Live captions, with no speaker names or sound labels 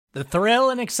The thrill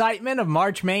and excitement of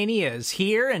March Mania is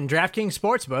here, and DraftKings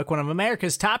Sportsbook, one of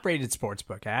America's top-rated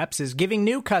sportsbook apps, is giving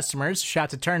new customers a shot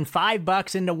to turn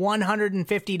 $5 into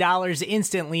 $150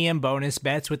 instantly in bonus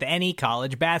bets with any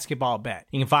college basketball bet.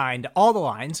 You can find all the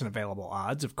lines and available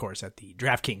odds, of course, at the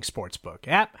DraftKings Sportsbook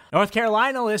app. North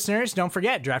Carolina listeners, don't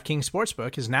forget, DraftKings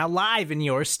Sportsbook is now live in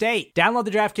your state. Download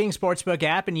the DraftKings Sportsbook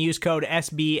app and use code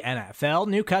SBNFL.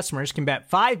 New customers can bet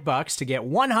 $5 to get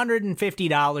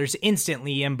 $150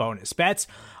 instantly in bonus bets,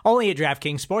 only at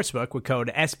DraftKings Sportsbook with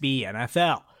code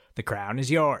SBNFL. The crown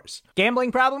is yours.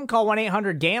 Gambling problem? Call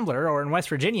 1-800-GAMBLER, or in West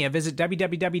Virginia, visit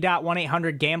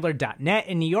www.1800gambler.net.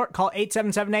 In New York, call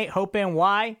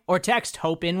 877-8-HOPE-NY or text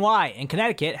HOPE-NY. In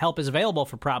Connecticut, help is available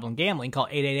for problem gambling. Call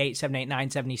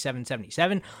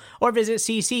 888-789-7777 or visit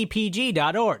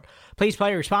ccpg.org. Please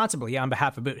play responsibly on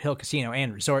behalf of Boot Hill Casino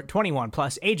and Resort. 21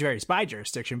 plus, age varies by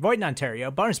jurisdiction. Void in Ontario.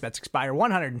 Bonus bets expire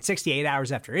 168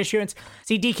 hours after issuance.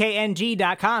 See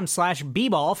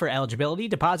dkng.com/bball for eligibility,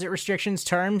 deposit restrictions,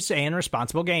 terms, and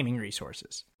responsible gaming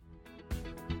resources.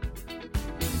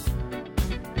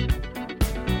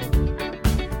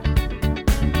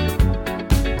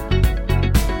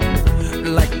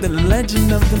 Like the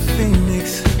legend of the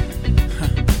Phoenix,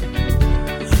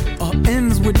 all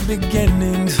ends with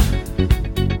beginnings.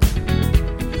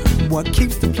 What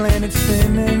keeps the planet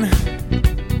spinning?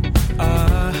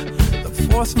 The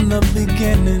force from the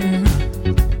beginning.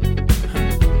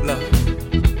 Love.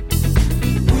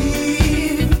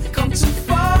 We've come too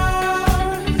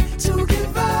far to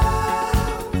give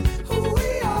up who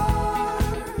we are.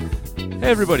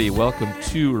 Hey everybody, welcome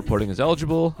to Reporting as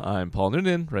Eligible. I'm Paul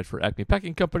Noonan, write for Acme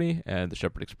Packing Company and the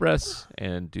Shepherd Express,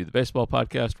 and do the baseball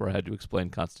podcast where I had to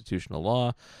explain constitutional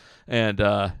law. And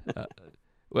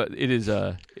well, it is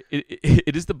the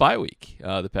bye week.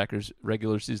 The Packers'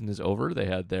 regular season is over. They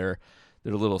had their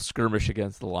little skirmish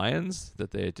against the Lions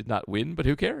that they did not win, but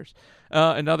who cares?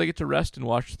 And now they get to rest and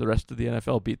watch the rest of the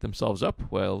NFL beat themselves up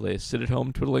while they sit at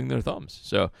home twiddling their thumbs.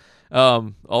 So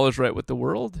all is right with the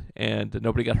world, and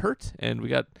nobody got hurt, and we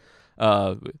got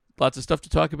lots of stuff to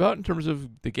talk about in terms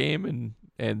of the game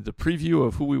and the preview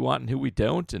of who we want and who we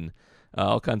don't, and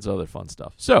all kinds of other fun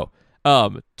stuff. So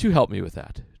to help me with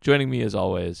that, joining me as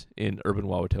always in Urban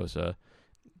Wauwatosa.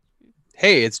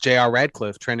 Hey, it's J.R.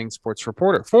 Radcliffe, trending sports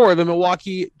reporter for the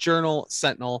Milwaukee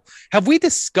Journal-Sentinel. Have we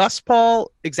discussed, Paul,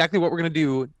 exactly what we're going to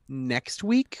do next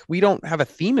week? We don't have a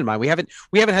theme in mind. We haven't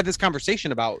had this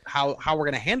conversation about how we're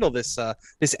going to handle this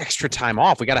this extra time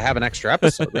off. We got to have an extra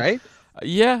episode, right?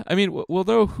 Yeah, I mean, we'll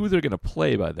know who they're going to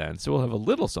play by then, so we'll have a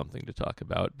little something to talk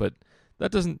about. But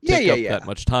that doesn't take up that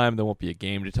much time. There won't be a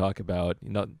game to talk about.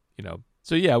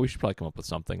 So yeah, we should probably come up with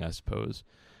something, I suppose.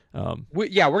 We're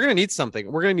going to need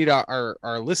something. We're going to need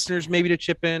our listeners maybe to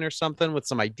chip in or something with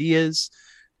some ideas.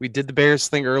 We did the Bears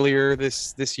thing earlier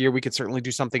this year. We could certainly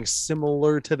do something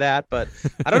similar to that, but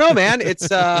I don't know, man.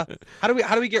 It's how do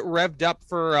we get revved up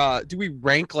for do we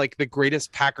rank like the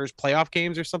greatest Packers playoff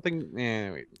games or something?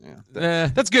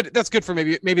 That's good. That's good for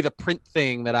maybe the print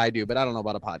thing that I do, but I don't know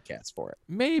about a podcast for it.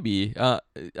 Maybe. I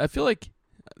feel like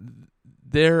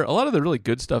a lot of the really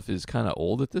good stuff is kind of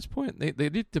old at this point. They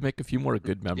need to make a few more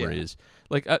good memories. Yeah.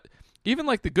 Like even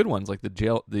like the good ones, like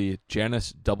the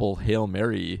Janis double Hail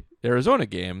Mary Arizona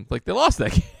game. Like they lost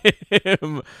that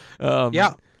game.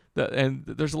 And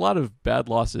there's a lot of bad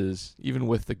losses even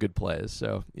with the good plays.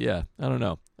 So yeah, I don't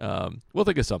know. We'll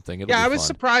think of something. I was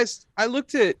surprised. I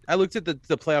looked at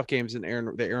the playoff games in the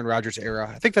Aaron Rodgers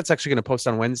era. I think that's actually going to post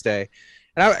on Wednesday.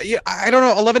 And I don't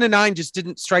know, 11-9 just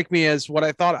didn't strike me as what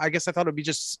I thought. I guess I thought it'd be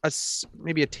just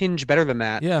maybe a tinge better than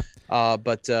that. Yeah.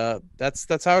 But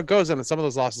that's how it goes. And some of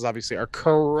those losses obviously are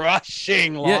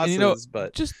crushing losses. Yeah,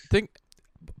 but just think,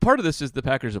 part of this is the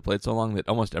Packers have played so long that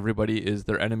almost everybody is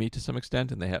their enemy to some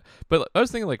extent, and they have. But I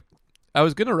was thinking, like, I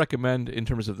was going to recommend in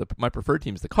terms of my preferred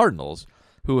teams, the Cardinals,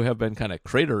 who have been kind of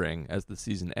cratering as the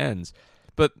season ends.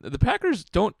 But the Packers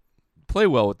don't play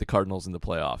well with the Cardinals in the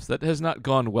playoffs. That has not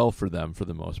gone well for them for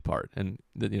the most part. And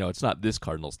it's not this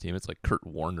Cardinals team. It's like Kurt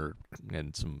Warner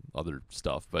and some other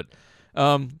stuff. But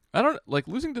I don't like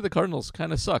losing to the Cardinals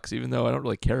kind of sucks, even though I don't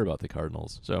really care about the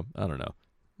Cardinals. So I don't know.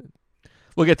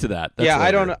 We'll get to that. That's later.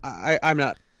 I don't. I'm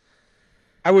not.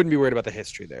 I wouldn't be worried about the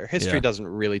history there. History doesn't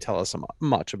really tell us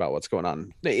much about what's going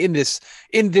on in this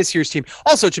year's team.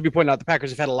 Also, it should be pointed out the Packers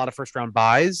have had a lot of first round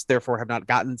buys, therefore have not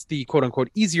gotten the quote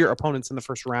unquote easier opponents in the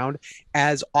first round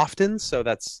as often. So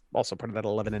that's also part of that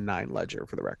 11-9 ledger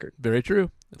for the record. Very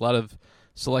true. A lot of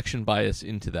selection bias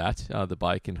into that. The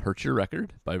bye can hurt your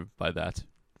record by that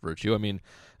virtue. I mean,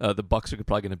 the Bucs are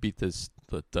probably going to beat this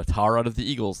the tar out of the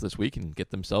Eagles this week and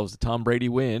get themselves a Tom Brady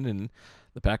win, and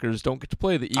the Packers don't get to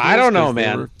play the Eagles. I don't know,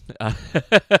 man.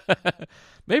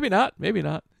 Maybe not. Maybe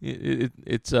not.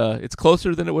 It's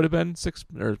closer than it would have been 6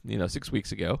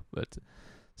 weeks ago, but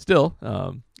still,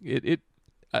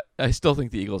 I still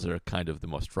think the Eagles are kind of the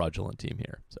most fraudulent team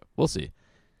here. So we'll see.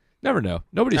 Never know.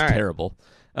 Nobody's terrible.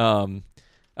 All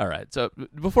right. So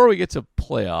before we get to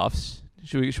playoffs,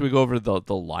 should we go over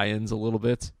the Lions a little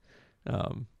bit?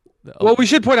 Well, we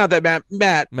should point out that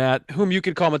Matt, whom you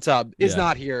could call Matsub, is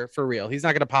not here for real. He's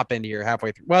not going to pop into here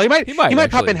halfway through. Well, he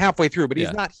might pop in halfway through, but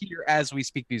he's not here as we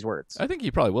speak these words. I think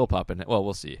he probably will pop in. Well,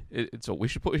 we'll see. So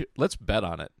let's bet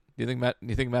on it. Do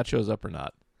you think Matt shows up or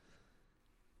not?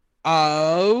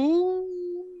 Oh,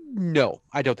 no,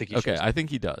 I don't think he shows up. I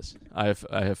think he does. I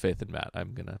have faith in Matt.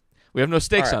 We have no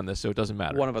stakes on this, so it doesn't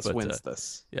matter. One of us wins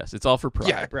this. Yes, it's all for pride.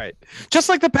 Yeah, right. Just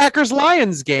like the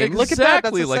Packers-Lions game. Look at that.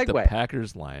 That's a like segue. The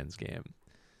Packers-Lions game.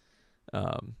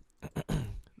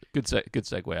 Good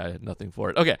segue. I had nothing for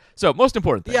it. Okay, so most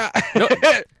important thing. Yeah.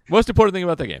 Most important thing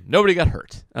about that game. Nobody got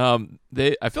hurt. I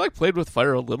feel like played with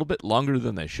fire a little bit longer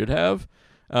than they should have,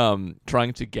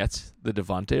 trying to get the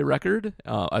Devontae record.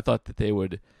 I thought that they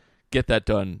would get that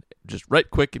done just right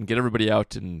quick and get everybody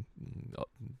out, and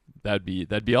that'd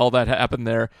be all that happened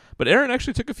there. But Aaron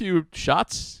actually took a few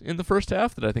shots in the first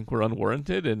half that I think were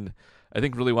unwarranted, and I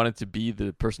think really wanted to be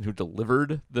the person who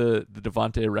delivered the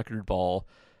Devontae record ball,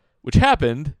 which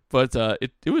happened, but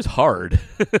it was hard.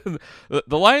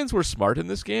 The Lions were smart in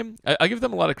this game. I give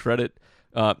them a lot of credit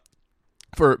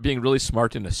for being really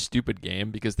smart in a stupid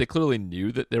game, because they clearly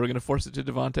knew that they were going to force it to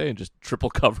Devontae and just triple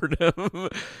covered him.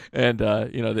 And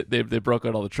they broke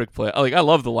out all the trick play. I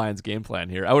love the Lions game plan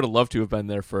here. I would have loved to have been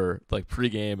there for like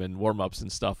pregame and warm-ups and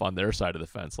stuff on their side of the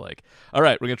fence. Like, all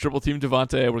right, we're going to triple team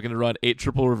Devontae. We're going to run 8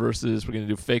 triple reverses. We're going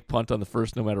to do fake punt on the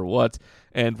first no matter what,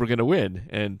 and we're going to win.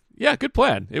 And yeah, good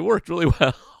plan. It worked really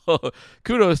well.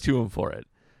 Kudos to him for it.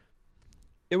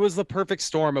 It was the perfect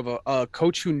storm of a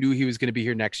coach who knew he was going to be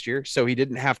here next year, so he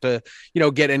didn't have to,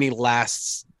 get any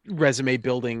last resume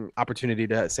building opportunity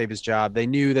to save his job. They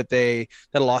knew that a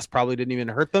loss probably didn't even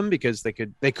hurt them, because they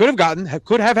could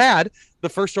have had the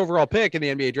first overall pick in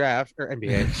the NBA draft, or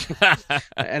NBA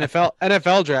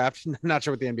NFL draft. Not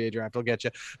sure what the NBA draft will get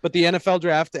you, but the NFL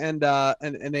draft, and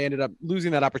they ended up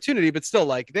losing that opportunity. But still,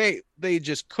 like they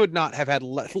just could not have had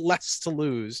less to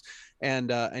lose.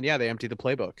 And yeah, they emptied the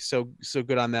playbook. So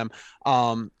good on them.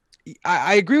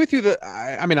 I agree with you that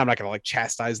I'm not going to like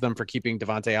chastise them for keeping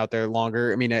Devontae out there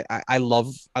longer. I mean, I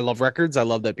love records. I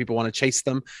love that people want to chase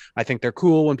them. I think they're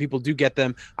cool when people do get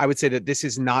them. I would say that this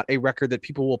is not a record that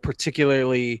people will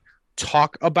particularly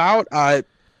talk about.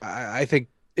 I think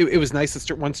it was nice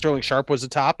that when Sterling Sharp was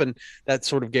atop, and that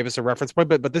sort of gave us a reference point.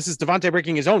 But this is Devontae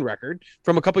breaking his own record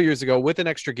from a couple years ago with an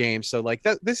extra game. So like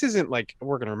that, this isn't like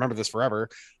we're going to remember this forever.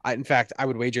 In fact, I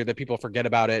would wager that people forget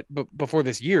about it before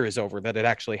this year is over, that it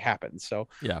actually happened. So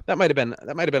yeah, that might have been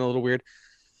a little weird.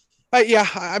 Yeah,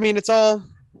 I mean, it's all.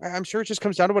 I'm sure it just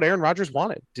comes down to what Aaron Rodgers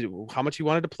wanted, how much he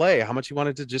wanted to play, how much he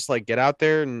wanted to just like get out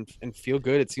there and feel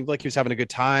good. It seemed like he was having a good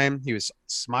time. He was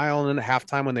smiling at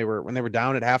halftime when they were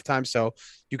down at halftime. So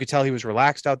you could tell he was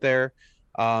relaxed out there.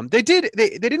 They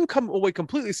didn't come away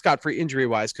completely scot-free injury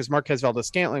wise, because Marquez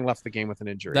Valdes-Scantling left the game with an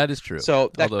injury. That is true.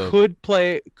 So that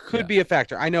could be a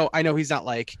factor. I know he's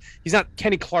not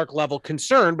Kenny Clark level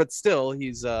concern, but still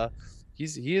he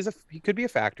could be a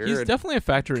factor. He's definitely a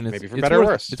factor, and maybe for better or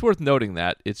worse. It's worth noting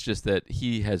that it's just that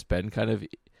he has been kind of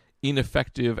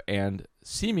ineffective and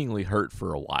seemingly hurt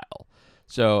for a while.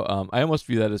 So I almost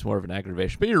view that as more of an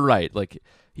aggravation. But you're right. Like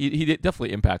he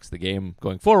definitely impacts the game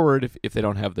going forward. If they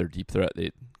don't have their deep threat,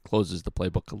 it closes the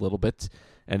playbook a little bit.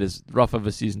 And as rough of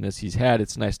a season as he's had,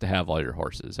 it's nice to have all your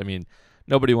horses. I mean,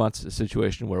 nobody wants a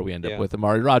situation where we end up with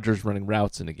Amari Rodgers running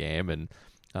routes in a game, and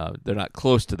they're not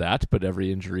close to that, but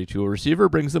every injury to a receiver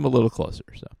brings them a little closer.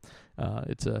 So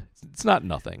it's not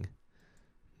nothing.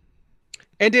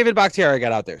 And David Bakhtiari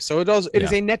got out there. So it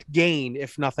is a net gain,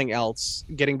 if nothing else,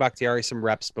 getting Bakhtiari some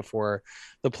reps before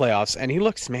the playoffs. And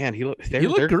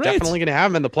they're great. definitely going to have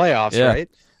him in the playoffs, right?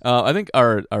 I think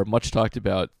our much talked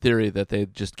about theory that they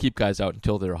just keep guys out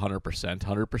until they're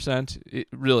 100%.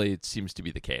 It seems to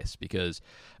be the case, because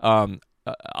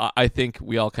I think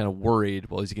we all kind of worried,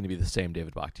 well, is he going to be the same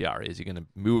David Bakhtiari? Is he going to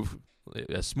move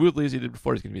as smoothly as he did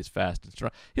before? He's going to be as fast and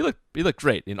strong. He looked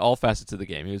great in all facets of the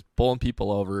game. He was bowling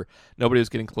people over. Nobody was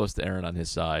getting close to Aaron on his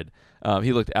side.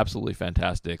 He looked absolutely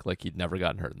fantastic, like he'd never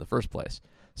gotten hurt in the first place.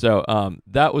 So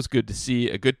that was good to see,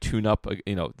 a good tune-up.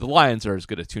 The Lions are as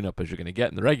good a tune-up as you're going to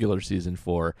get in the regular season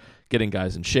for getting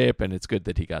guys in shape, and it's good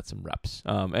that he got some reps.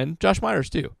 And Josh Myers,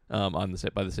 too, by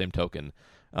the same token.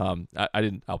 I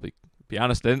didn't. I'll be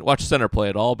honest. I didn't watch center play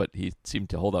at all, but he seemed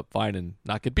to hold up fine and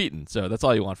not get beaten. So that's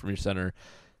all you want from your center,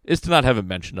 is to not have him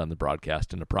mentioned on the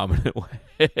broadcast in a prominent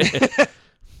way.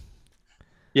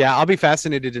 Yeah, I'll be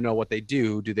fascinated to know what they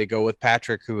do. Do they go with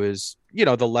Patrick, who is,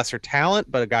 the lesser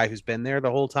talent, but a guy who's been there the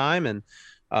whole time? And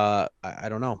I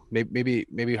don't know.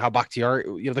 Maybe how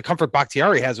Bakhtiari, the comfort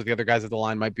Bakhtiari has with the other guys at the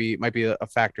line might be a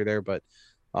factor there. But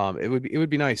it would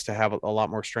be nice to have a lot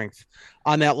more strength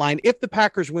on that line. If the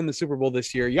Packers win the Super Bowl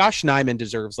this year, Josh Nijman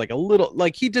deserves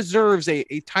he deserves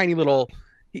a tiny little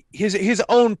his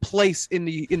own place in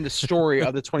the story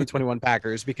of the 2021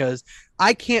 Packers, because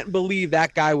I can't believe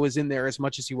that guy was in there as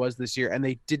much as he was this year, and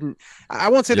they didn't. I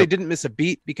won't say they didn't miss a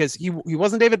beat, because he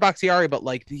wasn't David Bakhtiari, but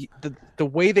like the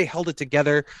way they held it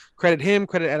together. Credit him,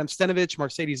 credit Adam Stenavich,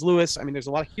 Mercedes Lewis. I mean, there's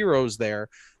a lot of heroes there,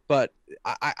 but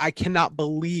I cannot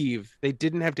believe they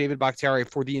didn't have David Bakhtiari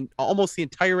for almost the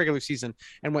entire regular season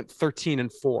and went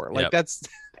 13-4. Like that's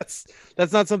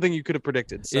not something you could have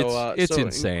predicted. So it's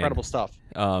insane. Incredible stuff.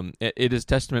 It is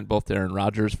testament both to Aaron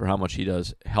Rodgers for how much he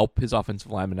does help his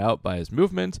offensive lineman out by his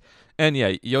movement, and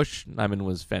Josh Nijman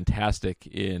was fantastic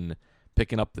in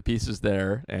picking up the pieces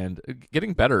there and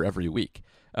getting better every week.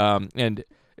 And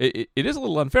it is a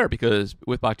little unfair, because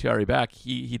with Bakhtiari back,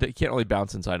 he can't really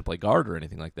bounce inside and play guard or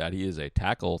anything like that. He is a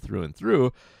tackle through and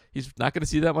through. He's not going to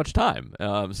see that much time.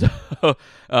 So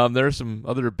there are some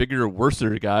other bigger,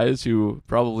 worser guys who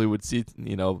probably would see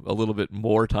a little bit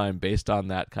more time based on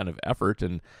that kind of effort,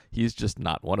 and he's just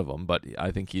not one of them. But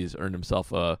I think he's earned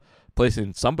himself a place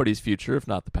in somebody's future, if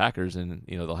not the Packers, and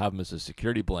they'll have him as a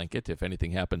security blanket if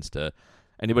anything happens to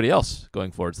anybody else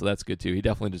going forward. So that's good too. He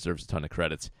definitely deserves a ton of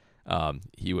credits.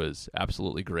 He was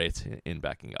absolutely great in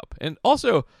backing up, and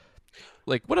also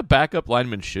like what a backup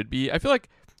lineman should be. I feel like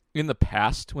in the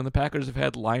past, when the Packers have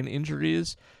had line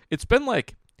injuries, it's been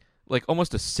like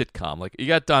almost a sitcom. Like, you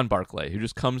got Don Barclay, who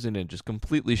just comes in and just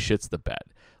completely shits the bed.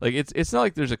 Like, it's not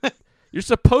like there's you're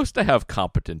supposed to have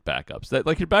competent backups. That,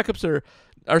 like, your backups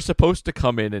are supposed to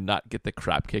come in and not get the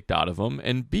crap kicked out of them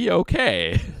and be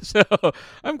okay. So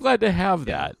I'm glad to have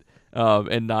that.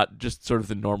 And not just sort of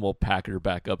the normal Packer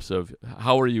backups of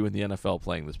how are you in the NFL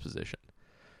playing this position.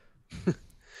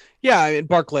 Yeah, I mean,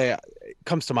 Barclay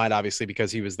comes to mind, obviously,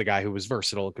 because he was the guy who was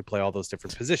versatile, could play all those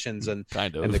different positions, and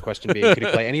the question being, could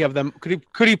he play any of them?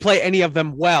 Could he play any of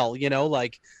them well?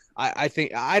 I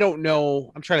think, I don't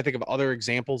know. I'm trying to think of other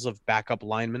examples of backup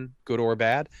linemen, good or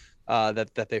bad,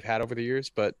 that they've had over the years.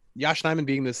 But Josh Nijman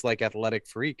being this like athletic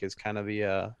freak is kind of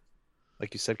the,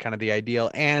 like you said, kind of the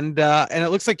ideal. And it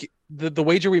looks like the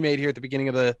wager we made here at the beginning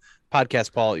of the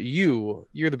podcast, Paul,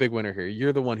 you're the big winner here.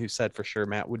 You're the one who said for sure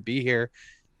Matt would be here.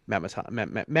 Matt,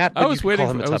 I was waiting.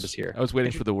 I was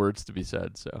waiting for the words to be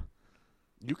said. So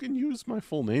you can use my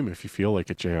full name if you feel like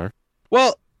it, JR.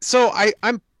 Well, so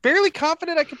I'm fairly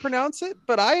confident I can pronounce it,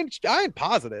 but I ain't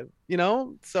positive.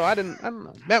 So I don't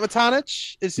know. Matt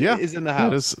Matanich is in the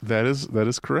house. That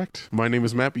is correct. My name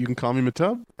is Matt, but you can call me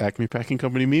Matub, Acme Packing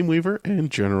Company meme weaver, and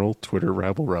general Twitter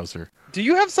rabble rouser. Do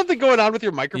you have something going on with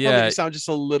your microphone that you sound just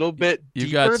a little bit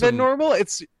deeper than normal?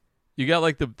 You got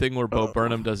like the thing where Bo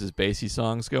Burnham does his bassy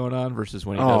songs going on versus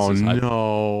when he does his high.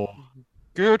 No.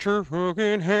 Get your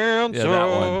fucking hands up.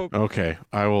 That one. Okay,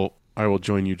 I will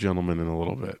join you gentlemen in a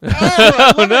little bit.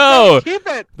 Oh no! Keep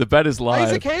it. The bet is live.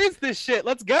 Isaac Hayes, this shit.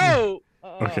 Let's go.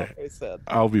 Okay.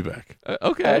 I'll be back.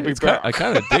 Okay. I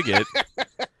kind of dig it.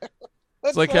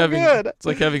 It's like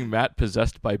having Matt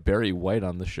possessed by Barry White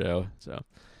on the show. So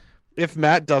if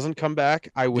Matt doesn't come back,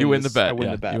 I win. You win the bet. I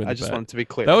win the bet. I just want it to be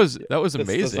clear. That was amazing.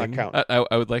 This does not count.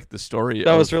 I would like the story.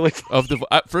 That was really fun. Of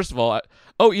the first of all.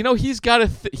 He's got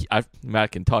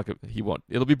Matt can talk. He won't.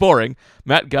 It'll be boring.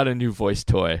 Matt got a new voice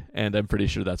toy, and I'm pretty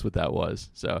sure that's what that was.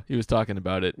 So he was talking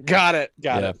about it. Got it.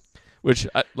 Which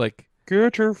like.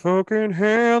 Get your fucking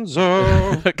hands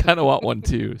up. I kind of want one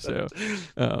too. So,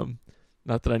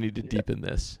 not that I need to deepen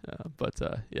this, but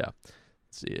yeah.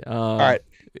 Let's see. All right.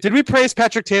 Did we praise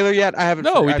Patrick Taylor yet? I haven't.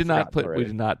 No, we did not. We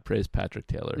did not praise Patrick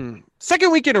Taylor.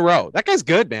 Second week in a row. That guy's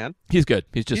good, man. He's good.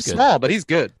 He's good. Small, but he's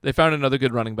good. They found another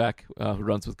good running back who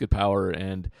runs with good power,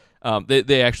 and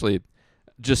they actually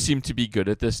just seem to be good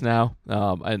at this now.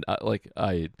 And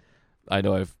I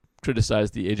know I've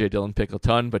criticized the AJ Dillon pick a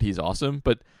ton, but he's awesome.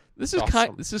 But this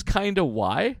is kind of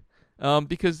why,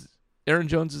 because Aaron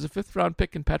Jones is a 5th round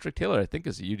pick, and Patrick Taylor, I think,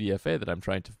 is a UDFA that I'm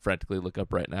trying to frantically look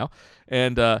up right now.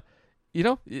 And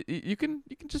you can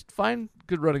just find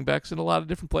good running backs in a lot of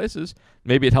different places.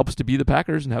 Maybe it helps to be the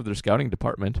Packers and have their scouting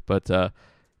department, but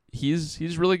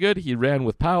he's really good. He ran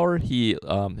with power. He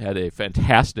had a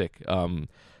fantastic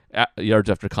yards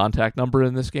after contact number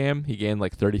in this game. He gained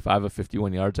like 35 of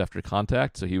 51 yards after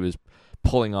contact, so he was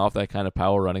pulling off that kind of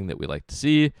power running that we like to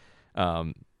see.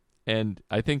 And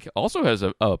I think also has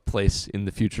a place in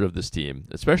the future of this team,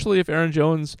 especially if Aaron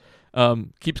Jones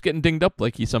keeps getting dinged up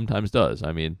like he sometimes does.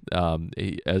 I mean,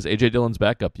 as A.J. Dillon's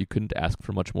backup, you couldn't ask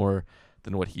for much more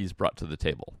than what he's brought to the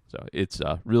table. So it's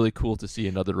really cool to see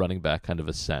another running back kind of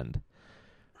ascend.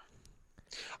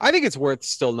 I think it's worth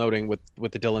still noting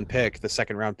with the Dillon pick, the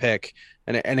second round pick.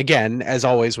 And again, as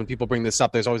always, when people bring this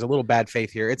up, there's always a little bad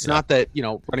faith here. It's not that,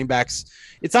 running backs,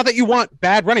 it's not that you want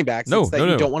bad running backs. It's that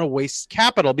you don't want to waste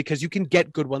capital because you can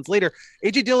get good ones later.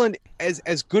 AJ Dillon,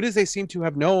 as good as they seem to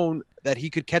have known that he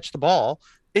could catch the ball,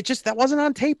 that wasn't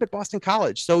on tape at Boston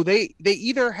College. So they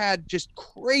either had just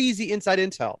crazy inside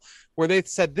intel where they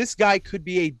said this guy could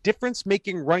be a difference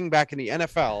making running back in the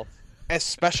NFL,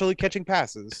 especially catching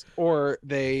passes, or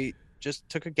they just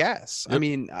took a guess. Yep. I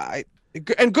mean,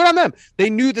 and good on them. They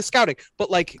knew the scouting, but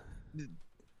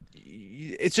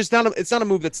it's just not a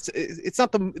move it's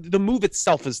not the move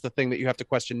itself is the thing that you have to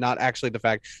question, not actually the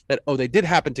fact that, they did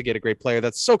happen to get a great player.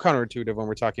 That's so counterintuitive when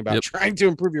we're talking about trying to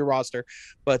improve your roster,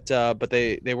 but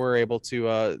they were able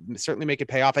to certainly make it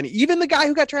pay off. And even the guy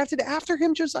who got drafted after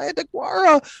him, Josiah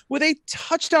DeGuara, with a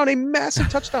massive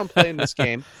touchdown play in this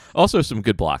game. Also some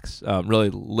good blocks, really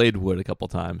laid wood a couple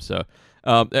times. So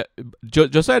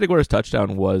Josiah DeGuara's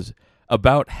touchdown was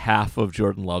about half of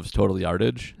Jordan Love's total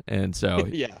yardage, and so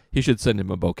he should send him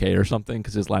a bouquet or something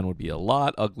because his line would be a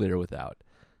lot uglier without.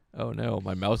 Oh no,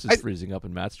 my mouse is freezing up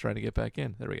and Matt's trying to get back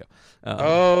in. There we go.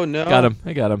 Oh no,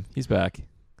 I got him. He's back.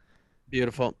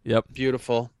 Beautiful. Yep.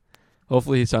 Beautiful.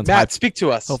 Hopefully he sounds. Matt, speak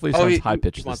to us. Hopefully he sounds high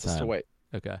pitched this wants time. Us to wait.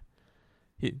 Okay.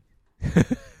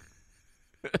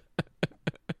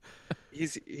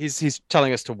 He's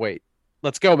telling us to wait.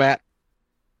 Let's go, Matt.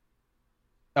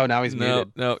 Oh, now he's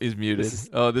muted. No, he's muted.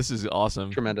 This is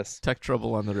awesome. Tremendous. Tech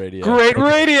trouble on the radio. Great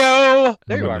radio.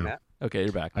 There you are, Matt. Okay,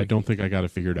 you're back. I don't think I got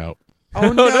it figured out.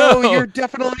 Oh, no, you're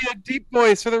definitely a deep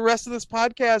voice for the rest of this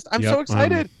podcast. I'm so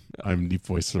excited. I'm deep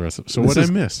voice for the rest of it. So what did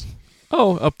I miss?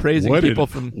 Oh, praising people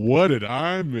from... What did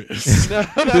I miss? No,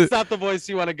 that's not the voice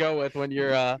you want to go with when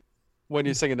you're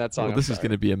singing that song. Well, this is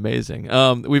going to be amazing.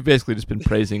 We've basically just been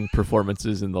praising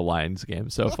performances in the Lions game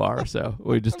so far. So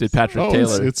we just did Patrick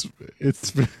Taylor.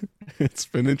 It's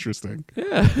been interesting.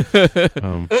 Yeah.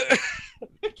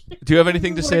 Do you have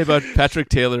anything to say about Patrick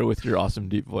Taylor with your awesome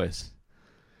deep voice?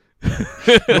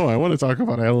 No, I want to talk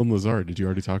about Alan Lazard. Did you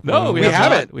already talk about him? No,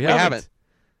 we haven't.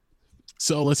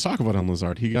 So let's talk about Alan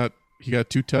Lazard. He got 2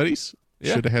 tutties.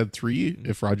 Yeah. Should have had 3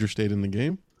 if Roger stayed in the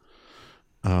game.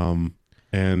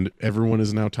 And everyone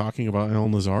is now talking about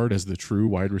Alan Lazard as the true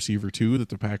wide receiver 2 that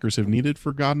the Packers have needed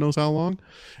for God knows how long.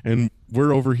 And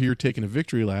we're over here taking a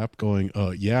victory lap going,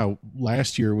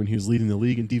 last year when he was leading the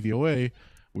league in DVOA,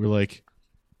 we're like,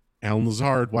 Alan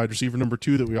Lazard, wide receiver number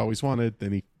 2 that we always wanted.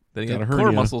 Then he got a hernia.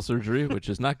 Core muscle surgery, which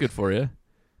is not good for you.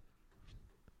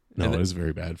 No, it is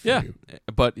very bad for you.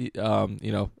 But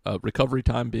recovery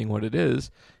time being what it is,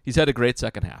 he's had a great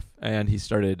second half, and he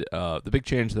started. The big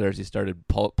change there is he started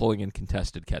pulling in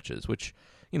contested catches, which,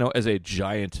 as a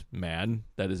giant man,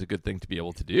 that is a good thing to be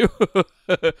able to do.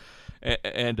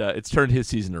 and it's turned his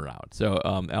season around. So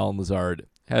Alan Lazard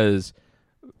has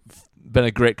been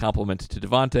a great compliment to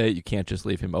Devontae. You can't just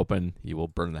leave him open; he will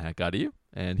burn the heck out of you.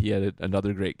 And he had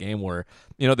another great game where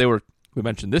we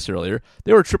mentioned this earlier.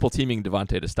 They were triple teaming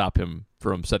Devontae to stop him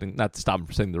from setting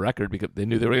the record because they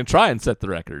knew they were going to try and set the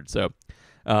record. So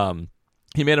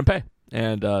he made him pay,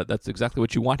 and that's exactly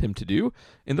what you want him to do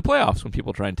in the playoffs when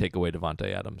people try and take away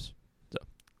Devontae Adams. So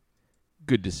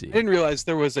good to see. I didn't realize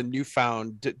there was a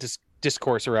newfound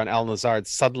discourse around Alan Lazard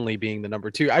suddenly being the number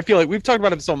 2. I feel like we've talked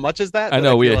about him so much as that. I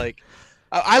know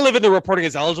I live in the reporting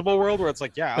as eligible world where it's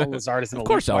like, Alan Lazard is an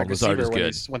elite wide receiver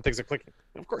when things are clicking.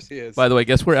 Of course he is. By the way,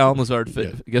 guess where Alan Lazard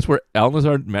fit? Yeah. Guess where Alan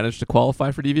Lazard managed to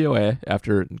qualify for DVOA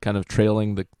after kind of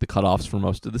trailing the cutoffs for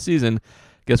most of the season.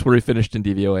 Guess where he finished in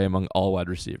DVOA among all wide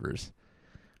receivers?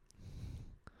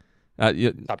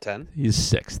 Top 10? He's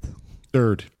 6th.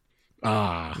 3rd.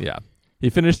 Yeah. He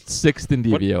finished 6th in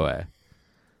DVOA.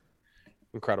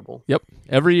 Incredible. Yep.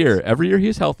 Every year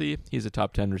he's healthy, he's a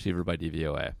top 10 receiver by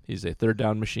DVOA. He's a third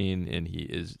down machine, and he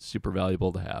is super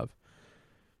valuable to have.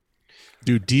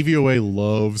 Dude, DVOA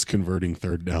loves converting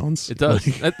third downs. It does.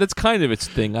 That's kind of its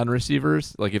thing on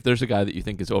receivers. Like, if there's a guy that you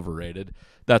think is overrated,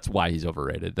 that's why he's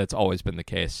overrated. That's always been the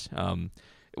case.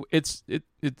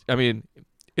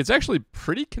 it's actually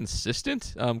pretty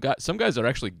consistent. Some guys are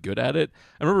actually good at it.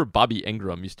 I remember Bobby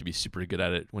Ingram used to be super good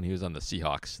at it when he was on the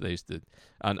Seahawks. They used to,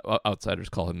 outsiders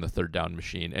call him the third down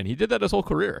machine, and he did that his whole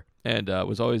career, and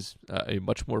was always a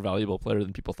much more valuable player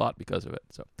than people thought because of it.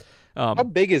 So, how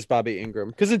big is Bobby Ingram?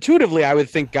 Because intuitively, I would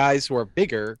think guys who are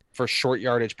bigger for short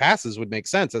yardage passes would make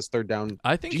sense as third down.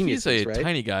 I think he's a right?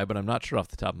 tiny guy, but I'm not sure off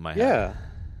the top of my Yeah.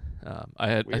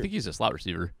 head. I think he's a slot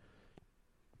receiver.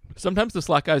 Sometimes the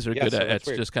slot guys are good at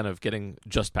just kind of getting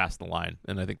just past the line,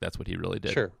 and I think that's what he really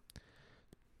did. Sure.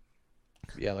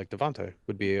 Yeah, like Devontae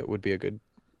would be a good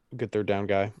third down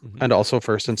guy, and also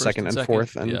first and second and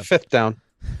fourth and fifth down.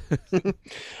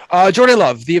 Jordan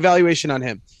Love, the evaluation on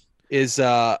him is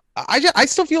I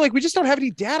still feel like we just don't have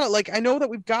any data. Like, I know that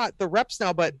we've got the reps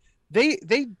now, but they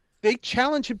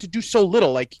challenge him to do so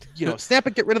little. Like, snap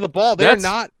it, get rid of the ball. They're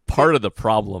not part of the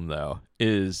problem, though.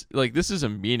 Is like, this is a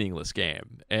meaningless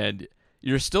game, and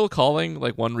you're still calling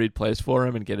like one read plays for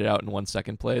him and get it out in 1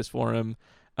 second plays for him.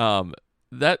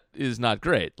 That is not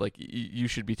great. Like, you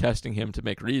should be testing him to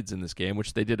make reads in this game,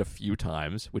 which they did a few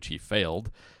times, which he failed.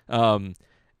 And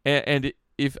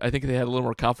if I think they had a little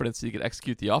more confidence that he could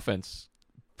execute the offense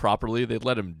properly, they'd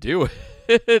let him do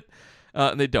it.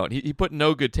 And they don't. He put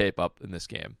no good tape up in this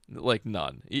game, like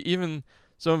none. Even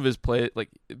some of his play, like,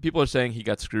 people are saying he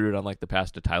got screwed on like the pass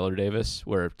to Tyler Davis,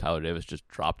 where Tyler Davis just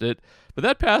dropped it. But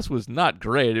that pass was not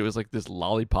great. It was like this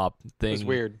lollipop thing. It was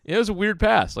weird. It was a weird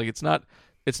pass. Like, it's not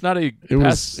a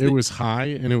pass. It was high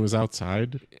and it was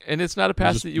outside. And it's not a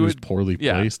pass that you would poorly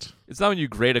placed. It's not when you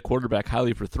grade a quarterback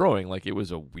highly for throwing. Like, it was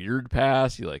a weird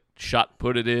pass. He like shot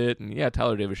putted it, and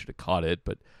Tyler Davis should have caught it.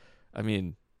 But I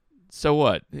mean, so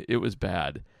what? It was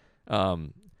bad.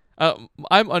 I'm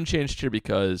unchanged here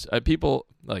because people,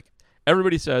 like,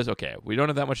 everybody says, okay, we don't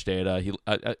have that much data. He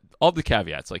all the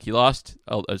caveats, like, he lost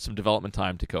some development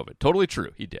time to COVID. Totally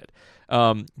true, he did.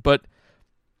 But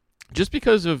just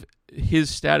because of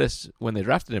his status when they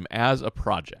drafted him as a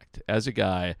project, as a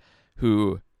guy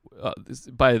who,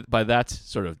 by that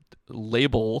sort of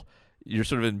label, you're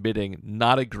sort of admitting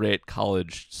not a great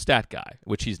college stat guy,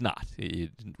 which he's not.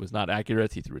 He was not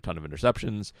accurate. He threw a ton of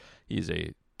interceptions. He's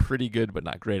a pretty good but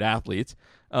not great athlete.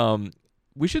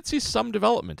 We should see some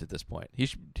development at this point.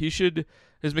 His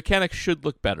mechanics should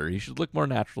look better. He should look more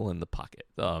natural in the pocket.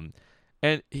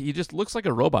 And he just looks like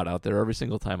a robot out there every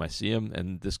single time I see him,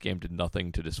 and this game did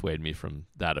nothing to dissuade me from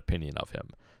that opinion of him.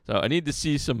 So I need to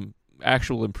see some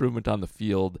actual improvement on the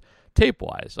field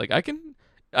tape-wise. Like, I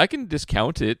can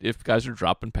discount it if guys are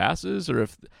dropping passes, or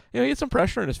if he had some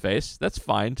pressure in his face. That's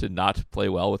fine to not play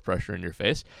well with pressure in your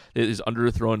face. His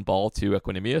underthrown ball to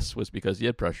Equinemius was because he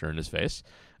had pressure in his face.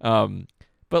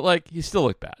 But like, he still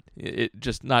looked bad. It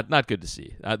just not good to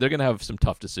see. They're going to have some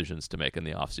tough decisions to make in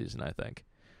the offseason, I think.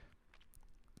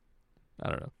 I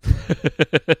don't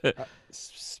know.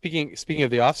 Speaking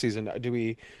of the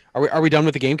offseason, are we done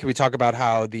with the game? Can we talk about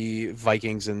how the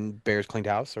Vikings and Bears cleaned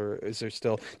house, or is there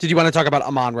still? Did you want to talk about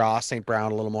Amon-Ra St.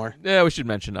 Brown a little more? Yeah, we should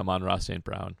mention Amon-Ra St.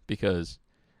 Brown because,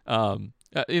 the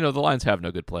Lions have no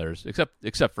good players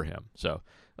except for him. So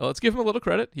let's give him a little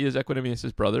credit. He is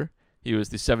Equinemius' brother. He was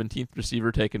the 17th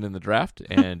receiver taken in the draft,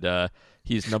 and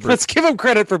he's number. Let's give him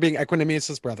credit for being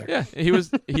Equinemius' brother. Yeah,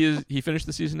 he finished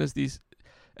the season as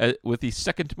with the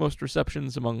second most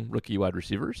receptions among rookie wide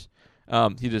receivers.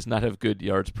 He does not have good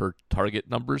yards per target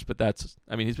numbers, but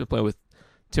he's been playing with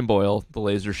Tim Boyle, the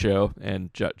Laser Show, and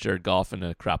Jared Goff in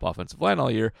a crap offensive line all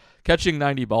year. Catching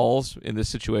 90 balls in this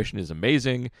situation is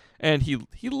amazing, and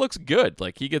he looks good.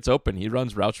 Like, he gets open, he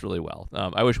runs routes really well.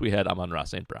 I wish we had Amon-Ra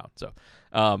St. Brown. So,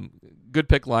 good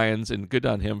pick, Lions, and good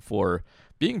on him for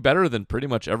being better than pretty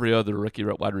much every other rookie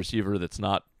wide receiver that's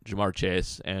not Jamar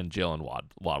Chase and Jalen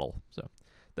Waddle. So,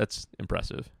 that's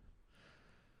impressive.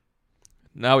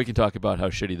 Now we can talk about how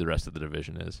shitty the rest of the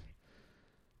division is.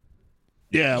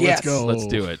 Yeah, yes. let's go.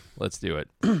 Let's do it.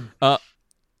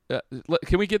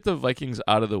 Can we get the Vikings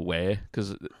out of the way?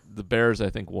 Because the Bears, I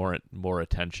think, warrant more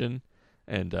attention.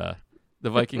 And the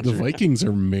Vikings The Vikings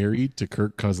are married to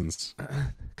Kirk Cousins.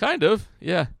 Kind of,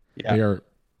 yeah. They are.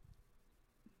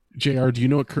 JR, do you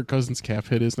know what Kirk Cousins' cap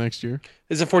hit is next year?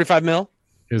 Is it 45 mil?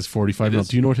 Is 45 mil.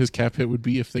 Do you know what his cap hit would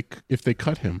be if they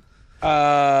cut him?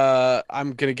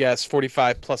 I'm gonna guess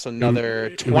 45 plus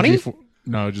another 20.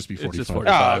 No, it'd just be 45. It's just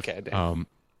 45. Oh, okay. Damn.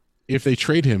 If they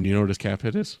trade him, do you know what his cap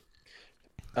hit is?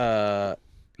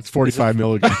 It's 45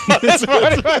 million. That's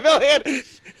 45 million.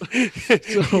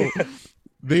 So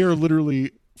they are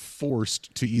literally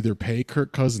forced to either pay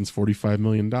Kirk Cousins $45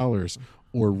 million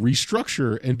or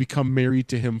restructure and become married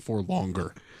to him for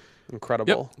longer.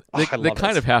 Incredible. Yep. They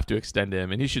kind of have to extend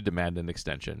him, and he should demand an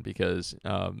extension because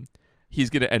he's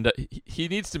going to end up. He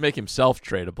needs to make himself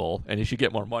tradable, and he should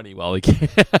get more money while he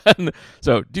can.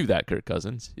 So do that, Kirk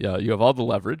Cousins. Yeah, you have all the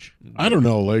leverage. I don't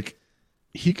know, like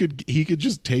he could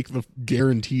just take the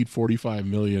guaranteed $45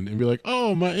 million and be like,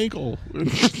 "Oh, my ankle."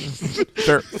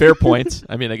 Fair point.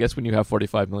 I mean, I guess when you have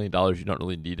 $45 million, you don't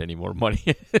really need any more money.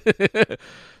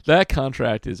 That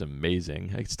contract is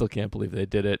amazing. I still can't believe they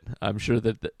did it. I'm sure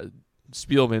that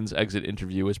Spielman's exit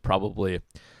interview is probably,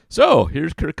 so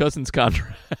here's Kirk Cousins'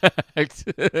 contract.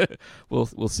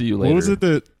 We'll see you later.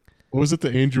 What was it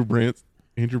that Andrew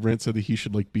Brandt said that he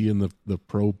should like be in the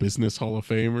Pro Business Hall of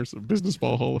Fame or Business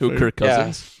Ball Hall of Fame? Kirk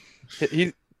Cousins?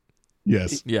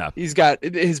 Yes. Yeah. He's got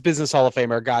his Business Hall of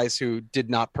Fame are guys who did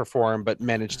not perform but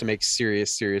managed to make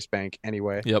serious bank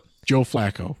anyway. Yep. Joe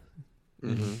Flacco.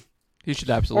 Mm-hmm. He should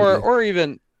absolutely. Or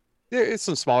even there's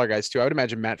some smaller guys too. I would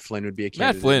imagine Matt Flynn would be a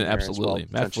candidate. Matt Flynn, in there as absolutely.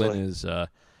 well, Matt Flynn is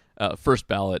first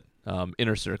ballot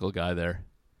inner circle guy there.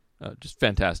 Just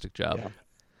fantastic job. Yeah.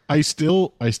 I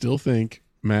still think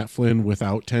Matt Flynn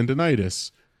without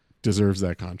tendonitis deserves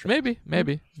that contract.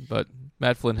 Maybe, but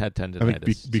Matt Flynn had tendonitis. I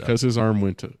think because his arm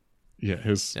went to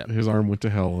his arm went to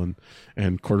hell,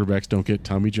 and quarterbacks don't get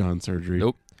Tommy John surgery.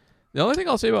 Nope. The only thing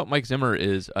I'll say about Mike Zimmer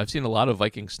is I've seen a lot of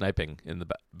Viking sniping in the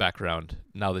background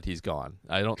now that he's gone.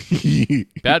 I don't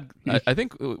bad. I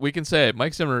think we can say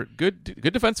Mike Zimmer, good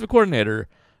defensive coordinator,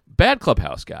 bad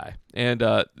clubhouse guy, and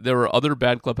there were other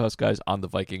bad clubhouse guys on the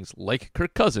Vikings like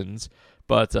Kirk Cousins,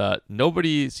 but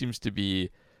nobody seems to be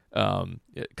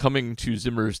coming to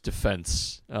Zimmer's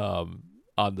defense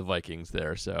on the Vikings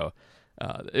there. So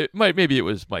maybe it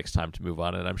was Mike's time to move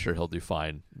on, and I'm sure he'll do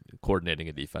fine coordinating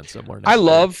a defense somewhere. I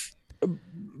love,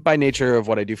 by nature of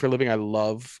what I do for a living, I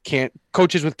love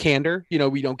coaches with candor. You know,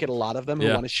 we don't get a lot of them who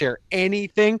want to share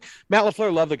anything. Matt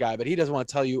LaFleur, love the guy, but he doesn't want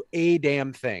to tell you a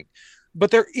damn thing.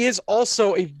 But there is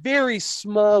also a very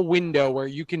small window where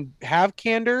you can have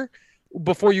candor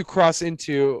before you cross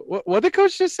into what the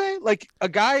coach just say? Like a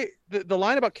guy, the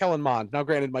line about Kellen Mond. Now,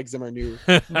 granted, Mike Zimmer knew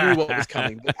what was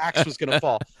coming. The axe was going to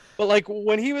fall. But like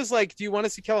when he was like, "Do you want to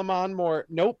see Kellen Mond more?"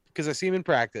 Nope, because I see him in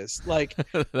practice. Like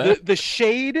the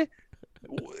shade,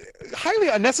 highly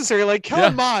unnecessary. Like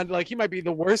Kellen Mond, like he might be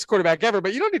the worst quarterback ever,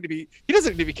 but you don't need to be. He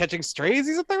doesn't need to be catching strays.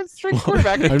 He's a third string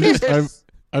quarterback.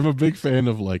 I'm a big fan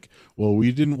of like, well,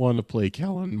 we didn't want to play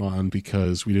Kellen Mond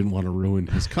because we didn't want to ruin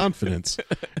his confidence.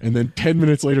 And then 10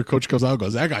 minutes later, coach comes out and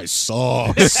goes, "That guy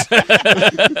sucks."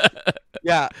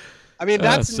 Yeah. I mean,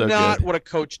 that's so not good. what a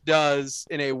coach does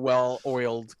in a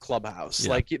well-oiled clubhouse.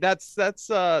 Yeah. Like that's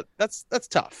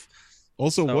tough.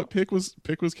 Also, So- what pick was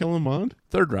Kellen Mond?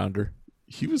 Third rounder.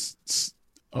 He was.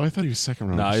 I thought he was second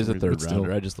round. No, he's a third but still.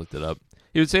 rounder. I just looked it up.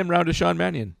 He was same round as Sean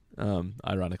Mannion,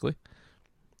 ironically.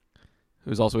 Who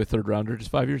was also a third rounder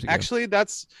just 5 years ago. Actually,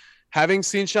 that's having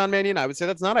seen Sean Mannion, I would say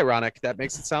that's not ironic. That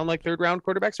makes it sound like third round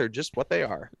quarterbacks are just what they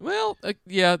are. Well,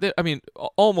 yeah. I mean,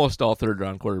 almost all third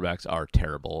round quarterbacks are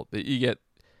terrible. You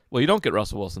don't get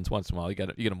Russell Wilson's once in a while. You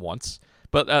get him once.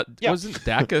 But wasn't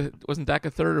Dak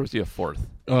a third, or was he a fourth?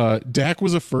 Dak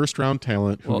was a first round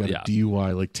talent who got yeah. a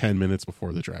DUI like 10 minutes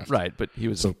before the draft. Right, but he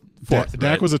was So fourth.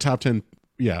 Dak right? was a top 10.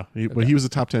 Yeah, but he was a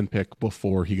top 10 pick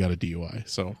before he got a DUI.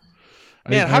 So.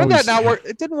 Man, how did that not work?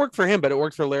 It didn't work for him, but it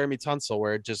worked for Laramie Tunsil,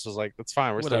 where it just was like, "That's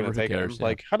fine, we're Whatever, still who gonna take cares, him."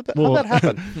 Like, how did Well, that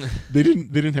happen? They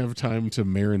didn't have time to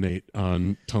marinate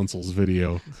on Tunsil's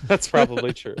video. That's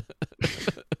probably true.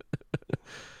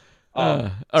 All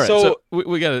right, so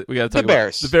we got to talk about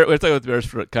Bears. We got to talk about the Bears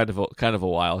for kind of a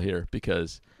while here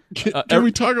because Can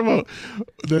we talk about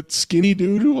that skinny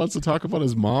dude who wants to talk about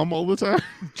his mom all the time?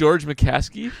 George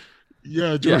McCaskey.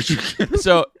 Yeah, George.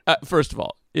 So first of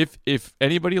all, if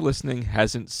anybody listening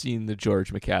hasn't seen the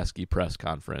George McCaskey press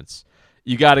conference,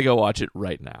 you got to go watch it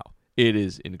right now. It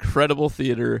is incredible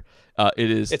theater.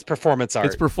 It's performance art.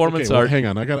 It's performance Okay, well, art. hang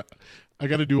on, I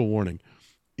gotta do a warning.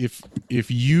 If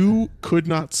you could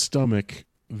not stomach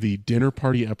the dinner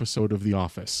party episode of The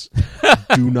Office,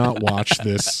 do not watch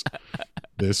this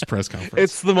press conference.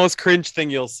 It's the most cringe thing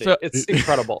you'll see. So- It's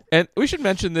incredible. And we should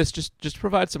mention this just to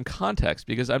provide some context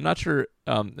because I'm not sure.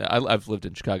 I've lived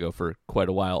in Chicago for quite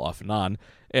a while, off and on,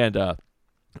 and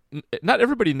not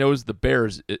everybody knows the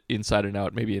Bears inside and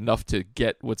out. Maybe enough to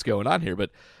get what's going on here,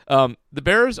 but the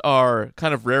Bears are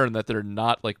kind of rare in that they're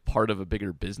not like part of a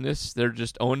bigger business. They're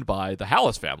just owned by the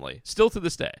Hallis family, still to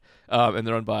this day, and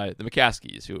they're owned by the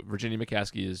McCaskeys. Who Virginia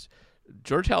McCaskey is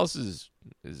George Hallis's.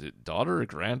 Is it daughter or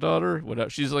granddaughter? Whatever.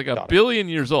 She's like a billion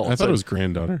years old. I thought it was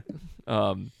granddaughter.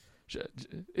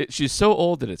 She's so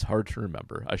old that it's hard to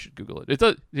remember. I should Google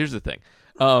it. Here's the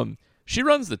thing. She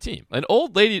runs the team. An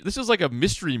old lady. This is like a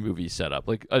mystery movie setup.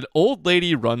 Like an old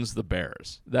lady runs the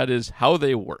Bears. That is how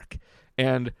they work.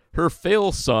 and her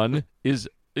fail son is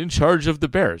in charge of the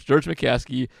Bears. George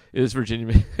McCaskey is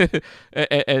Virginia,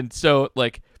 and so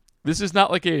like this is not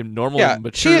like a normal. Yeah,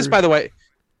 mature... she is, by the way.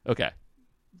 Okay,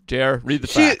 JR, read the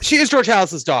facts. She is George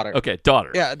Halas's daughter. Okay,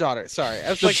 daughter. Yeah, daughter. Sorry, I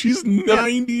was like, she's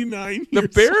 99. The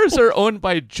Bears are owned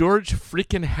by George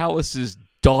freaking Halas's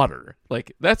daughter.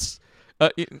 Like that's.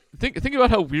 Think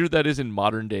about how weird that is in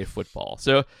modern day football.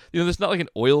 So there's not like an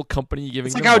oil company giving.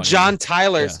 It's like them how money. John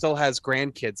Tyler still has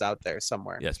grandkids out there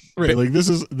somewhere. Yes, Right, like this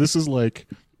is like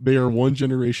they are one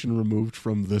generation removed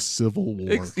from the Civil War.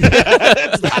 It's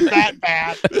not that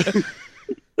bad.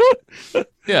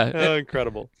 Yeah,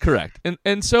 incredible. Correct.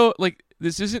 And so like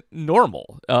this isn't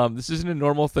normal. This isn't a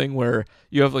normal thing where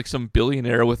you have like some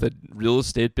billionaire with a real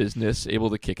estate business able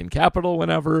to kick in capital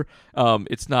whenever.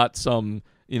 It's not some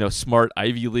smart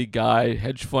Ivy League guy,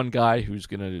 hedge fund guy who's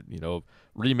going to,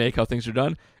 remake how things are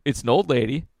done. It's an old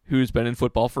lady who's been in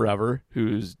football forever,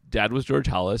 whose dad was George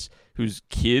Halas, whose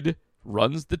kid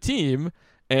runs the team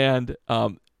and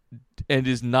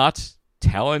is not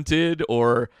talented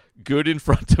or good in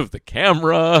front of the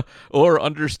camera or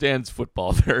understands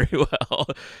football very well.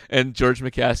 And George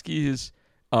McCaskey's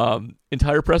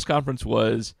entire press conference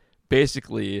was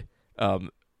basically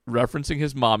referencing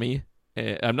his mommy.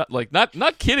 I'm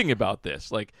not kidding about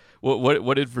this. Like,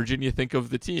 what did Virginia think of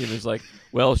the team? Is like,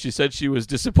 well, she said she was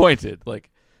disappointed.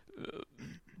 Like,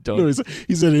 don't. No,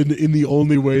 he said in the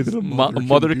only way that a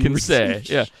mother can say, received.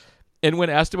 yeah. And when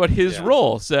asked about his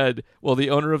role, said, well, the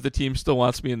owner of the team still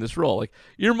wants me in this role. Like,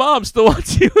 your mom still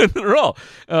wants you in the role.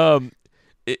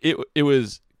 It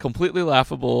was completely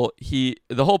laughable.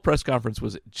 The whole press conference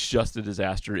was just a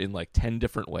disaster in like 10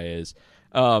 different ways.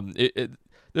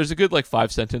 There's a good like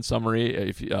 5-sentence summary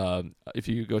if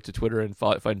you go to Twitter and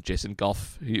find Jason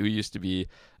Goff, who used to be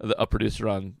a producer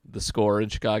on The Score in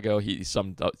Chicago. He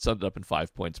summed it up in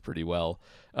 5 points pretty well,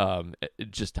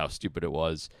 just how stupid it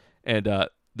was. And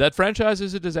that franchise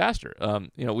is a disaster.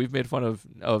 We've made fun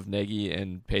of Nagy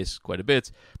and Pace quite a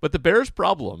bit, but the Bears'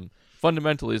 problem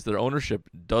fundamentally is their ownership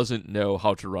doesn't know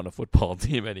how to run a football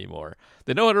team anymore.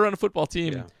 They know how to run a football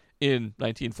team in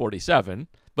 1947,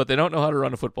 but they don't know how to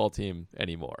run a football team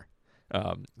anymore.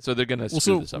 So they're going to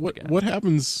screw this up again. What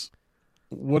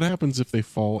happens if they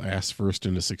fall ass first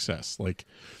into success? Like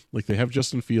they have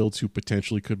Justin Fields, who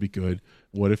potentially could be good.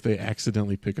 What if they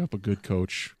accidentally pick up a good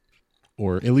coach,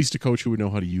 or at least a coach who would know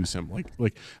how to use him?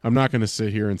 Like I'm not going to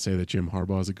sit here and say that Jim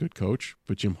Harbaugh is a good coach,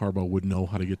 but Jim Harbaugh would know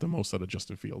how to get the most out of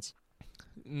Justin Fields.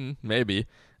 Maybe,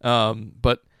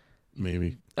 but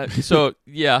maybe. So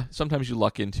yeah, sometimes you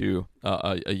luck into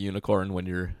a unicorn when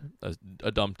you're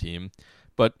a dumb team,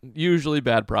 but usually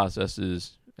bad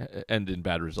processes end in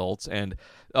bad results. And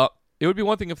it would be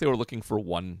one thing if they were looking for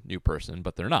one new person,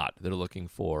 but they're not. They're looking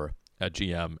for a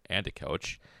GM and a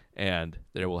coach, and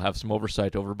they will have some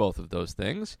oversight over both of those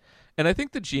things. And I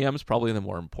think the GM is probably the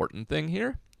more important thing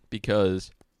here,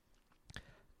 because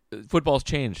football's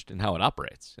changed in how it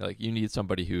operates. Like, you need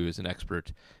somebody who is an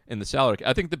expert in the salary.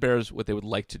 I think the Bears, what they would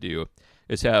like to do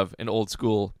is have an old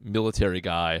school military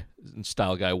guy and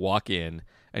style guy walk in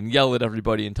and yell at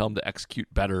everybody and tell them to execute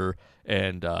better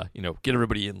and get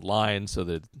everybody in line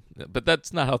but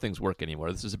that's not how things work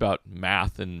anymore. This is about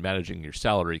math and managing your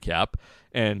salary cap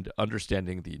and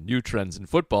understanding the new trends in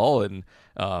football and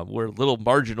where little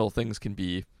marginal things can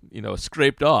be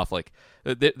scraped off. Like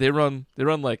they run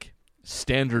like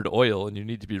Standard Oil, and you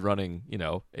need to be running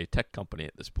a tech company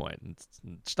at this point.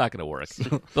 It's not going to work.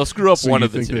 They'll screw up one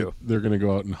of the two. They're going to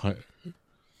go out and hire. I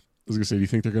was going to say, do you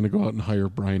think they're going to go out and hire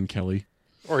Brian Kelly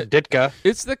or Ditka?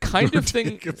 It's the kind of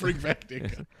thing. Bring back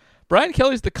Ditka. Brian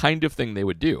Kelly's the kind of thing they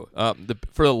would do.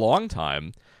 For a long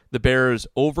time, the Bears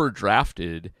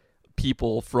overdrafted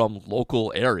people from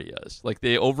local areas. Like,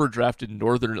 they overdrafted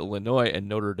Northern Illinois and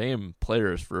Notre Dame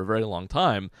players for a very long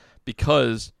time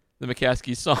because the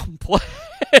McCaskey saw him play.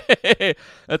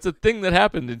 That's a thing that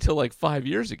happened until like 5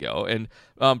 years ago. And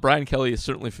Brian Kelly is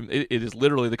certainly it is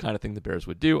literally the kind of thing the Bears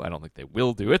would do. I don't think they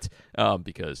will do it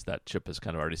because that ship has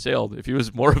kind of already sailed. If he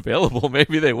was more available,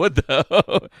 maybe they would,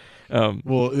 though.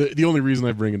 Well, the only reason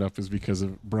I bring it up is because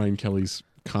of Brian Kelly's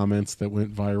comments that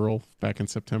went viral back in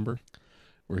September,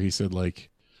 where he said like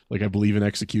I believe in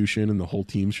execution and the whole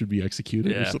team should be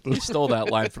executed. Yeah, or something. he stole that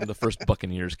line from the first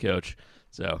Buccaneers coach.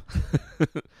 So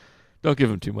don't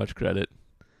give him too much credit.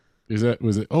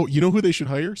 Was it? Oh, you know who they should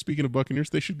hire? Speaking of Buccaneers,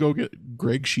 they should go get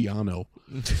Greg Schiano.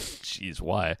 Jeez,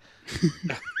 why?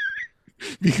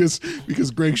 because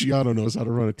Greg Schiano knows how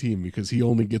to run a team, because he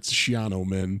only gets Schiano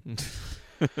men.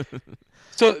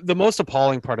 So the most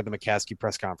appalling part of the McCaskey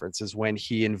press conference is when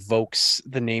he invokes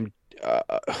the name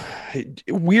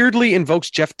weirdly invokes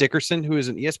Jeff Dickerson, who is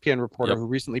an ESPN reporter Yep. who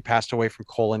recently passed away from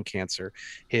colon cancer.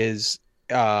 His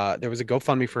there was a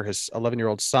GoFundMe for his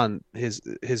 11-year-old son.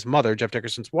 His mother, Jeff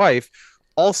Dickerson's wife,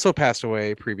 also passed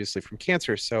away previously from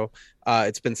cancer. So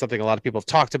it's been something a lot of people have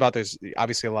talked about. There's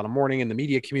obviously a lot of mourning in the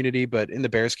media community, but in the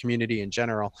Bears community in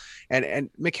general. And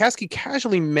McCaskey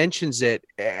casually mentions it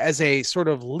as a sort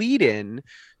of lead-in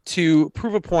to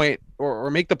prove a point or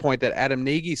make the point that Adam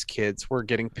Nagy's kids were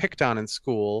getting picked on in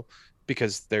school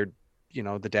because the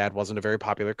dad wasn't a very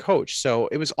popular coach. So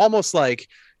it was almost like,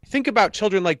 think about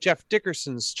children like Jeff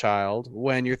Dickerson's child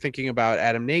when you're thinking about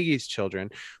Adam Nagy's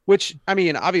children, which, I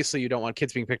mean, obviously you don't want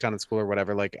kids being picked on in school or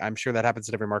whatever. Like, I'm sure that happens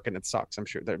in every market and it sucks. I'm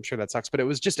sure that sucks, but it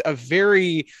was just a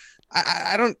very,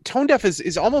 tone deaf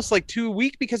is almost like too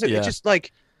weak because it just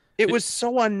like, it was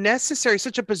so unnecessary,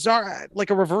 such a bizarre, like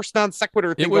a reverse non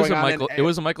sequitur thing. It was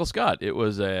a Michael Scott. It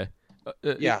was our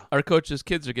coach's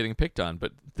kids are getting picked on,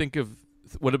 but think of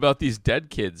what about these dead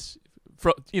kids,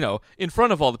 in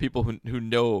front of all the people who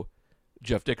know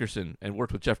Jeff Dickerson and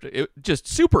worked with Jeff. Just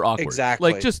super awkward.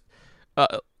 Exactly. Like just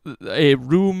a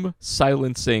room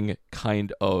silencing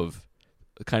kind of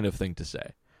thing to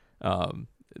say.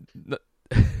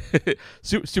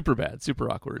 Super bad,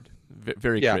 super awkward,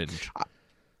 very cringe.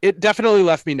 It definitely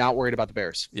left me not worried about the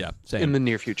Bears. Yeah, same. In the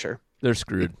near future. They're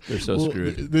screwed. They're so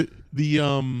screwed.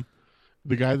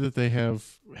 The guy that they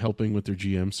have helping with their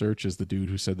GM search is the dude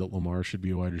who said that Lamar should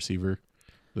be a wide receiver.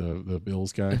 The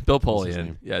Bills guy. Bill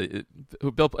Polian. Yeah,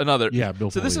 Bill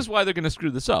Polian. So this is why they're going to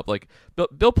screw this up. Like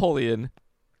Bill Polian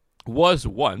was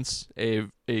once a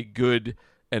good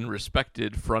and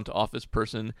respected front office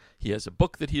person. He has a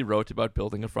book that he wrote about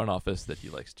building a front office that he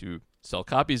likes to sell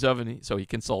copies of, and so he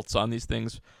consults on these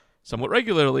things somewhat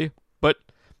regularly. But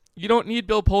you don't need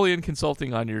Bill Polian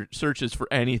consulting on your searches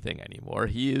for anything anymore.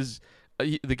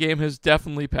 The game has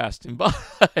definitely passed him by.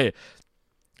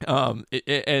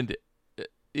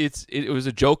 It was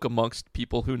a joke amongst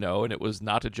people who know, and it was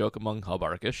not a joke among Hub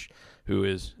Arkish, who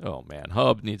is, oh man,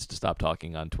 Hub needs to stop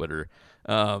talking on Twitter.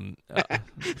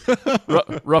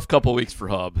 Rough couple weeks for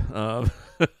Hub,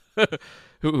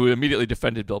 who immediately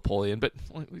defended Bill Polian. But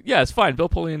yeah, it's fine. Bill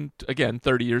Polian, again,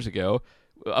 30 years ago,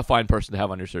 a fine person to have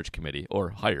on your search committee or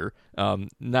hire.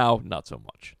 Now, not so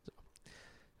much. So,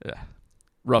 yeah.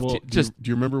 Rough. Well, do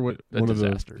you remember what one of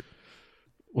the?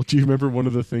 Well, do you remember one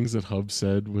of the things that Hub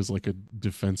said was like a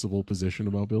defensible position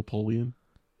about Bill Polian?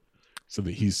 So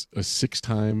that he's a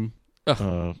six-time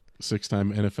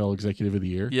NFL Executive of the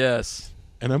Year. Yes.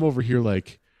 And I'm over here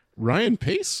like, Ryan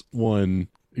Pace won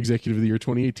Executive of the Year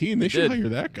 2018. They should hire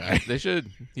that guy. They should.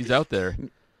 He's out there.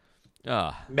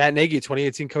 Matt Nagy,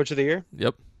 2018 Coach of the Year.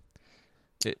 Yep.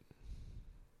 It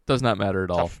does not matter at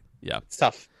all. Yeah. It's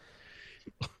tough.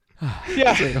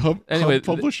 Yeah. Hub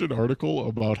published an article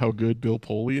about how good Bill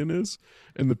Polian is,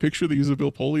 and the picture they use of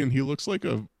Bill Polian, he looks like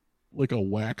a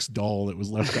wax doll that was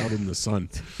left out in the sun.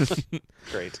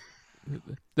 Great.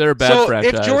 They're a bad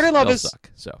franchise. If Jordan Love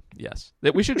suck. So yes,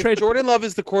 we should trade. Jordan Love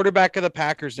is the quarterback of the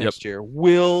Packers next year.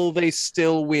 Will they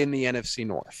still win the NFC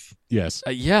North? Yes.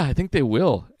 Yeah, I think they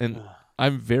will. And I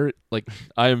am very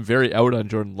out on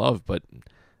Jordan Love, but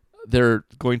they're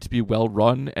going to be well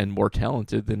run and more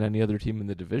talented than any other team in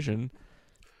the division.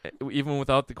 Even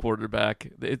without the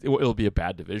quarterback, it'll be a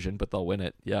bad division, but they'll win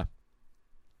it. Yeah.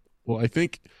 Well, I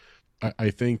think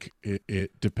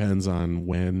it depends on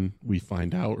when we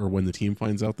find out, or when the team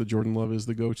finds out that Jordan Love is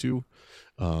the go-to.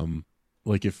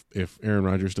 Like if Aaron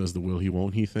Rodgers does the will he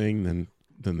won't he thing, then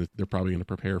they're probably going to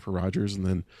prepare for Rodgers, and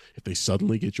then if they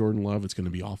suddenly get Jordan Love, it's going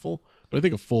to be awful. But I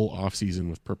think a full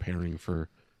offseason with preparing for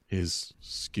his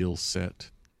skill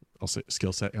set. I'll say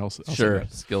skill set. Sure,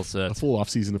 skill set. A full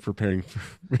offseason of preparing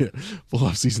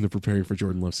for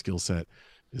Jordan Love's skill set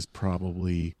is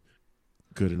probably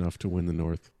good enough to win the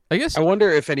North. I wonder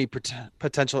if any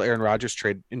potential Aaron Rodgers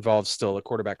trade involves still a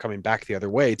quarterback coming back the other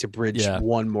way to bridge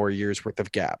one more year's worth of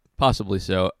gap. Possibly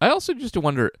so. I also just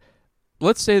wonder.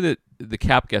 Let's say that the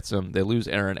cap gets them. They lose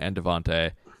Aaron and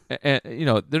Devontae, and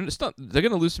they're going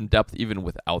to lose some depth even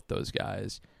without those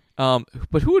guys.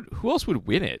 But who else would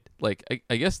win it? Like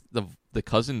I guess the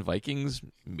cousin Vikings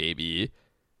maybe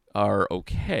are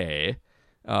okay,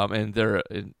 and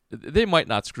they might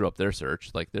not screw up their search.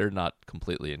 Like they're not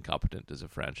completely incompetent as a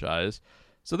franchise,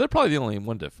 so they're probably the only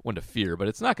one to fear. But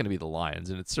it's not going to be the Lions,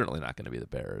 and it's certainly not going to be the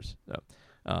Bears. So,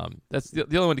 that's the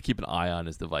only one to keep an eye on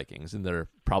is the Vikings, and their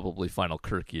probably final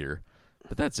Kirk year.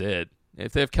 But that's it.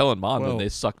 If they have Kellen Mond, then they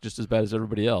suck just as bad as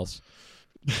everybody else.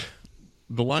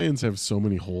 The Lions have so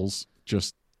many holes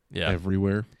just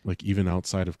everywhere, like even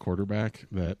outside of quarterback,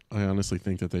 that I honestly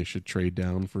think that they should trade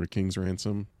down for a king's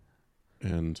ransom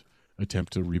and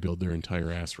attempt to rebuild their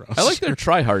entire ass roster. I like their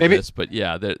try-hardness, but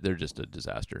yeah, they're just a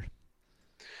disaster.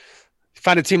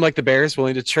 Find a team like the Bears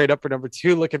willing to trade up for number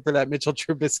 2, looking for that Mitchell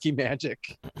Trubisky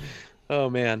magic. Oh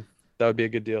man, that would be a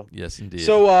good deal. Yes, indeed.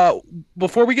 So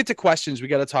before we get to questions, we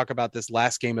got to talk about this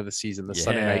last game of the season, the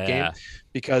Sunday night game,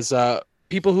 because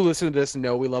people who listen to this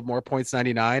know we love More Points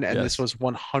 99, and this was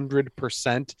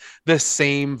 100% the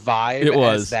same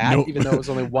vibe as that, even though it was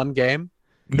only one game.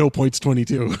 No Points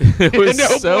 22. It was No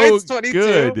so Points 22.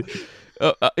 good.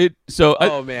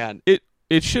 Man.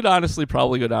 It should honestly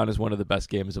probably go down as one of the best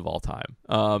games of all time.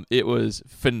 It was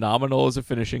phenomenal as a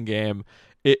finishing game.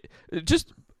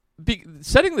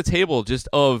 Setting the table just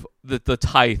of the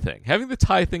tie thing, having the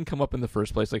tie thing come up in the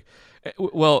first place. Like,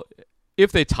 well,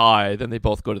 if they tie, then they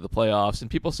both go to the playoffs, and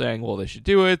people saying, well, they should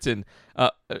do it. And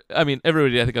I mean,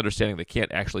 everybody, I think, understanding they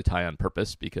can't actually tie on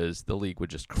purpose because the league would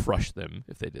just crush them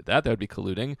if they did that. That would be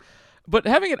colluding. But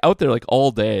having it out there like all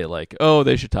day, like, oh,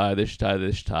 they should tie, they should tie,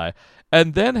 they should tie,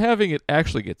 and then having it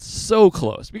actually get so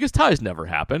close, because ties never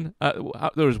happen.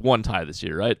 There was one tie this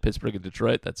year, right? Pittsburgh and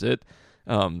Detroit, that's it.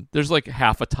 There's like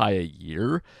half a tie a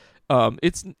year.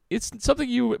 It's something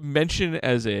you mention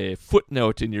as a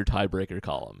footnote in your tiebreaker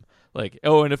column. Like,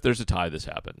 oh, and if there's a tie, this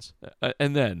happens.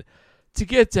 And then to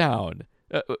get down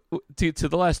to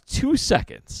the last 2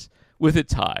 seconds with it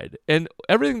tied and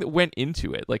everything that went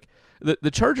into it, like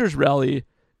the Chargers rally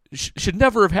should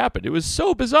never have happened. It was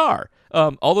so bizarre.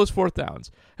 All those fourth downs.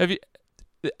 I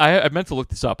meant to look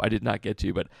this up. I did not get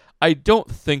to, but I don't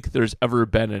think there's ever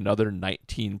been another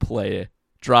 19-play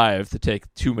drive to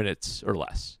take 2 minutes or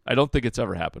less. I don't think it's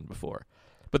ever happened before.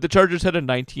 But the Chargers had a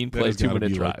 19-play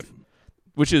 2-minute drive.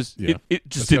 Which is it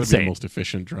just insane. Be the most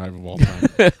efficient drive of all time.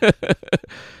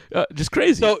 Just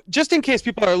crazy. So, just in case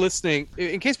people are listening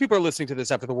to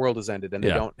this after the world has ended and they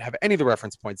don't have any of the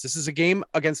reference points, this is a game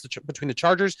between the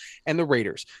Chargers and the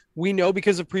Raiders. We know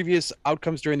because of previous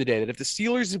outcomes during the day that if the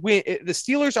Steelers win, the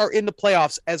Steelers are in the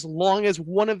playoffs as long as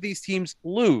one of these teams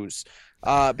lose.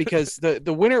 Because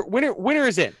the winner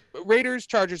is in. Raiders,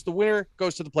 Chargers, the winner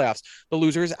goes to the playoffs. The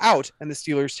loser is out, and the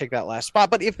Steelers take that last spot.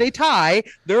 But if they tie,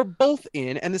 they're both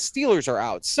in, and the Steelers are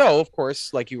out. So, of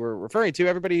course, like you were referring to,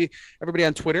 everybody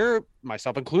on Twitter,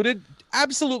 myself included,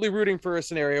 absolutely rooting for a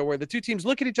scenario where the two teams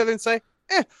look at each other and say,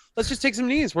 let's just take some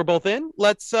knees. We're both in.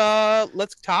 Let's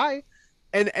tie.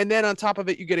 And then on top of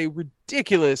it, you get a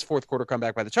ridiculous fourth quarter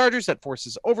comeback by the Chargers that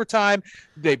forces overtime.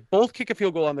 They both kick a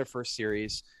field goal on their first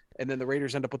series. And then the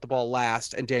Raiders end up with the ball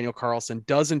last, and Daniel Carlson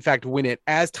does, in fact, win it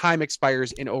as time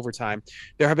expires in overtime.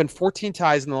 There have been 14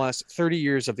 ties in the last 30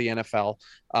 years of the NFL.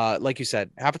 Like you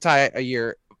said, half a tie a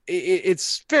year.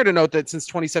 It's fair to note that since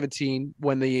 2017,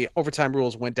 when the overtime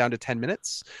rules went down to 10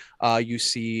 minutes, you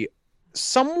see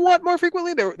somewhat more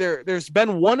frequently. There's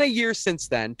been one a year since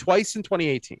then, twice in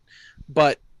 2018.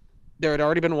 But there had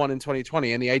already been one in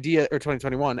 2020 and the idea, or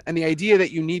 2021, and the idea that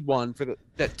you need one for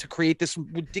that to create this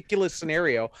ridiculous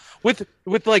scenario with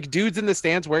like dudes in the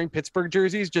stands wearing Pittsburgh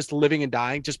jerseys, just living and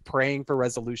dying, just praying for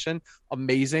resolution.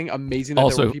 Amazing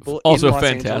that there were people in Los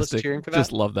Angeles cheering for that.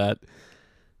 Just love that.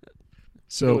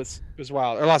 So it was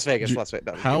wild. Or Las Vegas.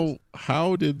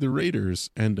 How did the Raiders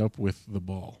end up with the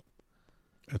ball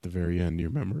at the very end? Do you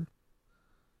remember?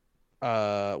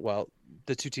 Well,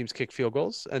 the two teams kicked field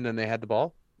goals and then they had the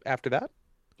ball after that.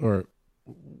 Or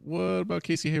what about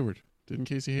Casey Hayward? Didn't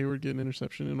Casey Hayward get an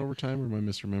interception in overtime, or am I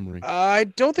misremembering? I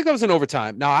don't think that was in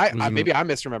overtime. No, maybe I'm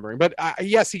misremembering. But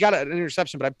yes, he got an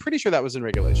interception, but I'm pretty sure that was in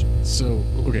regulation. So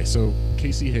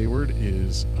Casey Hayward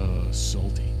is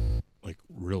salty, like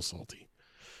real salty.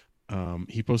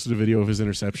 He posted a video of his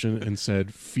interception and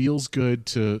said, "Feels good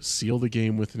to seal the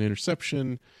game with an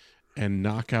interception and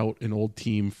knock out an old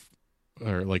team,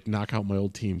 or like knock out my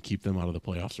old team, keep them out of the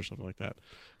playoffs," or something like that.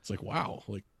 It's like, wow,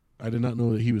 like I did not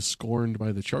know that he was scorned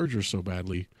by the Chargers so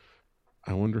badly.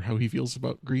 I wonder how he feels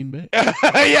about Green Bay. Yeah,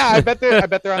 I bet they're on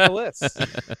the list.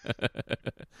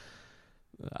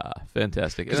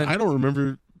 Fantastic. I don't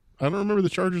remember the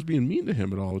Chargers being mean to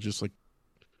him at all. Just like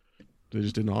they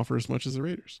just didn't offer as much as the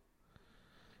Raiders.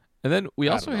 And then we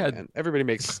also had everybody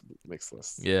makes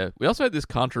lists. Yeah, we also had this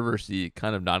controversy,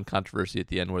 kind of non-controversy at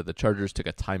the end, where the Chargers took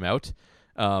a timeout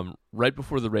right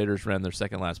before the Raiders ran their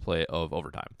second last play of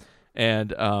overtime,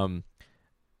 and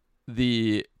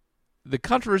the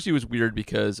controversy was weird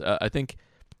because I think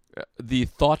the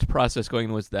thought process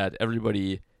going was that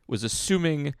everybody was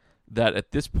assuming that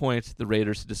at this point the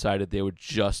Raiders had decided they would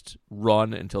just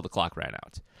run until the clock ran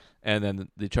out. And then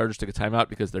the Chargers took a timeout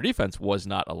because their defense was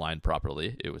not aligned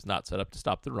properly. It was not set up to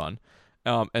stop the run.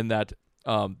 And that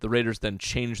the Raiders then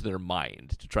changed their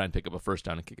mind to try and pick up a first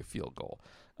down and kick a field goal.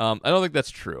 I don't think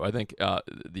that's true. I think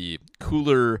the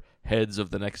cooler heads of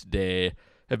the next day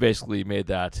have basically made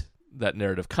that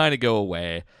narrative kind of go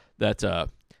away, that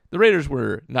the Raiders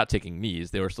were not taking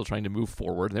knees. They were still trying to move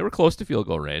forward, and they were close to field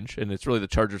goal range, and it's really the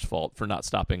Chargers' fault for not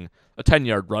stopping a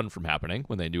 10-yard run from happening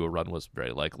when they knew a run was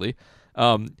very likely.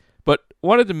 But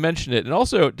wanted to mention it, and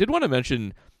also did want to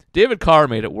mention David Carr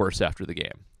made it worse after the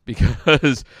game,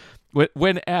 because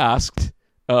when asked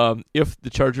if the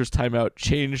Chargers timeout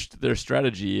changed their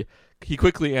strategy, he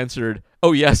quickly answered,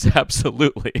 "Oh yes,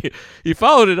 absolutely." He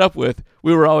followed it up with,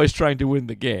 "We were always trying to win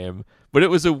the game," but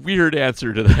it was a weird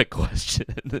answer to that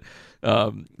question.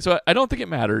 So I don't think it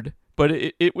mattered, but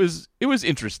it was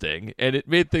interesting, and it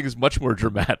made things much more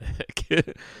dramatic.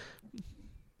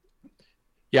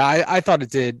 Yeah, I thought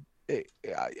it did.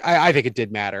 I think it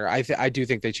did matter. I do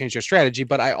think they changed their strategy,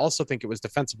 but I also think it was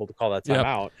defensible to call that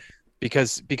timeout.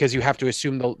 Because you have to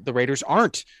assume the Raiders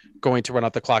aren't going to run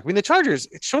out the clock. I mean, the Chargers,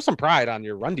 show some pride on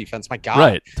your run defense. My God,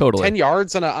 right? Totally. 10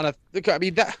 yards on a. I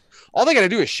mean, that all they got to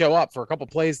do is show up for a couple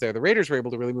plays there. The Raiders were able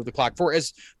to really move the clock. For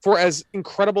as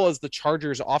incredible as the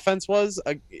Chargers offense was,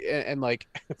 and like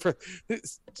for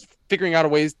figuring out a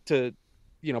ways to,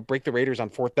 break the Raiders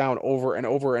on fourth down over and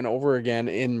over and over again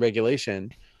in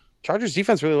regulation, Chargers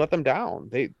defense really let them down.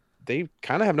 They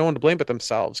kind of have no one to blame but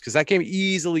themselves, because that game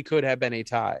easily could have been a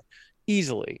tie.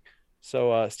 Easily. So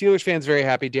Steelers fans very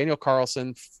happy. Daniel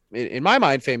Carlson, in my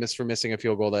mind, famous for missing a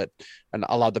field goal that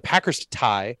allowed the Packers to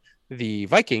tie the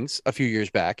Vikings a few years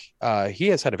back. He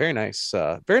has had a very nice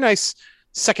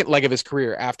second leg of his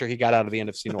career after he got out of the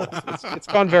NFC North. It's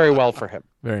gone very well for him.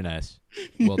 Very nice.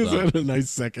 Well He's done. had a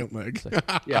nice second leg.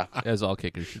 Yeah, As all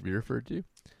kickers should be referred to.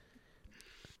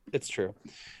 it's true.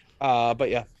 But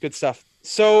yeah, good stuff.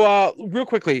 So real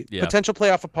quickly, potential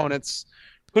playoff opponents.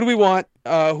 Who do we want?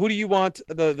 Who do you want?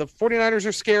 The 49ers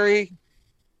are scary.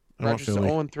 Rodgers is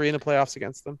 0-3 in the playoffs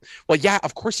against them. Well, yeah,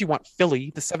 of course you want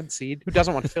Philly, the 7th seed. Who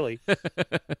doesn't want Philly?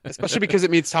 Especially because it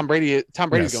means Tom Brady's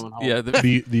going home. Yeah,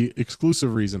 the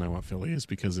exclusive reason I want Philly is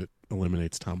because it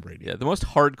eliminates Tom Brady. Yeah, the most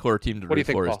hardcore team to root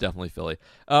for is definitely Philly.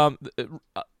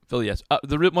 Philly, yes.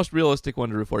 The most realistic one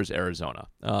to root for is Arizona.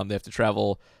 They have to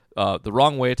travel the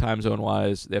wrong way time zone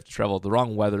wise. They have to travel the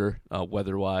wrong weather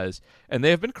wise, and they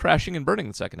have been crashing and burning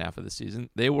the second half of the season.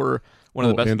 They were one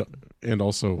of the best, and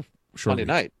also short Monday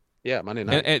night. Yeah, Monday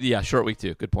night. And short week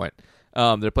too. Good point.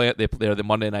 They're the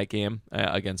Monday night game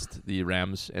against the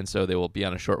Rams, and so they will be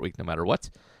on a short week no matter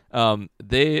what.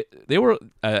 They were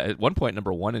at one point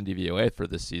number 1 in DVOA for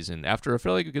this season after a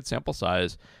fairly good sample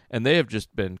size, and they have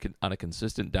just been on a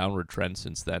consistent downward trend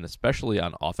since then, especially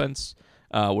on offense,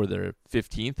 where they're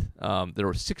 15th. They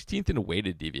were 16th in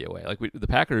weighted DVOA. The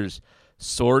Packers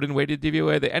soared in weighted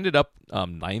DVOA. They ended up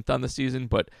 9th on the season,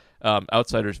 but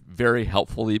Outsiders very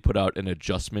helpfully put out an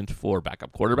adjustment for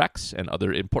backup quarterbacks and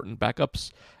other important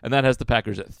backups, and that has the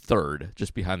Packers at 3rd,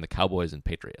 just behind the Cowboys and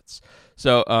Patriots.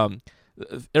 So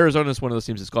Arizona is one of those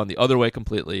teams that's gone the other way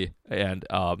completely, and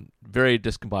very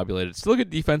discombobulated. Still a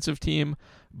good defensive team,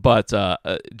 but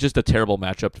just a terrible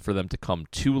matchup for them to come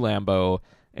to Lambeau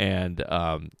and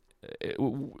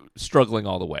struggling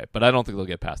all the way. But I don't think they'll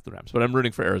get past the Rams. But I'm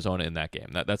rooting for Arizona in that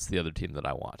game. That's the other team that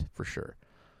I want for sure.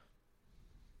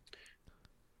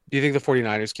 Do you think the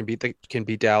 49ers can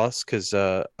beat Dallas? Because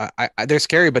they're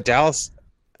scary, but Dallas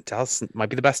might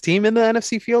be the best team in the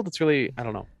NFC field. It's really, I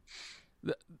don't know.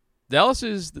 Dallas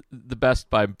is the best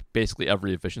by basically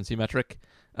every efficiency metric,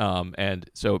 and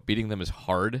so beating them is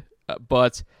hard.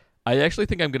 But I actually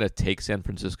think I'm going to take San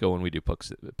Francisco when we do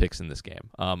picks in this game.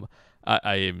 I'm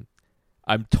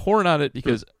torn on it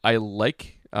because I do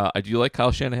like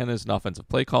Kyle Shanahan as an offensive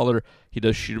play caller. He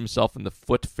does shoot himself in the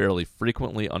foot fairly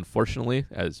frequently, unfortunately,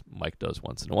 as Mike does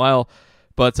once in a while.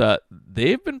 But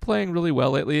they've been playing really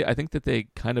well lately. I think that they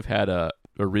kind of had a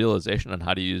realization on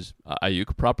how to use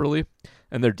Ayuk properly,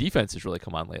 and their defense has really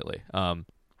come on lately. I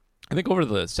think over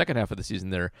the second half of the season,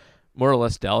 they're more or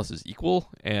less Dallas is equal,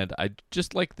 and I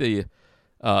just like the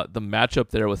matchup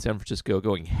there with San Francisco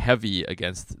going heavy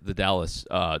against the Dallas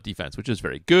defense, which is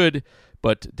very good,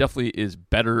 but definitely is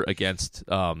better against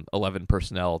 11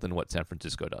 personnel than what San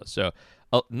Francisco does. So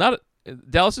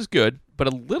Dallas is good, but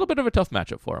a little bit of a tough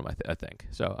matchup for them, I think.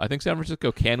 So I think San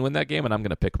Francisco can win that game, and I'm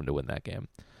going to pick them to win that game.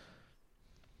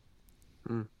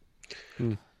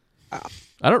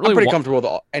 I don't really. I'm pretty comfortable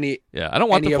with any. Yeah, I don't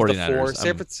want the 49ers. Of the 4.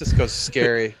 San Francisco's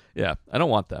scary. Yeah, I don't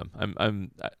want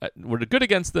them. We're good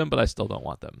against them, but I still don't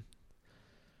want them.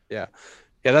 Yeah,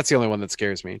 that's the only one that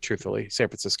scares me, truthfully. San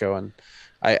Francisco, and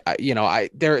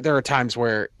there are times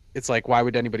where it's like, why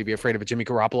would anybody be afraid of a Jimmy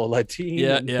Garoppolo-led team?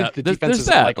 Yeah, And yeah. The There's defense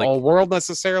isn't that, like all world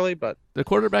necessarily, but the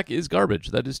quarterback is garbage.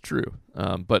 That is true.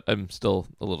 But I'm still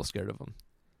a little scared of him.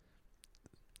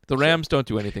 The Rams don't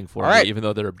do anything for me, even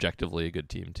though they're objectively a good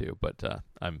team too. But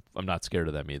I'm not scared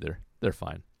of them either. They're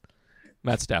fine.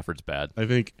 Matt Stafford's bad. I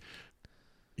think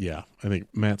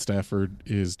Matt Stafford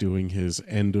is doing his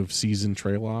end of season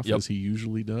trail off as he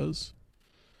usually does.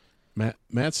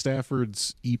 Matt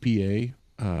Stafford's EPA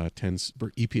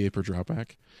EPA per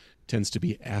dropback tends to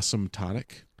be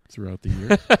asymptotic throughout the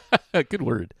year. Good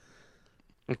word.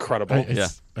 Incredible.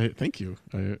 Thank you.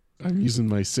 I'm using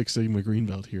my 6 Sigma green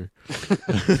belt here.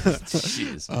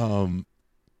 Jeez.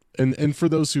 And for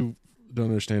those who don't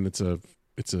understand, it's a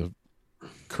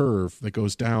curve that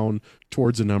goes down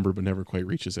towards a number but never quite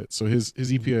reaches it. So his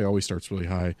EPA always starts really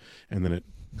high and then it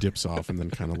dips off and then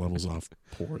kind of levels off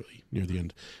poorly near the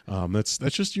end. That's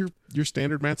just your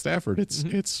standard Matt Stafford.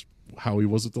 It's how he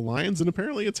was with the Lions, and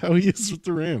apparently it's how he is with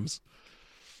the Rams.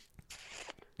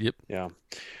 Yep. Yeah.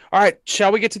 All right.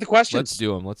 Shall we get to the questions? Let's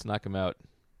do them. Let's knock them out.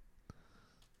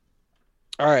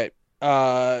 All right.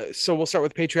 So we'll start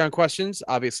with Patreon questions.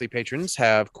 Obviously, patrons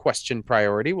have question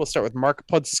priority. We'll start with Mark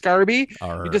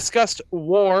Pudscarby. You discussed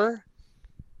war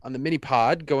on the mini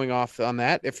pod, going off on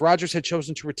that. If Rodgers had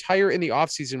chosen to retire in the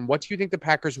offseason, what do you think the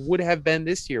Packers would have been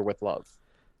this year with Love?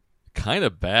 Kind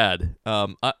of bad.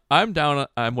 I'm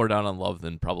more down on Love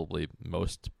than probably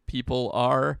most people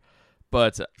are,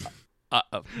 but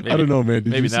maybe, I don't know, man. Did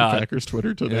maybe you see not. Packers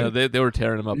Twitter today? Yeah, they were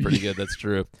tearing him up pretty good. That's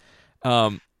true.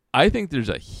 I think there's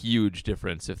a huge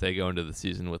difference if they go into the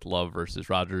season with Love versus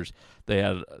Rodgers. They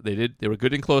were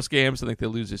good in close games. I think they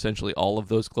lose essentially all of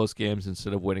those close games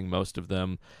instead of winning most of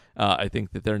them. I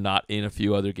think that they're not in a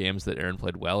few other games that Aaron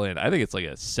played well in. I think it's like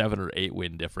a 7 or 8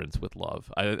 win difference with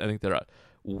Love. I think they're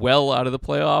well out of the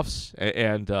playoffs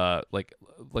and like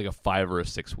a 5 or a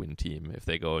 6 win team if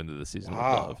they go into the season with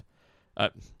Love.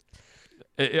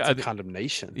 It's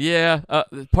condemnation. Yeah,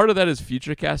 part of that is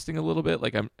future casting a little bit.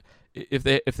 Like if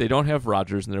they don't have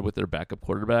Rodgers and they're with their backup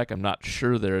quarterback, I'm not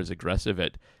sure they're as aggressive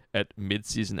at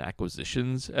midseason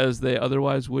acquisitions as they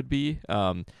otherwise would be.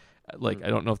 I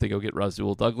don't know if they go get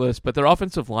Rasul Douglas, but their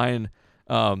offensive line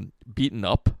beaten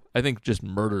up, I think just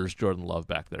murders Jordan Love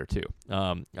back there too.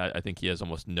 I think he has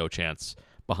almost no chance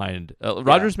behind.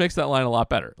 Rodgers makes that line a lot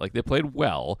better. Like they played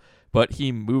well, but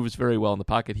he moves very well in the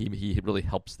pocket. He really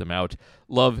helps them out.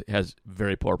 Love has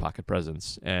very poor pocket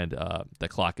presence, and the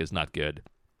clock is not good.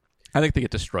 I think they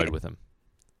get destroyed with him.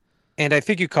 And I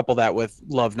think you couple that with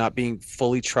Love not being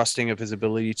fully trusting of his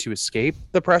ability to escape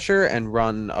the pressure and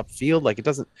run upfield. Like it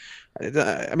doesn't,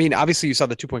 I mean, obviously you saw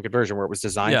the 2-point conversion where it was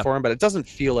designed for him, but it doesn't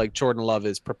feel like Jordan Love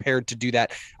is prepared to do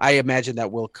that. I imagine that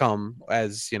will come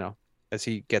as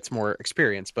he gets more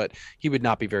experience, but he would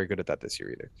not be very good at that this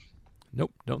year either.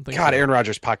 Nope, don't think. God, so. Aaron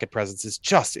Rodgers' pocket presence is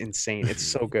just insane. It's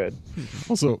so good.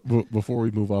 Also, before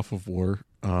we move off of war,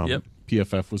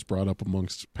 PFF was brought up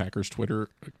amongst Packers Twitter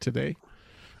today.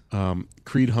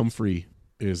 Creed Humphrey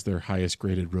is their highest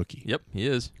graded rookie. Yep, he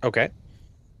is. Okay.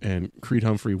 And Creed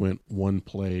Humphrey went one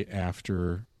play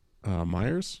after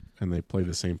Myers, and they play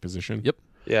the same position. Yep.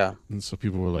 Yeah. And so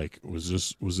people were like, was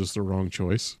this the wrong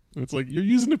choice? And it's like, you're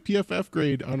using a PFF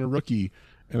grade on a rookie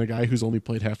and a guy who's only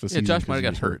played half the season. Yeah, Josh Myers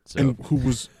got hurt. So. And who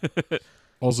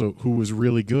was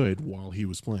really good while he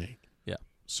was playing. Yeah.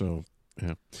 So,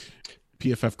 yeah.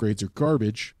 PFF grades are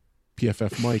garbage.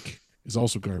 PFF Mike is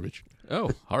also garbage. Oh,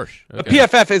 harsh. Okay.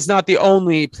 PFF is not the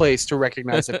only place to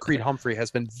recognize that Creed Humphrey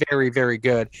has been very, very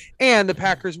good. And the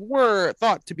Packers were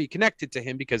thought to be connected to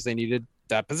him because they needed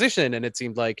that position, and it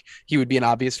seemed like he would be an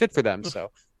obvious fit for them.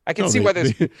 So I can see why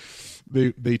there's...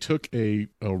 They took a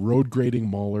road grading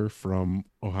mauler from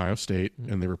Ohio State,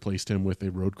 and they replaced him with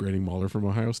a road grading mauler from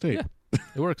Ohio State. Yeah,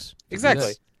 it works.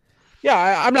 Exactly.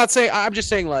 Yeah, I'm just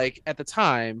saying, like, at the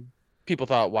time, people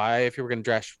thought, why, if you were going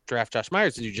to draft Josh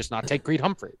Myers, did you just not take Creed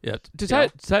Humphrey? Yeah. To tie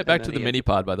it back to the mini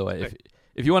pod, by the way,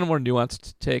 if you want a more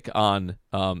nuanced take on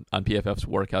PFF's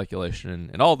war calculation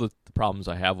and all the problems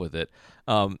I have with it,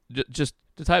 just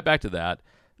to tie it back to that,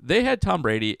 they had Tom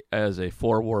Brady as a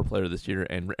 4-WAR player this year,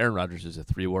 and Aaron Rodgers is a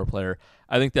 3-WAR player.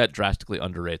 I think that drastically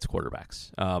underrates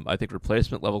quarterbacks. I think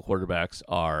replacement level quarterbacks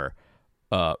are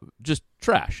just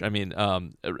trash. I mean,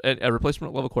 a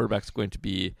replacement level quarterback is going to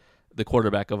be the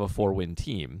quarterback of a 4-win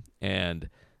team, and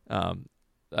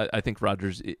I think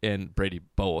Rodgers and Brady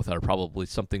both are probably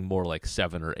something more like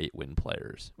 7 or 8 win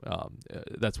players.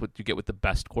 That's what you get with the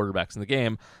best quarterbacks in the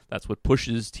game. That's what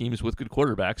pushes teams with good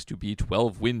quarterbacks to be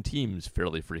 12-win teams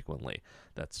fairly frequently.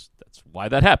 That's why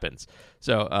that happens.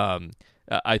 So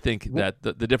I think that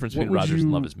the difference between Rodgers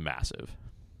and Love is massive.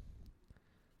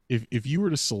 if you were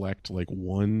to select like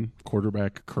one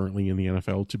quarterback currently in the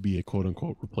NFL to be a quote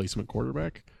unquote replacement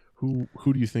quarterback, who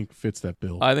do you think fits that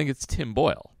bill? I think it's Tim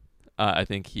Boyle. I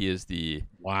think he is the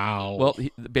Wow. Well,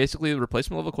 basically, the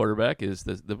replacement level quarterback is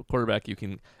the quarterback you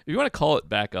can, if you want to call it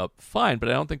backup, fine, but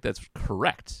I don't think that's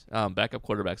correct. Backup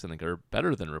quarterbacks, I think, are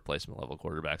better than replacement level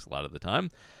quarterbacks a lot of the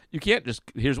time. You can't just,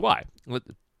 here's why.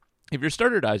 If your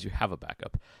starter dies, you have a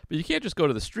backup, but you can't just go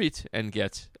to the street and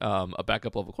get a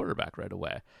backup level quarterback right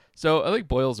away. So I think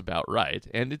Boyle's about right,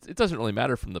 and it doesn't really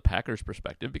matter from the Packers'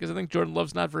 perspective because I think Jordan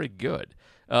Love's not very good.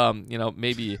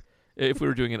 Maybe if we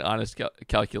were doing an honest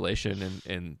calculation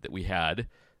and that we had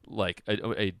like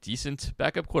a decent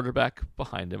backup quarterback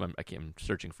behind him, I'm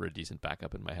searching for a decent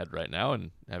backup in my head right now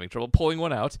and having trouble pulling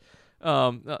one out.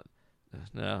 No,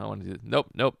 I want to do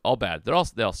nope, all bad. They all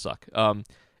suck.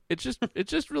 It's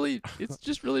just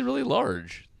really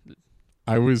large.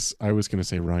 I was gonna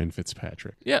say Ryan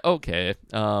Fitzpatrick. Yeah, okay.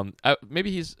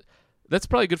 Maybe that's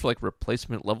probably good for like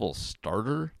replacement level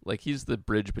starter. Like he's the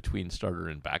bridge between starter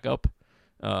and backup.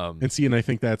 And I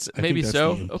think that's maybe that's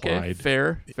so. the Okay, implied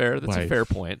fair. That's a fair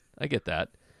point. I get that.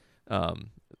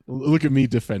 Look at me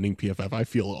defending PFF. I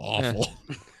feel awful.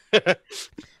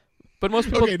 But most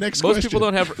people, Okay, next most question. people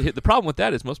don't have. The problem with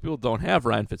that is most people don't have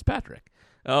Ryan Fitzpatrick.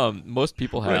 Most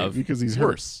people have Right, because he's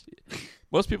worse.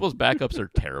 Most people's backups are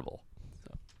terrible.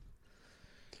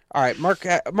 All right, Mark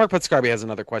Putscarby has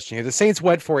another question here. The Saints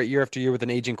went for it year after year with an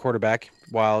aging quarterback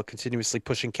while continuously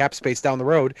pushing cap space down the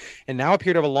road, and now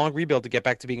appear to have a long rebuild to get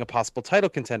back to being a possible title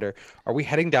contender. Are we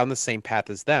heading down the same path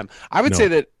as them? I would No. say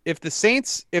that if the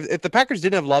Saints, if the Packers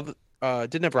didn't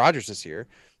have Rodgers this year,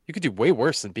 you could do way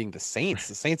worse than being the Saints.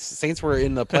 The Saints were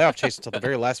in the playoff chase until the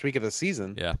very last week of the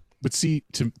season. Yeah. But see,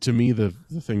 to me, the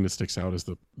thing that sticks out is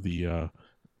the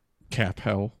cap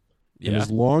hell. And Yeah.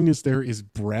 as long as there is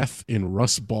breath in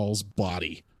Russ Ball's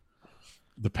body,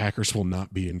 the Packers will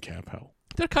not be in cap hell.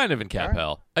 They're kind of in cap All right.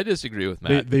 hell. I disagree with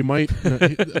Matt. They might.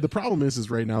 The problem is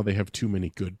right now they have too many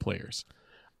good players.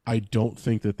 I don't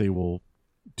think that they will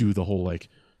do the whole like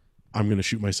I'm going to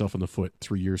shoot myself in the foot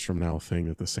 3 years from now thing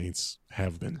that the Saints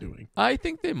have been doing. I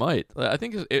think they might. I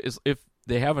think if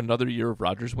they have another year of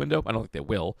Rodgers window, I don't think they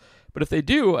will. But if they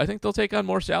do, I think they'll take on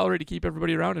more salary to keep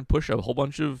everybody around and push a whole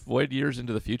bunch of void years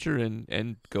into the future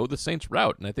and go the Saints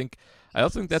route. And I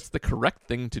also think that's the correct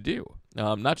thing to do.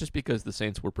 Not just because the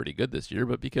Saints were pretty good this year,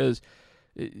 but because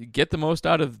get the most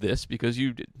out of this because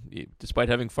despite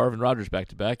having Favre and Rodgers back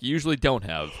to back, you usually don't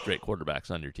have great quarterbacks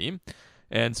on your team.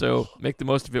 And so make the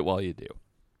most of it while you do.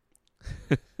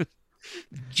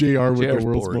 JR with JR's the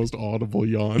world's bored. most audible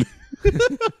yawn.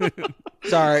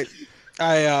 Sorry,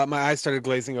 my eyes started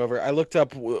glazing over. I looked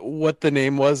up what the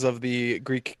name was of the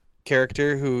Greek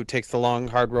character who takes the long,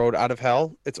 hard road out of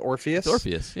hell. It's Orpheus. It's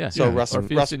Orpheus, yeah. So Yeah, Russ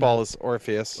Orpheus and- Ball is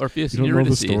Orpheus. Orpheus You and don't know the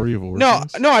Eurydice. story of No,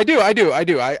 Orpheus? no, I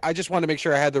do. I just wanted to make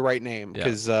sure I had the right name Yeah.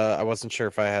 because I wasn't sure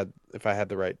if I had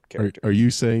the right character. Are you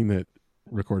saying that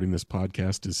recording this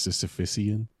podcast is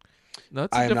Sisyphusian? No,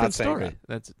 it's I a am not different saying story. that.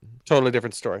 That's Totally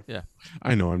different story.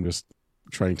 I know. I'm just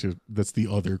trying to. That's the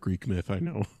other Greek myth. I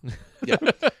know.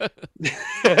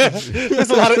 There's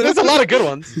a lot of good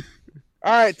ones.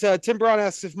 All right, Tim Braun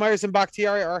asks if Myers and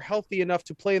Bakhtiari are healthy enough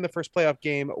to play in the first playoff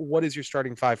game. What is your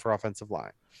starting five for offensive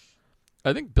line?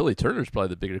 I think Billy Turner's probably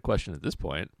the bigger question at this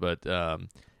point, but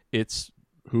it's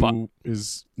Who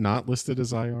is not listed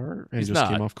as IR and He's just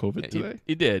not. came off COVID today?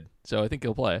 He did, so I think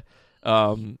he'll play.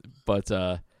 But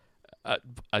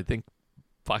I think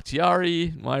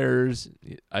Bakhtiari, Myers,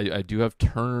 I do have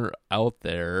Turner out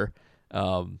there.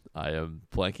 I am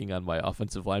blanking on my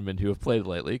offensive linemen who have played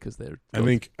lately because they're. I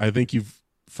think you've.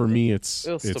 For me, it's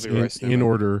It'll still it's be Royce in Newman.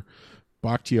 order: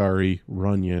 Bakhtiari,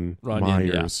 Runyon,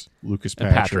 Myers, Lucas and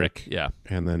Patrick, yeah.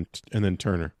 and then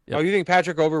Turner. Yep. Oh, you think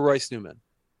Patrick over Royce Newman?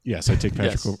 Yes, I take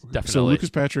Patrick Yes, over. So definitely. Lucas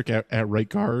Patrick at right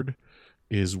guard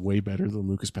is way better than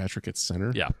Lucas Patrick at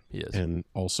center. Yeah, he is. And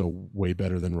also way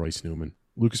better than Royce Newman.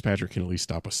 Lucas Patrick can at least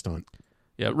stop a stunt.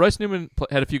 Yeah, Royce Newman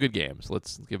had a few good games.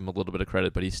 Let's give him a little bit of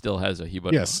credit, but he still has a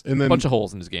Yes, and then bunch of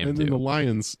holes in his game and too. then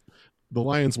the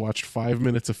Lions watched 5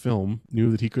 minutes of film, knew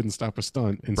that he couldn't stop a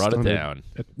stunt, and Brought it stunted down.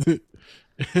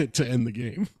 to end the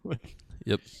game.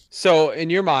 Yep. So in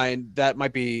your mind, that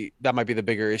might be the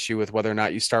bigger issue with whether or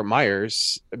not you start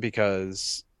Myers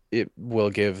because it will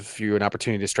give you an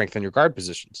opportunity to strengthen your guard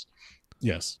positions.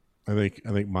 Yes, I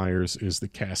think Myers is the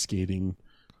cascading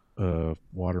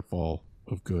waterfall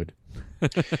of good.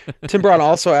 Tim Brown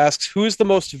also asks, who is the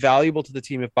most valuable to the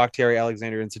team if Bakhtiari,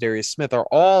 Alexander, and Za'Darius Smith are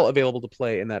all available to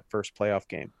play in that first playoff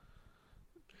game?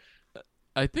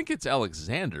 I think it's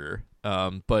Alexander,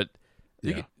 but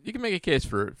You can make a case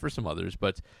for some others,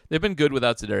 but they've been good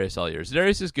without Za'Darius all year.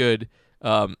 Za'Darius is good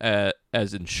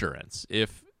as insurance.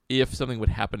 If something would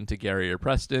happen to Gary or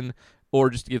Preston, or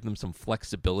just to give them some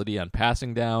flexibility on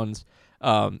passing downs,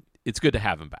 it's good to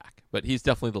have him back. But he's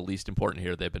definitely the least important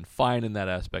here. They've been fine in that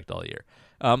aspect all year.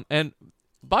 And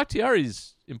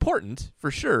Bakhtiari's important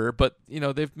for sure, but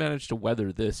they've managed to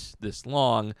weather this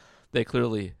long. They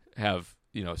clearly have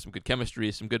some good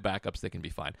chemistry, some good backups. They can be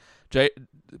fine.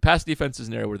 Pass defense is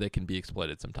an area where they can be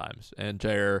exploited sometimes, and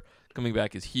Jair coming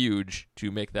back is huge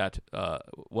to make that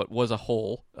what was a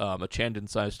hole, a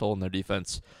Chandon-sized hole in their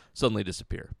defense, suddenly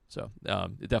disappear. So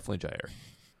definitely Jair.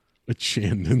 A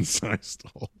Chandon-sized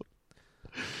hole.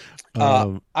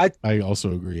 I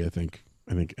also agree. I think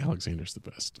Alexander's the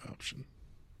best option.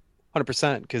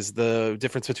 100%, because the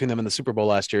difference between them and the Super Bowl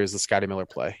last year is the Scotty Miller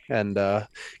play, and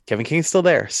Kevin King's still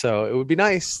there, so it would be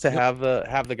nice to have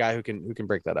the guy who can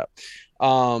break that up.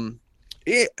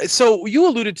 So you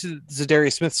alluded to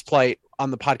Za'Darius Smith's plight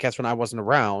on the podcast when I wasn't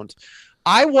around.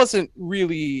 I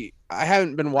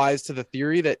haven't been wise to the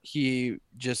theory that he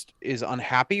just is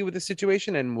unhappy with the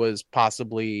situation and was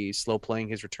possibly slow playing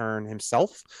his return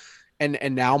himself,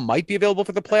 and now might be available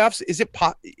for the playoffs. Is it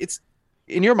it's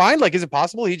in your mind, like, is it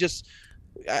possible he just,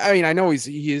 I mean, I know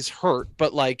he is hurt,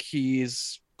 but like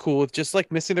he's cool with just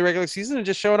like missing the regular season and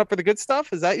just showing up for the good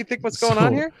stuff? Is that, you think, what's going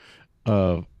on here?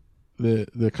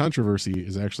 The controversy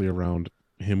is actually around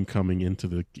him coming into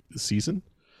the season,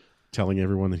 telling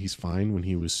everyone that he's fine when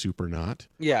he was super not.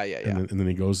 Yeah. And then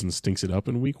he goes and stinks it up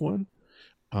in week 1.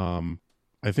 I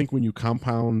think when you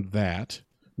compound that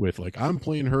with like, I'm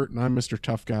playing hurt and I'm Mr.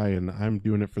 Tough Guy and I'm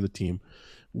doing it for the team,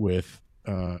 with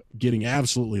getting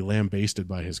absolutely lambasted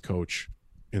by his coach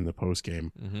in the post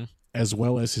game, as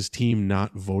well as his team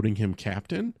not voting him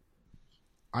captain,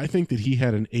 I think that he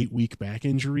had an 8-week back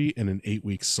injury and an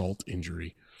 8-week salt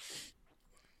injury.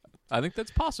 I think that's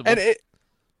possible. And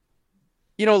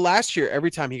last year,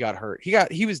 every time he got hurt,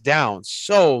 he was down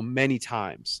so many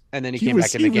times, and then he came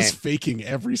back in the game. He was faking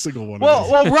every single one.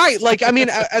 Well, right. Like, I mean,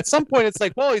 at some point, it's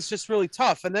like, well, he's just really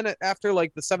tough, and then after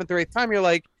like the 7th or 8th time, you're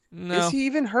like, no. Is he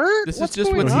even hurt? This What's is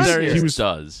just what Za'Darius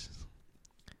does.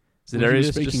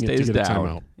 Za'Darius just stays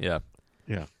down. Yeah.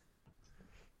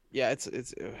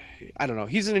 It's I don't know.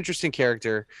 He's an interesting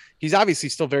character. He's obviously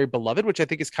still very beloved, which I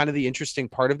think is kind of the interesting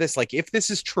part of this. Like, if this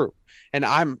is true, and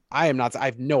I am not, I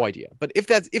have no idea, but if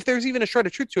there's even a shred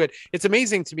of truth to it, it's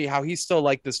amazing to me how he's still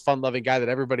like this fun-loving guy that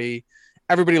everybody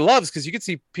loves, because you could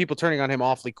see people turning on him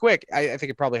awfully quick. I think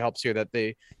it probably helps here that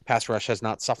the pass rush has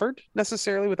not suffered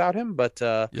necessarily without him, but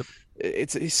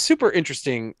it's a super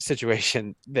interesting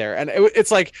situation there. And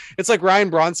it's like Ryan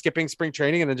Braun skipping spring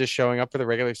training and then just showing up for the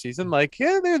regular season. Like,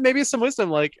 yeah, there's maybe some wisdom.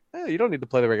 Like, you don't need to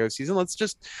play the regular season. Let's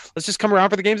just come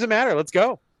around for the games that matter. Let's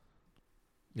go.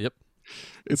 Yep.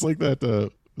 It's like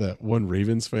that one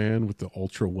Ravens fan with the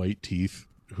ultra white teeth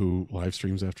who live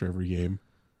streams after every game.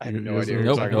 I have no idea.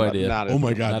 No idea. Oh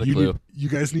my God. You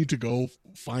guys need to go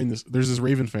find this. There's this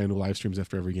Raven fan who live streams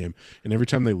after every game. And every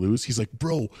time they lose, he's like,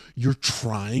 bro, you're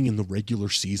trying in the regular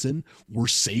season. We're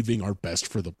saving our best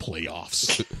for the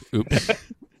playoffs. Oops.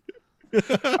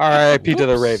 RIP to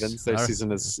the Ravens. Their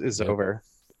season is over.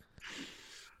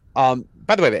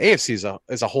 By the way, the AFC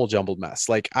is a whole jumbled mess.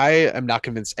 Like, I am not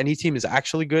convinced any team is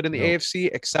actually good in the AFC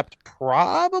except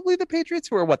probably the Patriots,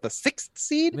 who are the 6th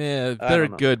seed. Yeah, they're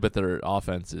good, but their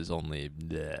offense is only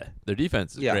bleh. Their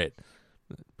defense is great,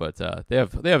 but they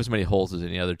have as many holes as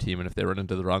any other team, and if they run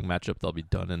into the wrong matchup, they'll be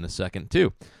done in a second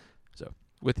too. So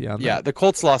with you on that. The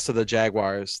Colts lost to the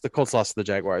Jaguars.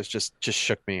 Just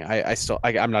shook me.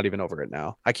 I'm not even over it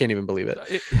now. I can't even believe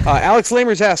it. Alex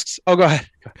Lamers asks, oh, go ahead.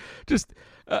 Just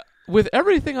with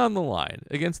everything on the line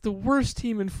against the worst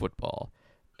team in football,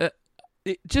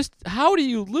 just how do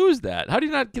you lose that? How do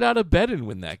you not get out of bed and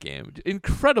win that game?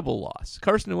 Incredible loss.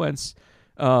 Carson Wentz.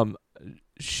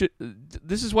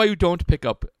 This is why you don't pick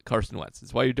up Carson Wentz.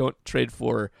 It's why you don't trade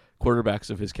for quarterbacks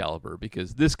of his caliber,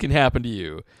 because this can happen to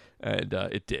you, and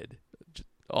it did. Just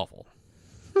awful.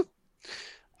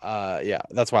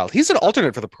 That's wild. He's an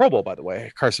alternate for the Pro Bowl, by the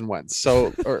way, Carson Wentz.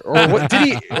 So, or what did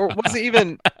he? Or was it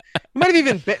even? He might have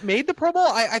even made the Pro Bowl.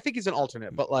 I think he's an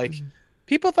alternate, but like,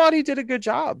 people thought he did a good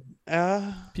job.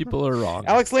 People are wrong.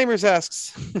 Alex Lamers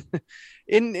asks,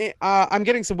 I'm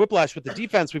getting some whiplash with the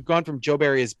defense. We've gone from Joe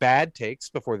Barry's bad takes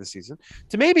before the season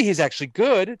to maybe he's actually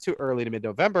good to early to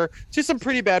mid-November to some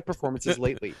pretty bad performances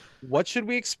lately. What should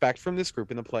we expect from this group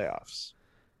in the playoffs?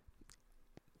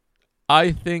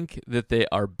 I think that they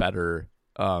are better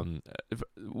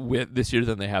with this year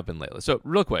than they have been lately. So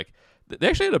real quick, they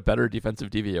actually had a better defensive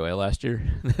DVOA last year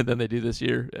than they do this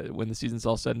year when the season's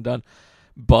all said and done.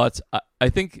 But I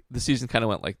think the season kind of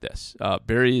went like this.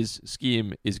 Barry's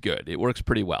scheme is good. It works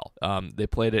pretty well. They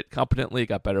played it competently. It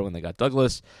got better when they got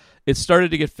Douglas. It started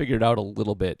to get figured out a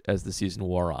little bit as the season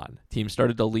wore on. Teams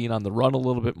started to lean on the run a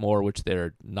little bit more, which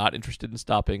they're not interested in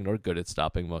stopping nor good at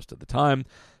stopping most of the time.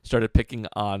 Started picking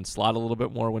on slot a little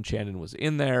bit more when Shannon was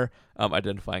in there,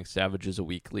 identifying Savage as a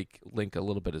weak link a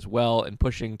little bit as well, and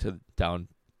pushing to down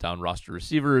roster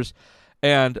receivers.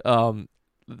 And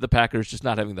the Packers just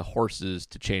not having the horses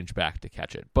to change back to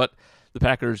catch it. But the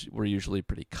Packers were usually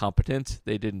pretty competent.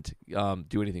 They didn't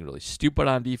do anything really stupid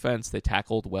on defense. They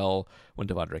tackled well when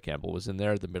Devondre Campbell was in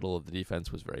there. The middle of the defense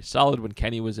was very solid. When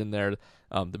Kenny was in there,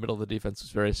 the middle of the defense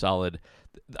was very solid.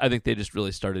 I think they just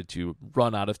really started to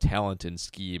run out of talent and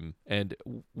scheme. And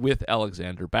with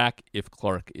Alexander back, if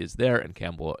Clark is there and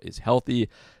Campbell is healthy,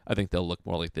 I think they'll look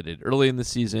more like they did early in the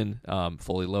season,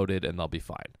 fully loaded, and they'll be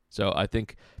fine. So I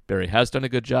think Barry has done a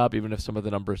good job, even if some of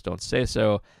the numbers don't say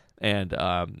so. And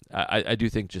I do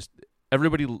think just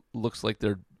everybody looks like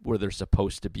they're where they're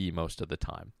supposed to be most of the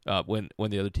time when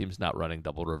the other team's not running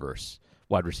double reverse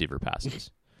wide receiver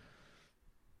passes.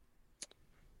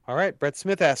 All right. Brett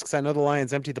Smith asks, I know the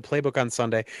Lions emptied the playbook on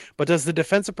Sunday, but does the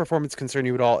defensive performance concern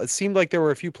you at all? It seemed like there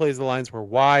were a few plays the Lions were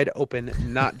wide open,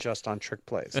 not just on trick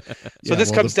plays. So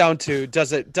this comes down to,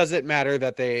 does it matter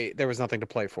that there was nothing to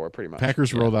play for, pretty much?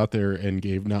 Packers rolled out there and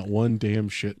gave not one damn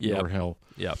shit nor hell.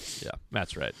 Yep. Yeah.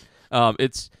 Matt's right.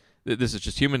 This is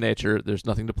just human nature. There's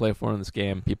nothing to play for in this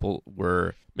game. People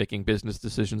were making business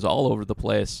decisions all over the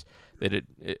place.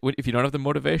 If you don't have the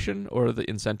motivation or the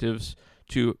incentives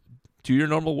to do your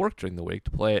normal work during the week,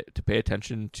 to pay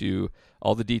attention to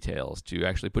all the details, to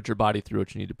actually put your body through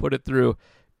what you need to put it through,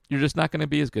 you're just not going to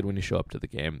be as good when you show up to the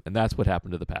game. And that's what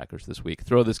happened to the Packers this week.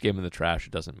 Throw this game in the trash.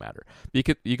 It doesn't matter. You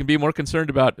can be more concerned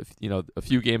about a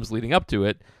few games leading up to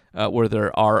it where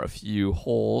there are a few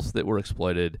holes that were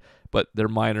exploited, but they're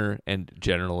minor, and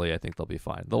generally I think they'll be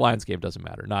fine. The Lions game doesn't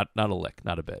matter. Not a lick,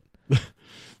 not a bit.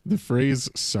 The phrase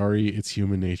 "sorry, it's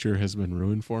human nature" has been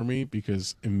ruined for me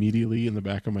because immediately in the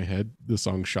back of my head, the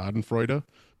song "Schadenfreude"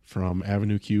 from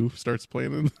Avenue Q starts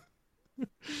playing.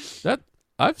 That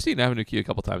I've seen Avenue Q a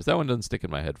couple times. That one doesn't stick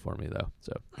in my head for me though.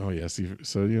 So yes,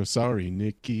 so sorry,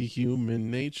 Nikki,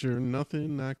 human nature,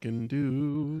 nothing I can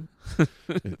do.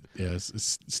 it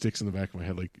sticks in the back of my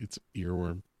head like it's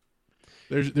earworm.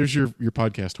 There's your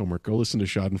podcast homework. Go listen to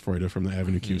Schadenfreude from the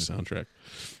Avenue Q soundtrack.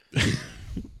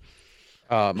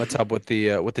 Matub with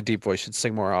the deep voice should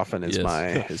sing more often is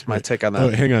my take on that. Oh,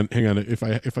 hang on.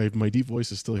 If my deep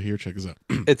voice is still here, check this out.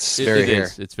 It's very here.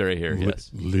 It's very here. Yes.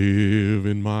 Live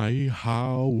in my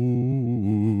house.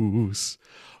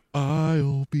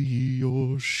 I'll be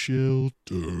your shelter.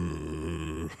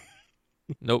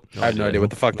 Nope. I have no idea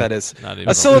what the fuck that is. Not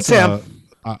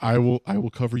I will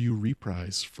cover you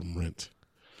reprise from Rent.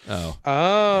 Oh.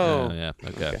 Yeah.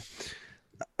 Okay.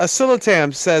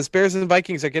 Asilitam says Bears and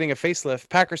Vikings are getting a facelift.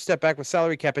 Packers step back with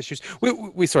salary cap issues.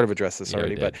 We sort of addressed this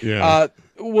already, but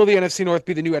will the NFC North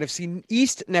be the new NFC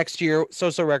East next year?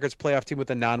 So Records playoff team with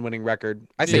a non-winning record.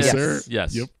 I say yes. Sir.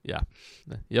 Yes. Yep. Yeah.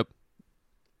 Yep.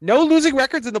 No losing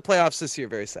records in the playoffs this year.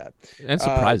 Very sad and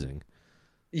surprising.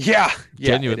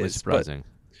 Genuinely surprising.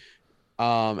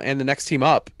 And the next team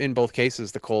up in both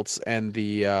cases, the Colts and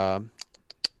the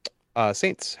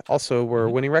Saints, also were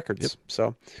winning records. Yep.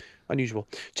 So. Unusual.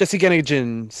 Jesse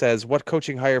Gennigan says, what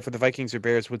coaching hire for the Vikings or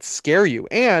Bears would scare you?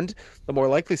 And the more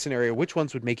likely scenario, which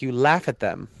ones would make you laugh at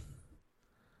them?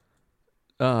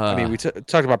 I mean, we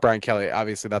talked about Brian Kelly.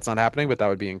 Obviously, that's not happening, but that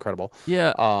would be incredible.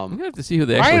 Yeah. I'm going to have to see who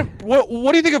they actually...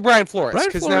 What do you think of Brian Flores?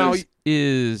 Brian Flores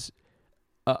is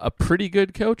a pretty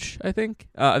good coach, I think.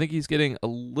 I think he's getting a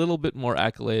little bit more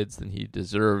accolades than he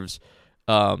deserves,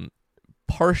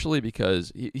 partially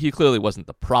because he clearly wasn't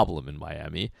the problem in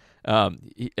Miami. I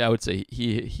would say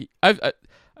I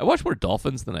watch more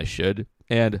Dolphins than I should,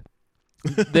 and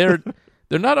they're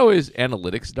not always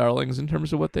analytics darlings in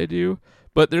terms of what they do,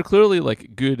 but they're clearly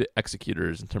like good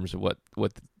executors in terms of what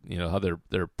how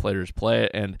their players play,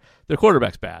 and their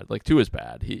quarterback's bad. Like Tua's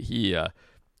bad.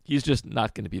 He's just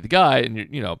not going to be the guy,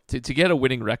 and to get a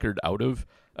winning record out of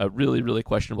a really really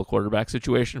questionable quarterback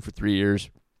situation for 3 years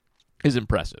is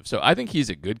impressive. So I think he's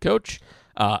a good coach.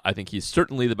 I think he's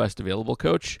certainly the best available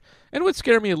coach, and it would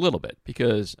scare me a little bit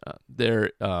because there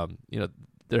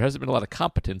hasn't been a lot of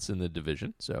competence in the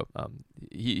division. So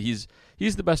he's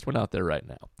the best one out there right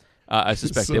now. I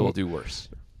suspect they will do worse.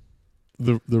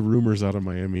 The rumors out of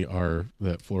Miami are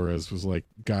that Flores was like,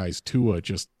 guys, Tua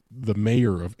just the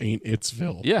mayor of Ain't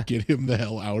Itsville. Yeah, get him the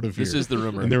hell out of here. This is the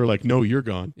rumor, and they were like, no, you're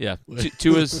gone. Yeah,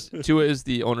 Tua is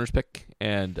the owner's pick,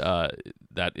 and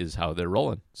that is how they're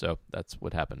rolling. So that's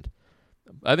what happened.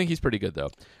 I think he's pretty good,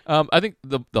 though. I think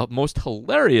the most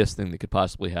hilarious thing that could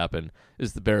possibly happen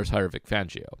is the Bears hire Vic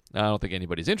Fangio. I don't think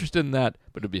anybody's interested in that,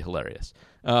 but it'd be hilarious.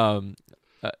 And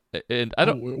I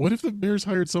don't. What if the Bears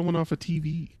hired someone off of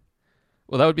TV?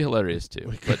 Well, that would be hilarious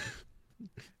too. But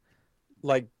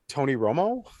Like Tony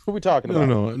Romo? Who are we talking No,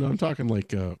 about? no. I'm talking like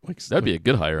that'd be a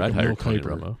good hire. I'd like hire Mel Tony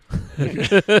Kiper.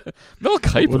 Romo. Mel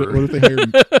Kiper. What if they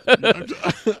hired?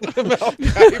 Mel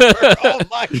Kiper. Oh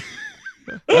my!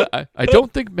 I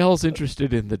don't think Mel's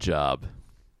interested in the job.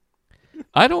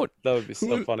 I don't. That would be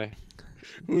so funny.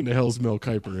 Who in the hell's Mel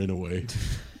Kiper in a way?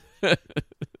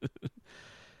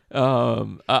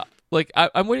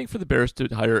 I'm waiting for the Bears to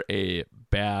hire a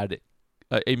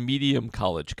medium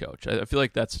college coach. I feel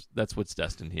like that's what's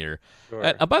destined here. Sure.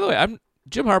 And by the way,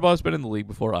 Jim Harbaugh's been in the league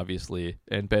before, obviously,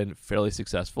 and been fairly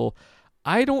successful.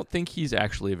 I don't think he's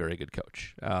actually a very good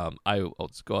coach. I'll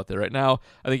just go out there right now.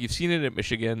 I think you've seen it at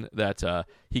Michigan that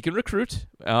he can recruit,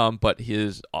 but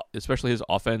especially his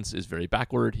offense is very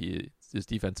backward. His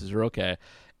defenses are okay.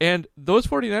 And those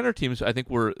 49er teams, I think,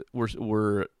 were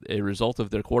a result of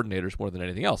their coordinators more than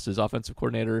anything else. His offensive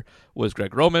coordinator was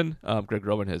Greg Roman. Greg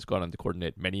Roman has gone on to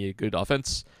coordinate many a good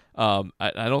offense. I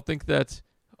don't think that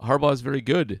Harbaugh is very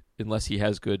good unless he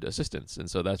has good assistants, and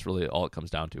so that's really all it comes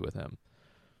down to with him.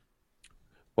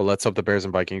 Well, let's hope the Bears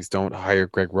and Vikings don't hire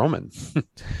Greg Roman.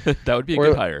 That would be a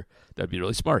good hire. That'd be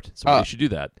really smart. Somebody should do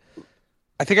that.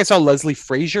 I think I saw Leslie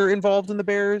Frazier involved in the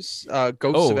Bears.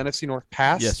 Ghosts of NFC North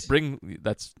Past. Yes,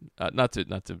 that's not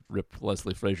to rip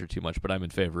Leslie Frazier too much, but I'm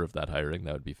in favor of that hiring.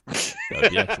 That would be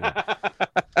excellent.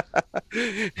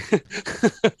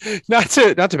 not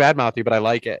to badmouth you, but I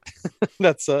like it.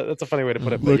 That's a funny way to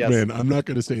put it. Look, yes. man, I'm not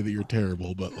going to say that you're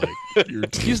terrible, but like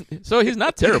he's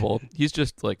not terrible. He's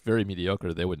just like very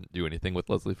mediocre. They wouldn't do anything with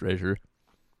Leslie Frazier.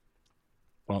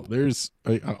 Well,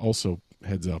 I also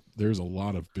heads up. There's a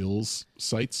lot of Bills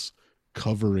sites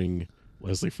covering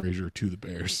Leslie Frazier to the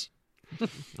Bears.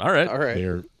 All right.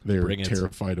 They're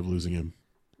terrified of losing him.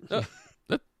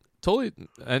 That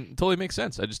totally makes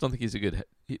sense. I just don't think he's a good.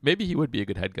 Maybe he would be a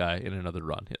good head guy in another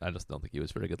run. I just don't think he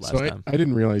was very good last time. I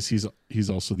didn't realize he's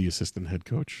also the assistant head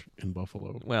coach in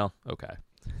Buffalo. Well, okay.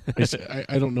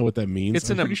 I don't know what that means.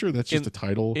 I'm pretty sure that's just a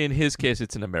title. In his case,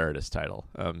 it's an emeritus title.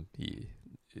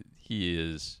 He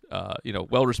is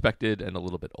well respected and a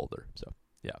little bit older. So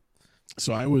yeah.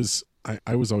 So I was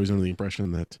always under the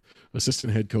impression that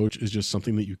assistant head coach is just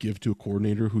something that you give to a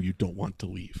coordinator who you don't want to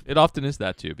leave. It often is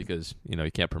that too, because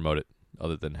you can't promote it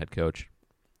other than head coach.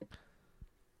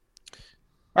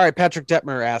 All right, Patrick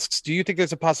Detmer asks, do you think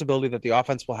there's a possibility that the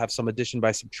offense will have some addition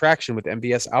by subtraction with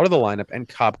MVS out of the lineup and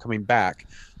Cobb coming back?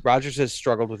 Rodgers has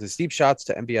struggled with his deep shots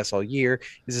to MVS all year.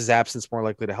 Is his absence more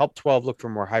likely to help 12 look for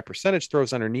more high percentage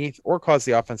throws underneath or cause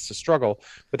the offense to struggle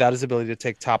without his ability to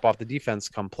take top off the defense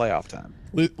come playoff time?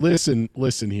 Listen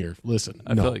here. Listen.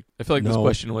 I feel like this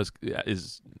question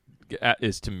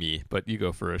is to me, but you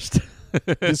go first.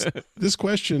 This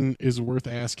question is worth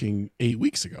asking 8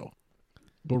 weeks ago.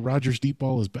 But Rodgers' deep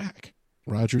ball is back.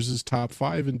 Rodgers is top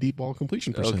 5 in deep ball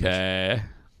completion percentage. Okay.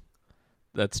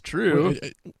 That's true.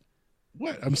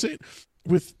 What I'm saying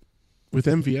with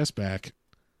MVS back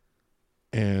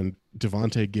and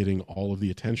Devontae getting all of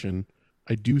the attention,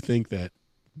 I do think that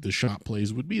the shot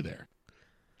plays would be there.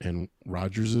 And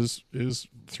Rodgers is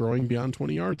throwing beyond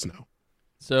 20 yards now.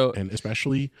 And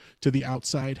especially to the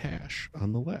outside hash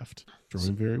on the left,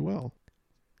 throwing very well.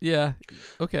 Yeah.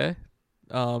 Okay.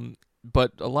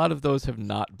 But a lot of those have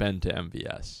not been to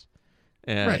MVS.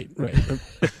 And Right.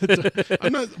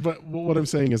 I'm not. But what I'm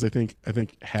saying is, I think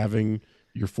having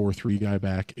your 4-3 guy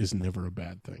back is never a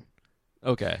bad thing.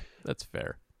 Okay, that's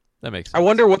fair. That makes sense. I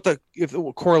wonder what the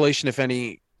correlation, if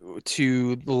any,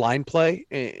 to the line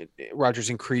play.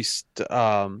 Rodgers increased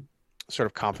sort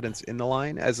of confidence in the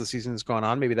line as the season has gone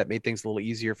on. Maybe that made things a little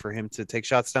easier for him to take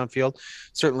shots downfield.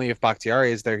 Certainly, if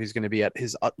Bakhtiari is there, he's going to be at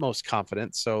his utmost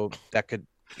confidence. So that could.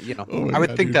 I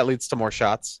would think that leads to more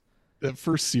shots. That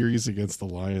first series against the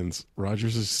Lions,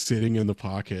 Rodgers is sitting in the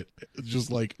pocket,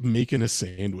 just like making a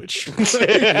sandwich.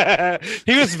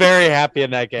 He was very happy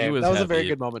in that game. That was happy. A very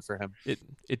good moment for him.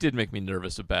 It did make me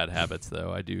nervous of bad habits,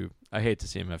 though. I hate to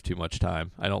see him have too much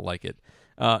time. I don't like it.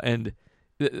 And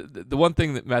the one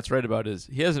thing that Matt's right about is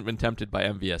he hasn't been tempted by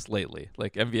MVS lately.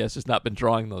 Like MVS has not been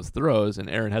drawing those throws, and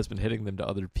Aaron has been hitting them to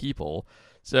other people.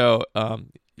 So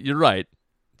you're right.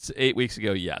 8 weeks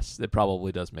ago, yes, it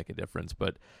probably does make a difference,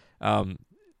 but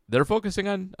they're focusing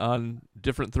on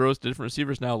different throws to different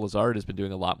receivers now. Lazard has been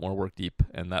doing a lot more work deep,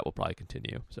 and that will probably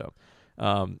continue. So,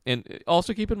 and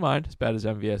also keep in mind, as bad as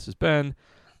MVS has been,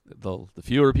 the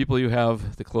fewer people you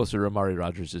have, the closer Amari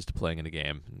Rodgers is to playing in a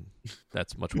game. And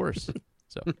that's much worse.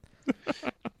 So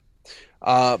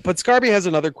But Scarby has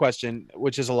another question,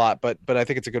 which is a lot, but I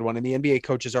think it's a good one. And the NBA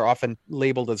coaches are often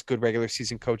labeled as good regular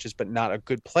season coaches, but not a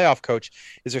good playoff coach.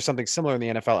 Is there something similar in the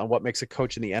NFL? And what makes a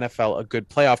coach in the NFL a good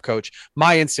playoff coach?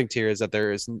 My instinct here is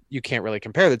that you can't really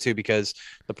compare the two, because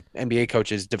the NBA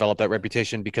coaches develop that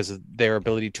reputation because of their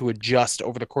ability to adjust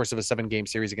over the course of a 7-game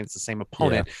series against the same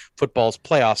opponent. Yeah. Football's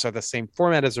playoffs are the same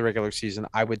format as a regular season.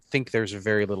 I would think there's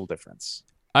very little difference.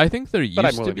 I think there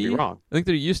used to be wrong. I think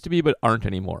there used to be, but aren't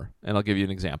anymore. And I'll give you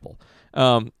an example.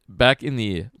 Back in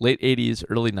the late 80s,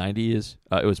 early 90s,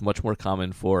 it was much more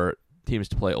common for teams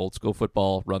to play old school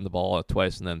football, run the ball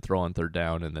twice, and then throw on third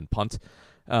down and then punt.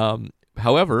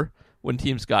 However, when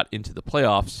teams got into the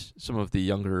playoffs, some of the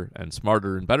younger and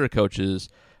smarter and better coaches,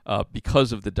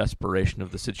 because of the desperation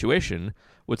of the situation,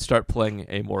 would start playing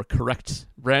a more correct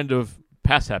brand of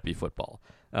pass-happy football.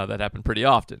 That happened pretty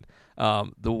often.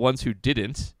 The ones who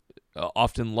didn't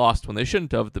often lost when they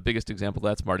shouldn't have. The biggest example of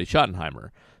that's Marty Schottenheimer,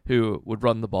 who would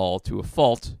run the ball to a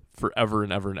fault forever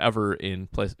and ever and ever in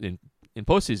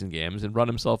postseason games, and run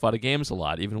himself out of games a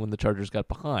lot, even when the Chargers got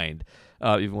behind,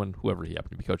 even when whoever he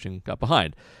happened to be coaching got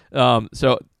behind.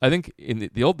 So I think in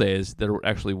the old days there were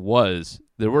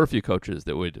a few coaches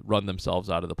that would run themselves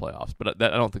out of the playoffs, but I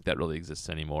don't think that really exists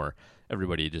anymore.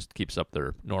 Everybody just keeps up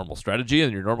their normal strategy,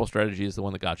 and your normal strategy is the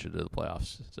one that got you to the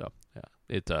playoffs. So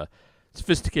yeah,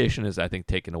 sophistication has, I think,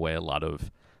 taken away a lot of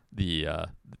the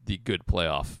good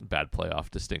playoff, bad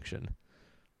playoff distinction.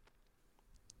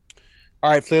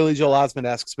 All right, Flaley Joel Osmond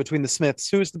asks, between the Smiths,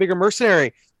 who is the bigger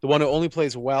mercenary? The one who only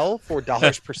plays well,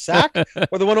 $4 per sack,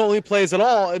 or the one who only plays at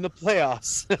all in the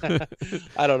playoffs?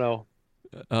 I don't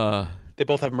know. They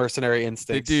both have mercenary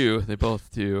instincts. They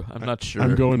both do. I'm not sure.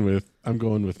 I'm going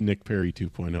with Nick Perry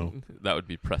 2.0. That would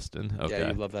be Preston. Okay. Yeah,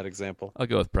 you love that example. I'll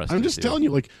go with Preston. I'm just telling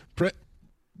you, like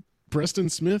Preston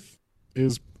Smith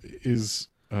is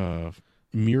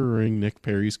mirroring Nick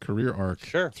Perry's career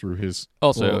arc through his.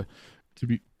 Also, well,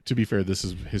 to be fair, this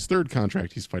is his third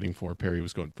contract he's fighting for. Perry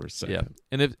was going for his second. Yeah,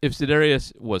 and if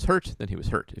Za'Darius was hurt, then he was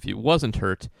hurt. If he wasn't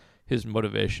hurt, his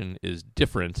motivation is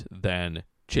different than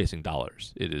chasing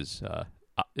dollars. It is.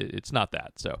 It's not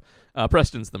that. So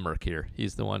Preston's the merc here.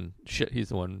 He's the one. He's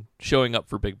the one showing up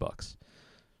for big bucks.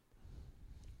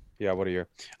 Yeah, what a year.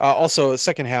 Also,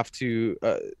 second half to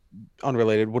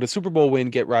unrelated. Would a Super Bowl win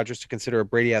get Rodgers to consider a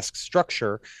Brady-esque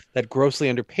structure that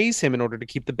grossly underpays him in order to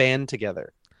keep the band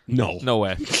together? No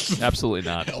way. Absolutely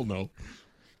not. Hell no.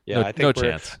 Yeah, I think no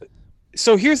chance.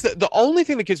 So here's the only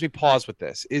thing that gives me pause with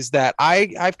this is that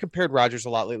I've compared Rodgers a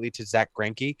lot lately to Zach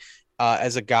Greinke.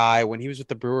 As a guy, when he was with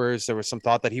the Brewers, there was some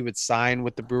thought that he would sign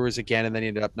with the Brewers again, and then he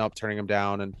ended up turning him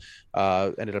down and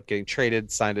ended up getting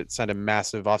traded, signed a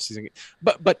massive offseason.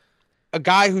 But a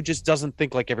guy who just doesn't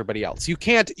think like everybody else. You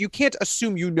can't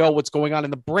assume you know what's going on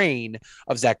in the brain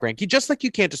of Zach Greinke, just like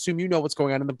you can't assume you know what's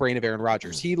going on in the brain of Aaron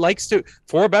Rodgers. He likes to,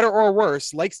 for better or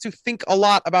worse, likes to think a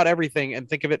lot about everything and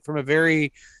think of it from a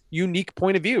very unique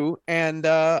point of view. And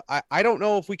I don't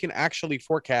know if we can actually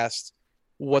forecast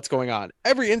what's going on.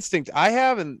 Every instinct I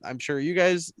have, and I'm sure you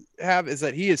guys have, is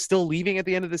that he is still leaving at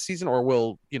the end of the season, or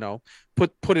will,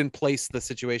 put in place the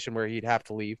situation where he'd have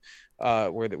to leave,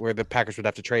 where the Packers would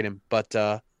have to trade him.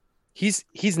 But he's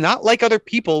not like other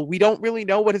people. We don't really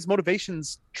know what his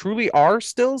motivations truly are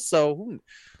still. So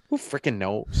who freaking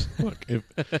knows? Look,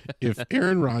 if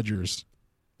Aaron Rodgers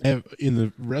in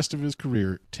the rest of his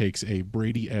career takes a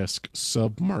Brady-esque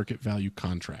sub-market value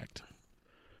contract,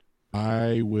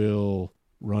 I will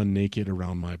run naked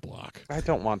around my block. I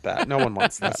don't want that. No one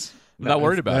wants that. I'm not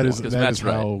worried about it because Matt's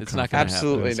right. It's not going to happen.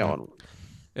 Absolutely no one.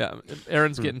 Yeah,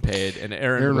 Aaron's getting paid, and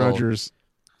Aaron Rodgers.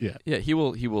 Yeah, he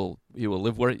will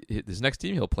live where his next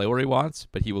team. He'll play where he wants,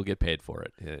 but he will get paid for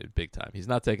it big time. He's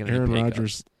not taking any Aaron pay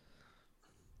Rodgers.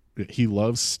 Cuts. He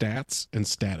loves stats and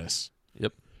status.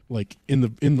 Yep. Like in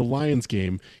the Lions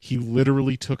game, he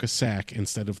literally took a sack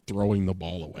instead of throwing the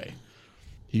ball away.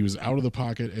 He was out of the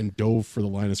pocket and dove for the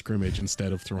line of scrimmage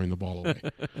instead of throwing the ball away.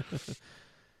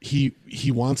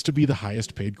 He wants to be the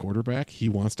highest paid quarterback. He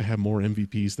wants to have more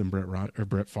MVPs than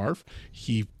Brett Favre.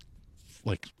 He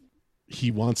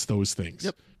wants those things.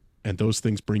 Yep. And those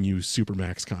things bring you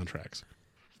supermax contracts.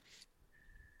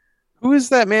 Who is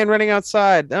that man running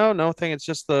outside? Oh, no thing. It's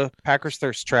just the Packers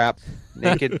thirst trap.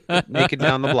 Naked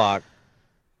down the block.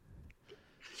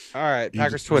 All right,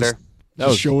 Packers Twitter. That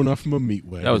was showing off him a meat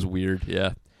wagon. That was weird.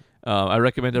 Yeah, I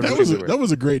recommend everybody. That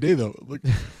was a great day though. Like,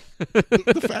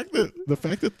 the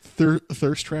fact that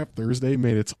Thirst Trap Thursday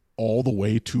made it all the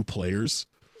way to players.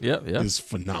 Yeah. Is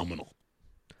phenomenal.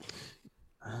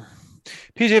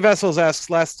 PJ Vessels asks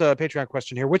last Patreon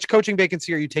question here: which coaching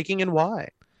vacancy are you taking and why?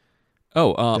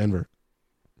 Oh, Denver.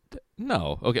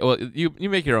 No. Okay. Well, you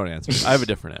make your own answer. I have a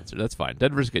different answer. That's fine.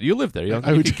 Denver's good. You live there. You don't.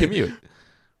 I You would can commute.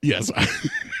 Yes,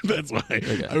 that's why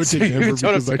Okay. I would So take you Denver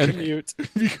don't because I have to could commute.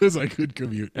 because I could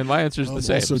commute. And my answer is the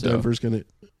same. Also, so-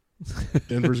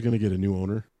 Denver's gonna get a new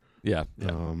owner. Yeah.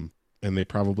 And they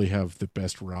probably have the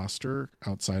best roster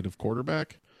outside of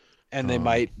quarterback. And they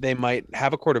might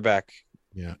have a quarterback.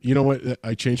 Yeah, you know what?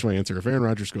 I changed my answer. If Aaron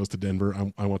Rodgers goes to Denver,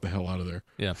 I want the hell out of there.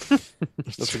 Yeah.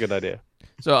 That's a good idea.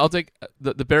 So I'll take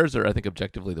the Bears are, I think,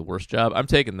 objectively the worst job. I'm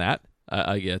taking that.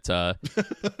 I get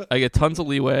tons of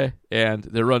leeway, and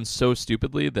they run so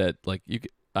stupidly that like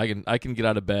I can get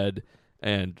out of bed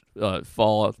and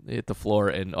fall, hit the floor,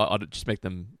 and I'll just make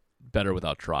them better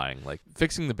without trying. Like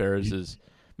fixing the Bears is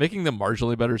making them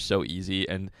marginally better so easy,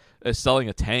 and selling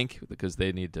a tank because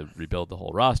they need to rebuild the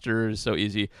whole roster is so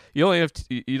easy. You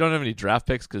don't have any draft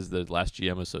picks because the last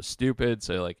GM was so stupid.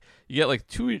 So like you get like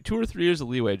two or 3 years of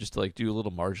leeway just to like do a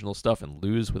little marginal stuff and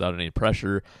lose without any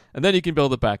pressure, and then you can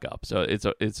build it back up. So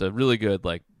it's a really good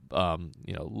like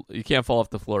you can't fall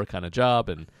off the floor kind of job,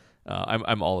 and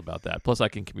I'm all about that. Plus I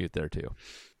can commute there too.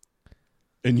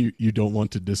 And you don't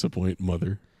want to disappoint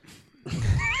Mother.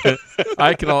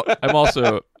 I'm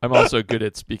also good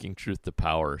at speaking truth to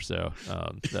power, so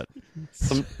that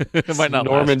it might not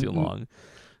last too long.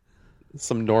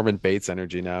 Some Norman Bates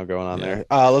energy now going on there.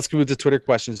 Let's move to Twitter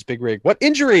questions. Big Rig, what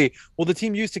injury will the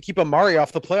team use to keep Amari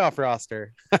off the playoff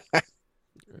roster?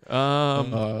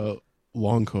 Long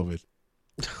COVID.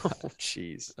 Oh,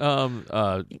 jeez.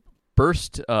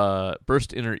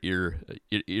 Burst inner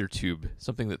ear tube,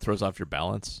 something that throws off your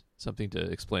balance, something to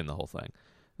explain the whole thing.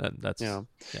 That's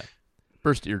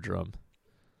burst eardrum.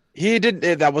 He did.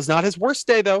 That was not his worst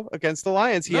day though against the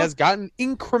Lions. He has gotten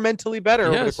incrementally better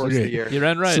over the course of the year. You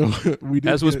ran right. So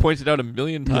as was pointed out a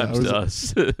million times to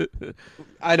us.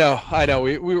 I know.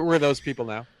 We're those people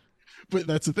now. But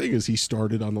that's the thing is he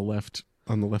started on the left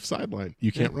sideline.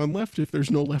 You can't run left if there's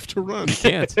no left to run. You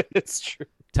can't. It's true.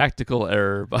 Tactical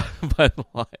error by the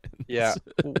Lions. Yeah,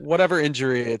 whatever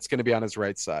injury, it's going to be on his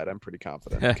right side. I'm pretty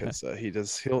confident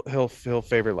because he'll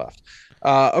favor left.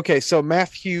 Okay, so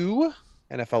Matthew,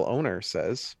 NFL owner,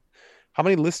 says, how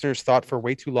many listeners thought for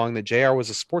way too long that JR was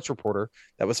a sports reporter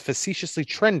that was facetiously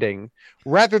trending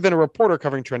rather than a reporter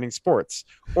covering trending sports?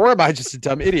 Or am I just a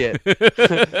dumb idiot?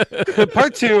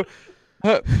 Part two.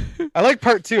 I like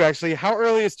part two, actually. How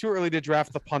early is too early to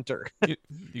draft the punter?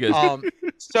 You guys.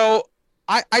 So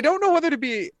I don't know whether to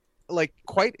be like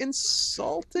quite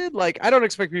insulted. Like I don't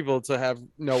expect people to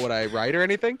know what I write or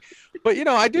anything, but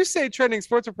I do say trending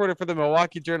sports reporter for the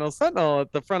Milwaukee Journal Sentinel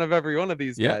at the front of every one of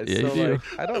these guys. Yeah, so you do.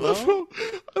 like, I don't know.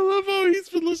 I love how he's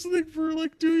been listening for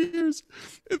like 2 years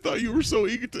and thought you were so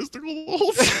egotistical the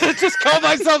whole time. Just call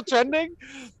myself trending.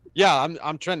 Yeah,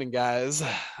 I'm trending, guys.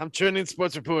 I'm trending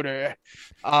sports reporter.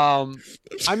 I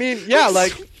mean, yeah,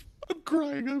 like I'm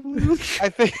crying. I'm literally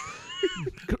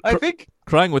I think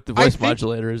Crying with the voice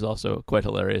modulator is also quite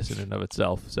hilarious in and of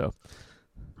itself. So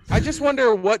I just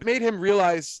wonder what made him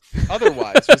realize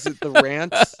otherwise. Was it the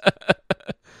rant?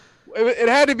 It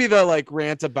had to be the like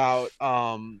rant about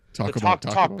Talk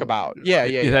about. Yeah.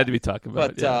 it had to be talked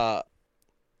about. But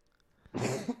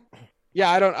yeah,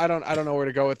 I don't know where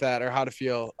to go with that or how to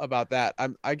feel about that.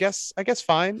 I guess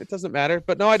fine. It doesn't matter.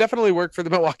 But no, I definitely work for the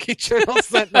Milwaukee Journal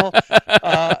Sentinel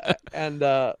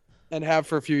and have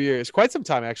for a few years, quite some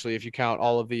time actually, if you count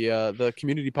all of the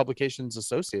community publications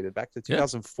associated. Back to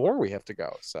 2004, we have to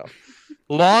go. So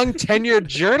long tenured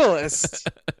journalist.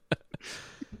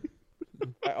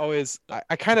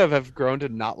 I kind of have grown to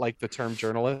not like the term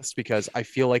journalist because I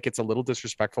feel like it's a little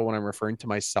disrespectful when I'm referring to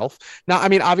myself. Now, I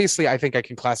mean, obviously I think I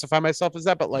can classify myself as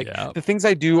that, but like the things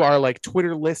I do are like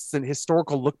Twitter lists and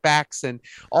historical look backs and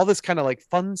all this kind of like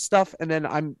fun stuff. And then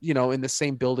I'm, in the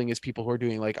same building as people who are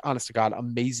doing like, honest to God,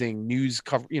 amazing news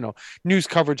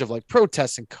coverage of like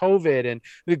protests and COVID and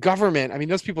the government. I mean,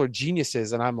 those people are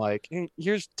geniuses. And I'm like, hey,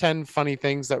 here's 10 funny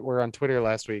things that were on Twitter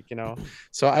last week,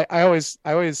 So I always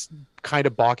kind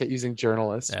of balk at using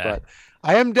journalists, but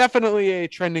I am definitely a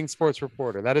trending sports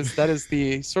reporter. That is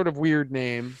the sort of weird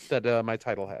name that my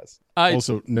title has.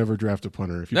 Also, never draft a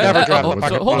punter. If you Never draft a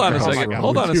punter.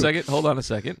 Hold on a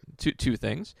second. Two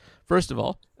things. First of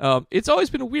all, it's always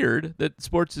been weird that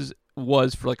sports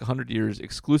was for like 100 years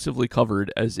exclusively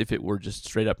covered as if it were just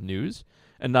straight up news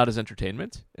and not as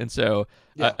entertainment. And so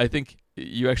I think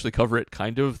you actually cover it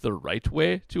kind of the right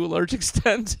way to a large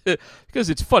extent because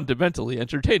it's fundamentally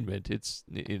entertainment. It's,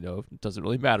 it doesn't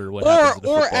really matter what happens in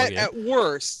a football game. At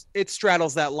worst, it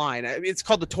straddles that line. It's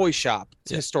called the toy shop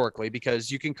historically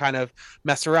because you can kind of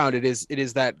mess around. It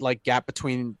is that like gap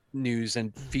between news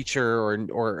and feature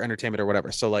or entertainment or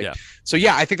whatever. So like,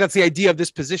 I think that's the idea of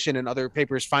this position, and other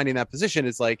papers finding that position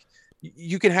is like,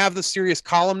 you can have the serious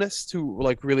columnist who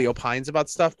like really opines about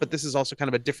stuff, but this is also kind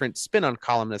of a different spin on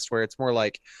columnists where it's more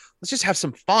like, let's just have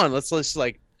some fun. Let's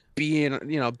like be in our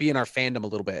fandom a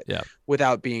little bit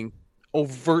without being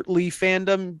overtly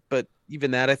fandom. But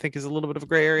even that I think is a little bit of a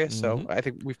gray area. So I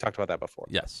think we've talked about that before.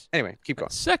 Yes. Anyway, keep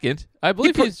going. Second, I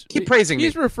believe keep praising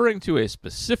he's me. referring to a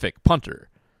specific punter.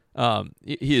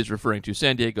 He is referring to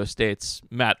San Diego State's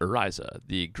Matt Ariza,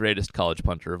 the greatest college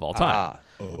punter of all time.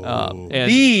 And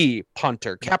the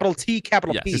punter, capital T,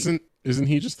 capital P. Isn't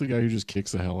he just the guy who just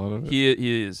kicks the hell out of it?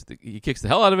 He kicks the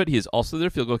hell out of it. He is also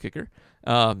their field goal kicker.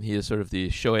 He is sort of the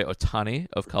Shohei Ohtani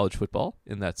of college football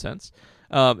in that sense.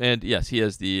 And yes, he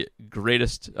has the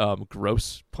greatest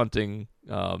gross punting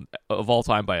of all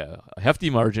time by a hefty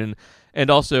margin, and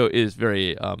also is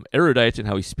very erudite in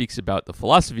how he speaks about the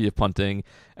philosophy of punting,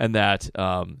 and that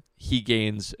he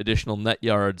gains additional net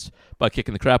yards by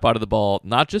kicking the crap out of the ball,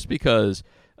 not just because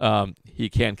he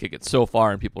can kick it so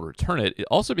far and people return it,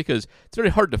 also because it's very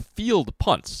hard to field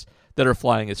punts that are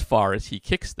flying as far as he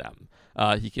kicks them.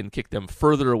 He can kick them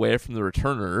further away from the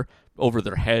returner, over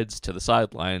their heads to the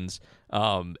sidelines,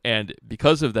 and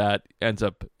because of that, ends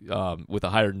up with a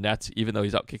higher net, even though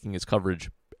he's out kicking his coverage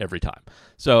every time.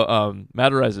 So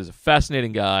Matt Ariza is a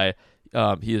fascinating guy.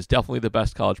 He is definitely the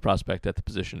best college prospect at the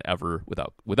position ever,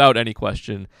 without any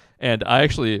question. And I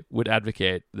actually would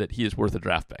advocate that he is worth a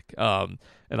draft pick.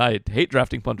 And I hate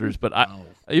drafting punters, but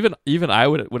even I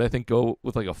would I think go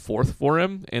with like a fourth for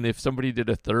him. And if somebody did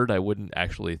a third, I wouldn't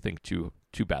actually think too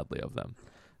badly of them.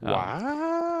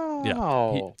 Wow.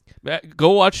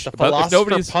 Go watch the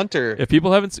philosopher punter. If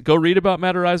people haven't, go read about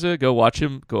Matt Ariza. Go watch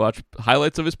him. Go watch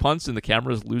highlights of his punts, and the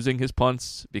camera's losing his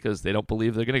punts because they don't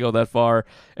believe they're going to go that far,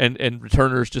 and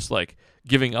returners just like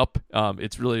giving up.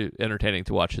 It's really entertaining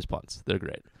to watch his punts. They're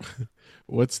great.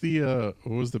 What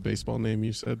was the baseball name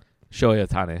you said? Shohei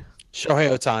Ohtani. Shohei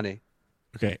Ohtani.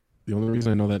 Okay. The only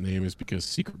reason I know that name is because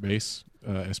Secret Base,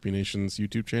 SB Nation's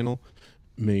YouTube channel,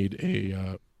 made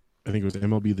a I think it was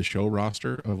MLB The Show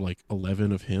roster of like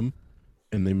 11 of him,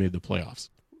 and they made the playoffs.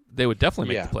 They would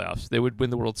definitely make the playoffs. They would win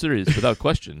the World Series without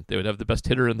question. They would have the best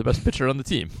hitter and the best pitcher on the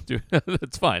team.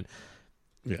 That's fine.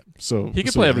 Yeah, so he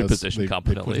can play every position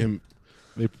competently.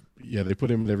 They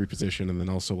put him at every position, and then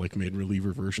also like made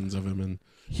reliever versions of him. And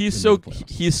he's so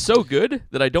good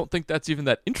that I don't think that's even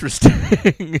that interesting.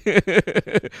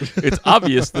 It's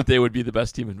obvious that they would be the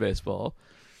best team in baseball.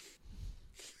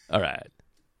 All right.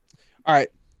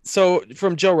 So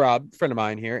from Joe Rob, friend of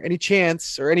mine here, any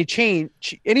chance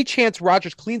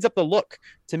Rodgers cleans up the look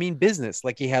to mean business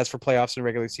like he has for playoffs and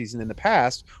regular season in the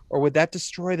past, or would that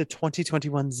destroy the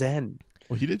 2021 Zen?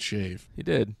 Well, he did shave. He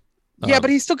did. Yeah, but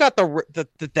he's still got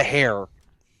the hair.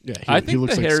 Yeah, I think he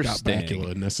looks the like hair's Scott staying.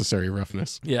 Bakula in Necessary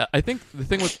Roughness. Yeah, I think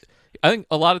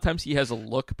a lot of times he has a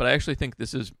look, but I actually think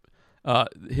this is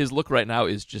his look right now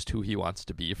is just who he wants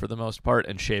to be for the most part,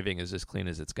 and shaving is as clean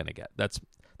as it's going to get.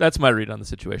 That's my read on the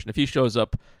situation. If he shows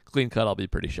up clean cut, I'll be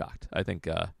pretty shocked. I think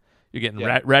you're getting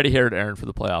ratty-haired Aaron for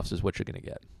the playoffs is what you're going to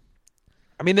get.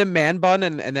 I mean, the man bun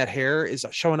and that hair is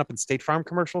showing up in State Farm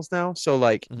commercials now. So,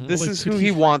 this is who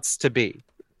he wants to be.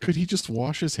 Could he just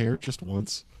wash his hair just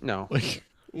once? No.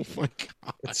 Oh my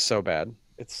God. It's so bad.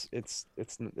 It's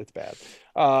bad.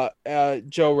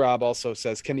 Joe Rob also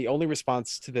says, can the only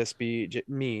response to this be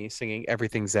me singing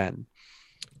Everything Zen?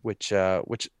 Which you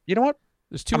know what?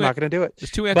 I'm not going to do it. There's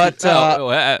two answers.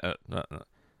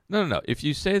 No. If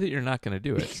you say that you're not going to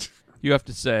do it, you have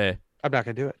to say, I'm not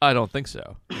going to do it. I don't think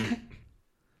so.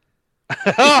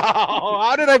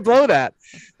 How did I blow that?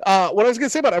 What I was going to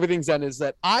say about Everything Zen is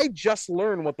that I just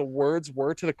learned what the words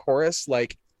were to the chorus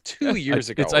like 2 years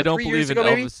ago. I don't believe in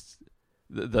Elvis.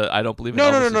 I don't believe in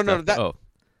Elvis.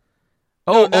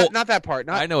 No. Not that part.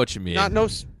 I know what you mean. Not no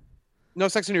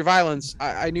sex in your violins.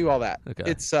 I knew all that.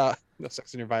 Okay. It's no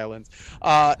sex in your violins.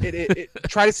 Try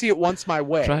to see it once my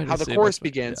way. How the chorus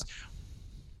begins.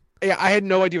 Yeah, I had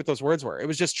no idea what those words were. It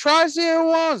was just try to see it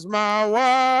once my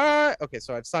way. Okay,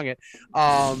 so I've sung it.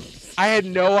 I had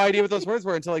no idea what those words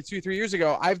were until like 2-3 years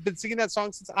ago. I've been singing that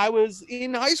song since I was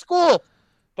in high school.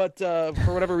 But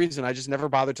for whatever reason, I just never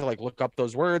bothered to like look up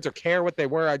those words or care what they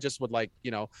were. I just would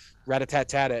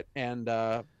rat-a-tat-tat it. And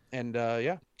And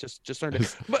just learned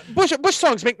it. But Bush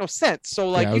songs make no sense. So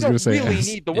like I you was don't gonna say, really as-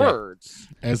 need the yeah. words.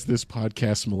 As this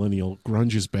podcast millennial,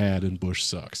 grunge is bad and Bush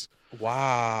sucks.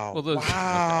 Wow. Well, those-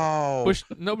 wow. Bush.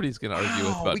 Nobody's gonna argue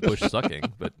with Wow. about Bush sucking,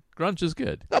 but grunge is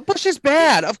good. No, Bush is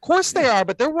bad. Of course they are,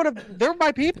 but they're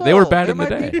my people. They were bad They're in the my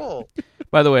day. people.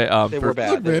 By the way, They for- were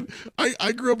bad. Look, man,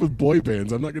 I grew up with boy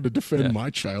bands. I'm not going to defend Yeah. my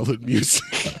childhood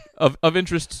music. of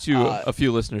interest to Uh, a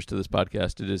few listeners to this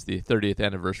podcast, it is the 30th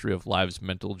anniversary of Live's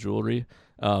Mental Jewelry,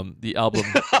 the album,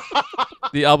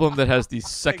 the album that has the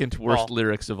second worst Paul.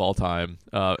 lyrics of all time,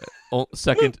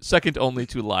 second only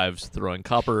to Live's Throwing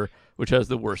Copper, which has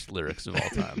the worst lyrics of all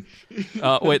time.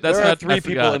 Wait, that's there are not three I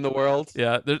people forgot. in the world.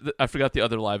 Yeah, I forgot the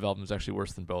other Live album is actually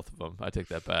worse than both of them. I take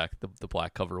that back. The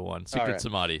black cover one, Secret right.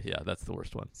 Samadhi. Yeah, that's the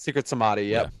worst one. Secret Samadhi,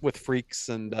 yep, Yeah. with Freaks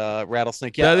and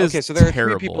Rattlesnake. Yeah, That is okay, so there are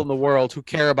terrible. three people in the world who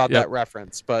care about Yep. that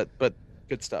reference, but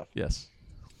good stuff. Yes.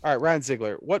 All right, Ryan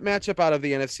Ziegler, what matchup out of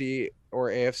the NFC or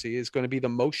AFC is going to be the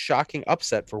most shocking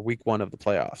upset for week 1 of the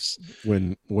playoffs?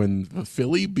 when the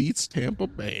Philly beats Tampa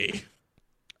Bay.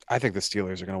 I think the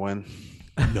Steelers are going to win.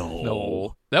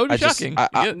 No, that would be shocking.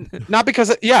 Not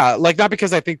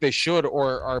because I think they should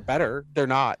or are better. They're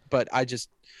not, but I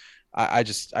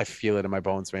feel it in my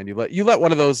bones, man. You let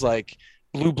one of those like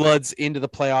blue bloods into the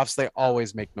playoffs, they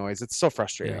always make noise. It's so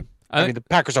frustrating. Yeah. I mean, the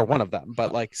Packers are one of them,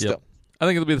 but like still. Yep. I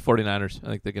think it'll be the 49ers. I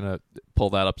think they're going to pull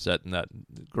that upset, and that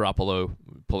Garoppolo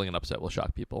pulling an upset will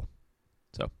shock people.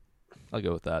 So I'll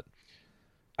go with that.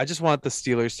 I just want the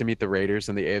Steelers to meet the Raiders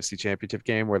in the AFC Championship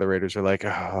game where the Raiders are like,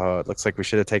 oh, it looks like we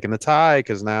should have taken the tie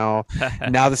because now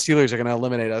the Steelers are going to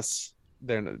eliminate us.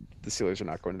 The Steelers are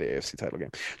not going to the AFC title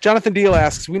game. Jonathan Deal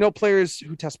asks, we know players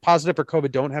who test positive for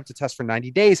COVID don't have to test for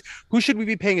 90 days. Who should we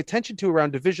be paying attention to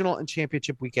around divisional and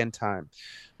championship weekend time?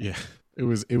 Yeah, it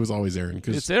was always Aaron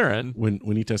because It's Aaron. when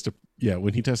he tested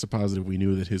positive, we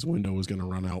knew that his window was going to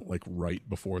run out like right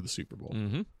before the Super Bowl.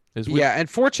 Mm-hmm. Yeah, and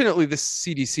fortunately, the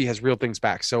CDC has reeled things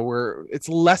back, so it's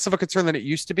less of a concern than it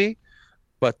used to be.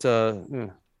 But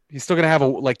he's still going to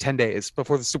have 10 days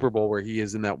before the Super Bowl where he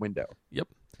is in that window. Yep,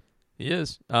 he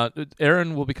is.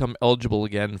 Aaron will become eligible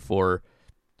again for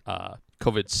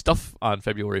COVID stuff on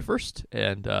February 1st,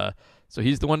 and so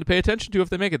he's the one to pay attention to if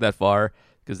they make it that far,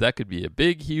 because that could be a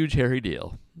big, huge, hairy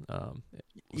deal.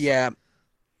 Yeah.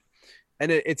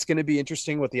 And it's going to be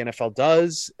interesting what the NFL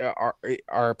does.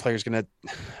 Are players going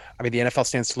to? I mean, the NFL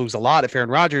stands to lose a lot if Aaron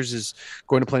Rodgers is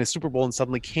going to play in a Super Bowl and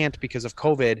suddenly can't because of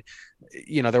COVID.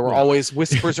 You know, there were always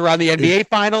whispers around the NBA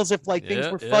Finals if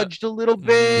things were fudged a little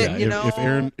bit.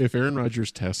 Yeah, if Aaron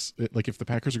Rodgers tests, like if the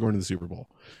Packers are going to the Super Bowl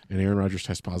and Aaron Rodgers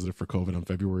tests positive for COVID on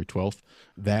February 12th,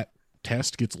 that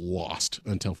test gets lost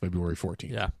until February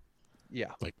 14th.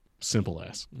 Yeah, like simple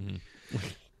as. Mm-hmm.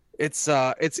 It's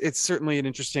certainly an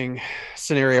interesting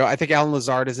scenario. I think Alan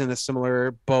Lazard is in a similar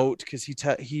boat because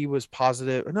he was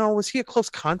positive. No, was he a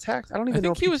close contact? I don't even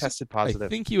know if he tested positive. I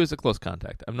think he was a close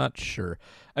contact. I'm not sure.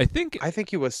 I think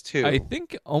he was too. I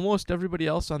think almost everybody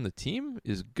else on the team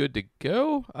is good to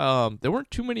go. There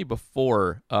weren't too many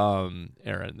before Aaron.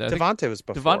 Devontae was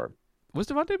before. Was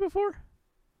Devontae before?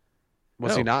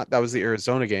 Was he not? That was the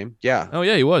Arizona game. Yeah. Oh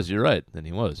yeah, he was. You're right. Then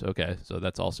he was. Okay, so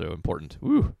that's also important.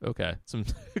 Woo. Okay,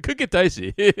 it could get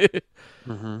dicey.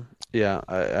 Mm-hmm. Yeah.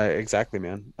 Exactly,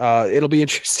 man. It'll be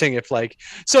interesting if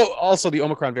so. Also, the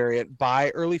Omicron variant by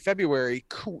early February.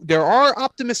 There are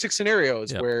optimistic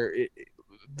scenarios where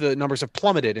the numbers have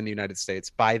plummeted in the United States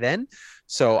by then.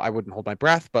 So I wouldn't hold my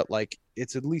breath, but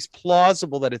it's at least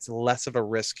plausible that it's less of a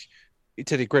risk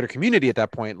to the greater community at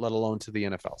that point, let alone to the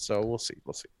NFL. So we'll see.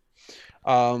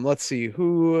 Let's see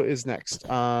who is next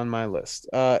on my list.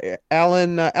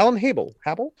 Alan Habel.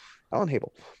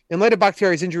 In light of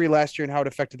Bakhtiari's injury last year and how it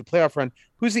affected the playoff run,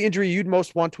 who's the injury you'd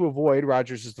most want to avoid?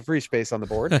 Rodgers is the free space on the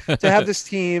board to have this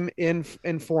team in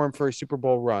form for a Super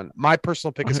Bowl run. My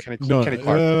personal pick is Kenny Clark.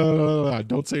 No,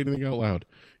 don't say anything out loud.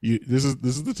 This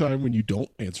is the time when you don't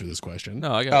answer this question.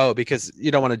 No, because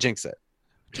you don't want to jinx it.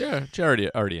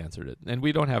 Charity already answered it, and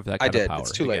we don't have that kind of power.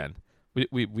 It's too late. Again. We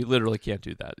literally can't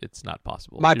do that. It's not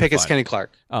possible. My pick is Kenny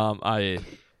Clark.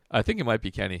 I think it might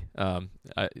be Kenny.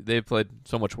 They've played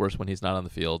so much worse when he's not on the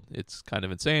field. It's kind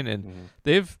of insane, and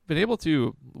they've been able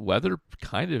to weather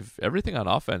kind of everything on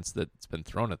offense that's been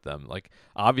thrown at them. Like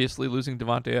obviously, losing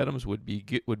Devontae Adams would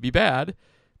be bad,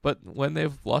 but when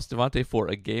they've lost Devontae for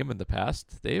a game in the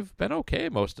past, they've been okay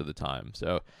most of the time.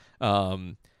 So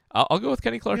I'll go with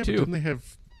Kenny Clark too.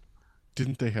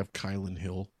 Didn't they have Kylan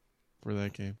Hill for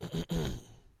that game?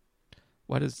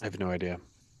 What is? I have no idea.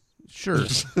 Sure.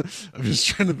 I'm just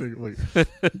trying to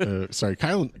think. Sorry,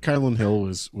 Kylan Hill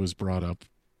was brought up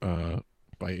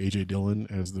by AJ Dillon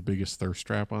as the biggest thirst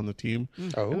trap on the team.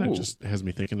 Oh, And it just has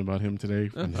me thinking about him today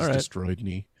and his all right. destroyed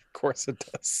knee. of course it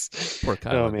does. Poor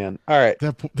Kylan. Oh man. All right.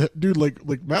 That dude, like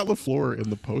Matt LaFleur in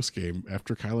the post game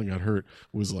after Kylan got hurt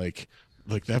was like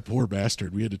that poor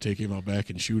bastard. We had to take him out back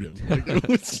and shoot him. Like, it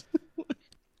was,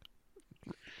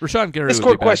 Rashawn Gary.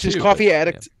 Discord would be bad questions. too, Coffee but,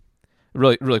 addict. yeah.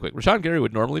 Really quick. Rashawn Gary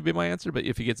would normally be my answer, but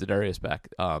if he gets Darius back,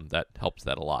 that helps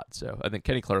that a lot. So I think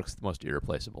Kenny Clark's the most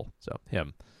irreplaceable. So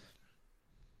him.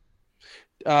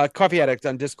 Coffee addict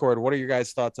on Discord. What are your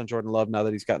guys' thoughts on Jordan Love now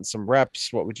that he's gotten some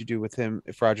reps? What would you do with him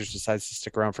if Rodgers decides to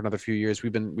stick around for another few years?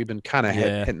 We've been kind of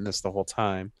hitting this the whole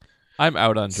time. I'm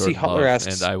out on Jordan Hutler Love,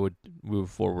 asks- and I would move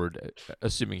forward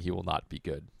assuming he will not be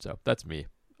good. So that's me.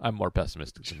 I'm more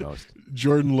pessimistic than most.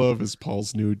 Jordan Love is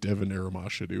Paul's new Devin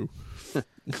Aramashadu.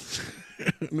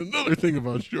 And another thing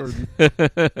about Jordan.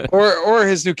 or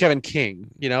his new Kevin King.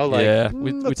 You know, like yeah,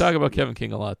 we talk about Kevin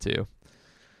King a lot too.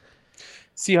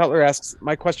 C. Hutler asks,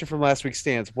 my question from last week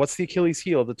stands. What's the Achilles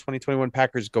heel of the 2021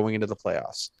 Packers going into the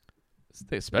playoffs?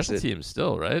 The special teams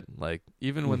still, right? Like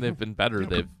even when they've been better,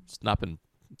 they've not been.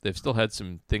 They've still had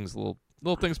some things, little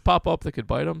things pop up that could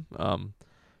bite them.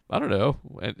 I don't know.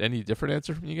 Any different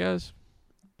answer from you guys?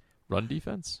 Run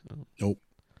defense? Nope.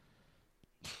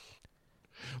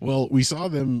 Well, we saw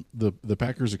them. The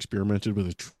Packers experimented with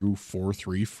a true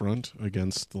 4-3 front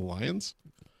against the Lions.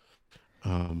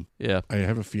 Yeah, I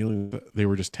have a feeling that they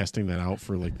were just testing that out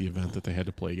for like the event that they had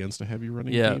to play against a heavy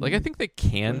running. yeah. team. Like I think they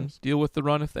can deal with the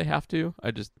run if they have to.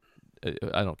 I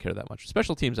don't care that much.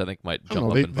 Special teams, I think, might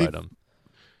jump up and bite them.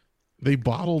 They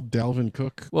bottled Dalvin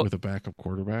Cook with a backup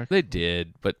quarterback. They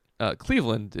did, but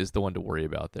Cleveland is the one to worry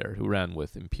about there, who ran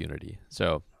with impunity.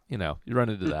 So you run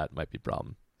into that, might be a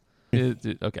problem.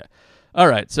 Okay. All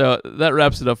right, so that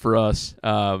wraps it up for us.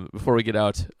 Before we get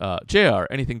out, JR,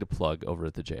 anything to plug over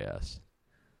at the JS?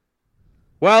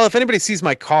 Well, if anybody sees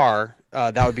my car,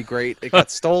 that would be great. It got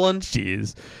stolen.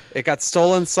 Jeez. It got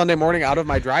stolen Sunday morning out of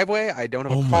my driveway. I don't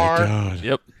have a car. Oh my god.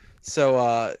 Yep.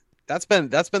 So that's been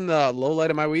the low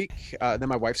light of my week. Then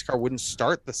my wife's car wouldn't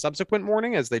start the subsequent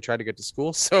morning as they tried to get to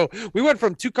school. So we went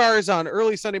from 2 cars on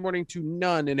early Sunday morning to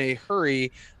none in a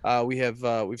hurry.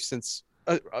 We've since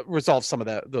resolved some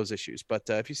of those issues. But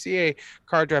if you see a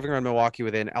car driving around Milwaukee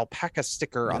with an alpaca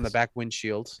sticker on the back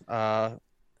windshield,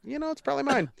 it's probably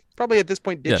mine. Probably at this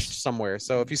point ditched somewhere.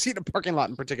 So if you see it in a parking lot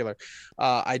in particular,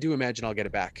 I do imagine I'll get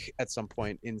it back at some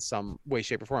point in some way,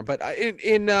 shape, or form. But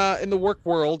in the work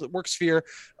world, work sphere,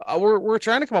 we're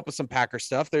trying to come up with some Packer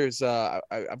stuff. There's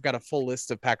I've got a full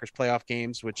list of Packers playoff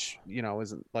games, which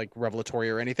isn't like revelatory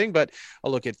or anything, but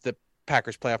I'll look at the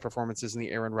Packers playoff performances in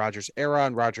the Aaron Rodgers era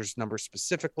and Rodgers numbers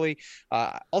specifically.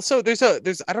 Also, there's I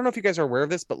don't know if you guys are aware of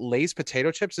this, but Lay's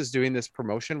Potato Chips is doing this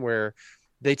promotion where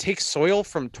they take soil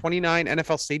from 29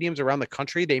 NFL stadiums around the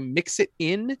country. They mix it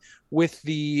in with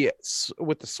the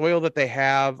soil that they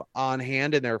have on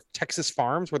hand in their Texas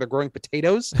farms where they're growing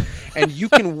potatoes, and you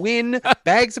can win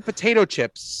bags of potato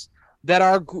chips that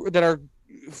are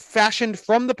fashioned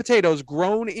from the potatoes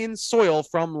grown in soil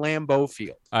from Lambeau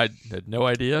Field. I had no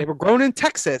idea. They were grown in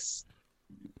Texas.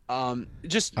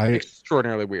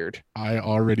 Extraordinarily weird. I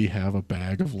already have a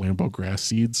bag of Lambeau grass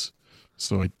seeds,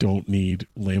 so I don't need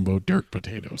Lambeau dirt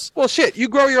potatoes. Well, shit, you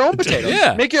grow your own potatoes.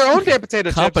 Yeah. Make your own damn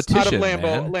potato chips out of Competition,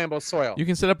 man. Lambeau soil. You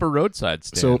can set up a roadside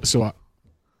stand. So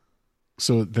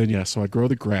I grow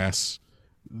the grass.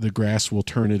 The grass will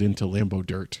turn it into Lambeau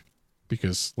dirt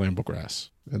because Lambeau grass,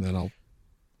 and then I'll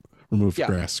remove the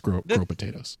grass, grow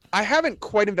potatoes. I haven't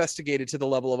quite investigated to the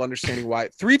level of understanding why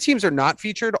 3 teams are not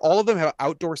featured. All of them have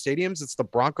outdoor stadiums. It's the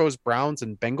Broncos, Browns,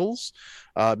 and Bengals.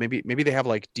 Maybe they have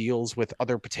like deals with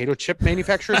other potato chip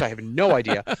manufacturers. I have no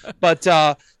idea. But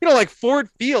like Ford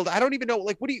Field, I don't even know.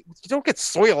 Like, you don't get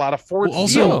soil out of Ford Field.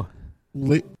 Also,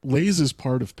 Lay's is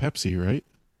part of Pepsi, right?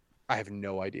 I have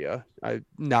no idea. I'm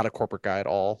not a corporate guy at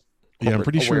all. Yeah, I'm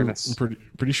pretty awareness. sure. I'm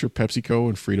pretty sure PepsiCo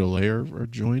and Frito-Lay are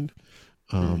joined.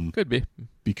 Could be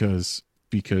because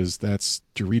that's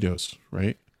Doritos,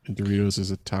 right? And Doritos is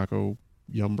a taco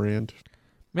yum brand.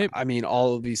 Maybe. I mean,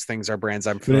 all of these things are brands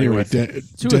I'm But familiar anyway,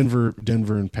 with.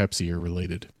 Denver and Pepsi are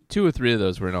related. 2 or 3 of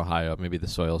those were in Ohio. Maybe the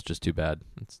soil's just too bad.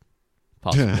 It's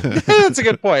possible. That's a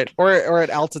good point. Or at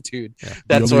altitude,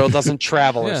 that soil doesn't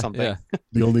travel or something. Yeah.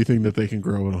 The only thing that they can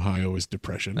grow in Ohio is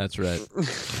depression. That's right.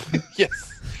 Yes.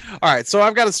 All right. So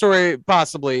I've got a story,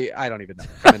 possibly, I don't even know,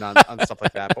 coming on stuff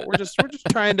like that. But we're just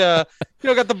trying to,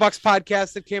 got the Bucks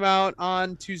podcast that came out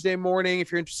on Tuesday morning.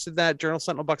 If you're interested in that, Journal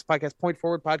Sentinel Bucks podcast, Point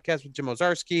Forward podcast with Jim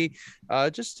Ozarski.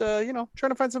 Trying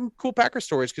to find some cool Packer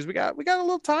stories because we got a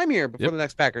little time here before the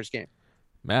next Packers game.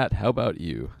 Matt, how about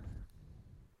you?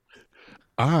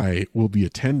 I will be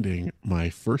attending my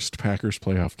first Packers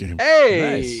playoff game. Hey,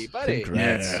 Nice. buddy.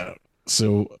 Congrats. Yeah.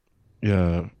 So,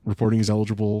 reporting is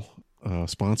eligible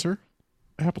sponsor,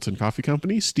 Appleton Coffee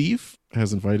Company. Steve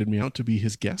has invited me out to be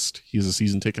his guest. He is a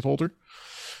season ticket holder.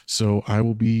 So I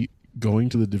will be going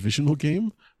to the divisional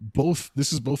game.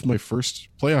 This is both my first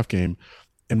playoff game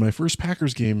and my first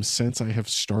Packers game since I have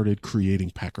started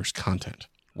creating Packers content.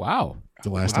 Wow. The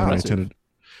last time I attended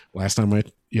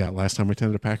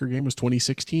a Packer game was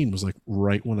 2016. Was like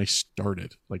right when I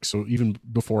started. Like, so even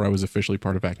before I was officially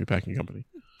part of Acme Packing Company.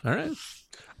 All right.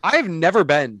 I've never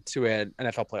been to an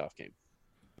NFL playoff game.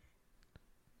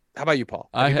 How about you, Paul?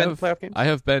 Have you been to playoff games? I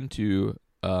have been to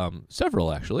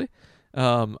several, actually.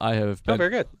 I have been. Oh, very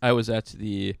good. I was at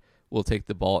the "We'll take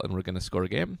the ball and we're going to score"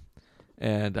 game,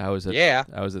 and I was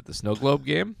at the Snow Globe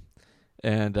game,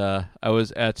 and I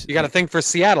was at. You got a thing for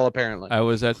Seattle, apparently. I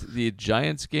was at the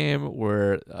Giants game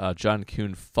where John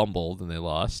Kuhn fumbled and they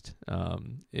lost.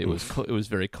 It was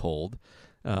very cold.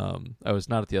 I was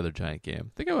not at the other Giant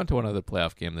game. I think I went to one other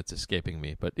playoff game that's escaping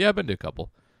me, but yeah, I've been to a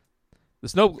couple. The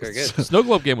Snow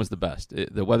Globe game was the best.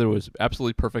 The weather was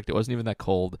absolutely perfect. It wasn't even that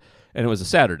cold, and it was a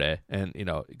Saturday. And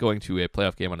going to a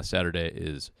playoff game on a Saturday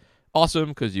is awesome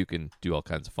because you can do all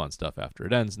kinds of fun stuff after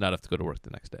it ends, not have to go to work the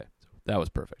next day. So that was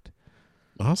perfect.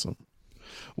 Awesome.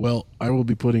 Well, I will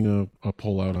be putting a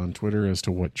poll out on Twitter as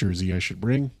to what jersey I should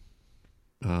bring.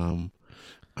 I'm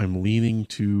leaning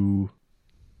to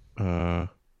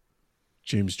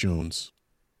James Jones.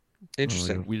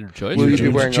 Interesting. Weird choice. Will you be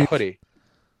wearing a hoodie?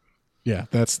 Yeah,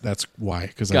 that's why,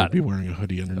 because I would be wearing a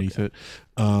hoodie underneath it.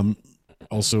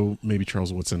 Also, maybe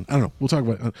Charles Woodson. I don't know. We'll talk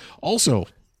about it. Also,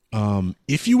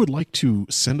 if you would like to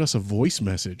send us a voice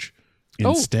message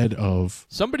instead of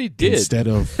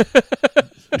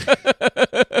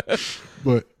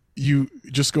but you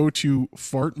just go to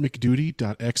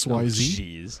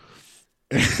fartmcduty.xyz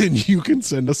and you can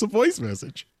send us a voice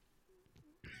message.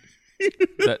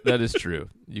 That is true.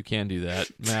 You can do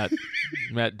that.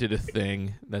 Matt did a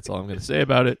thing. That's all I'm going to say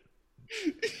about it.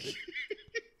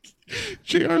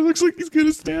 JR looks like he's going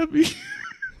to stab me.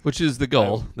 Which is the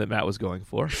goal that Matt was going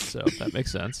for. So that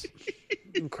makes sense.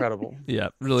 Incredible. Yeah,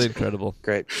 really incredible.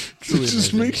 Great. So Really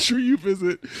just amazing. make sure you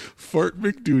visit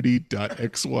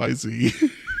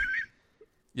fartmcduty.xyz.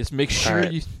 Just make sure right.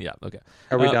 you. Yeah. Okay.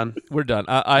 Are we done? We're done.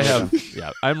 I have.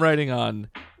 Yeah. I'm writing on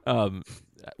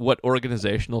what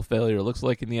organizational failure looks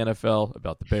like in the NFL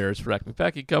about the Bears for Acme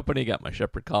Packing Company. Got my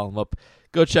Shepherd column up.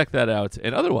 Go check that out.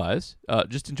 And otherwise,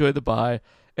 just enjoy the bye.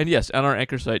 And yes, on our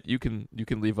Anchor site, you can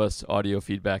leave us audio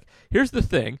feedback. Here's the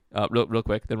thing, real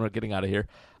quick. Then we're getting out of here.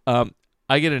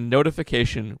 I get a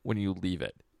notification when you leave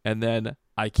it, and then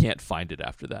I can't find it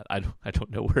after that. I don't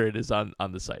know where it is on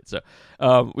the site. So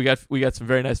we got some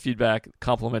very nice feedback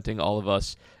complimenting all of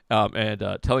us and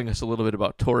telling us a little bit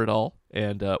about Toradol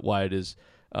and why it is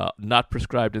not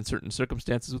prescribed in certain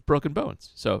circumstances with broken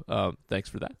bones. So thanks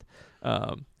for that.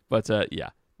 But yeah,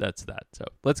 that's that. So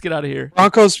let's get out of here.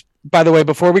 Broncos, by the way,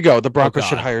 before we go, the Broncos God.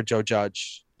 should hire Joe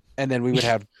Judge, and then we would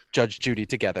have Judge Judy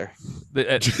together.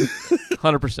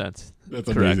 100%.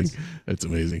 That's Correct. amazing. That's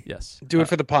amazing. Yes. Do it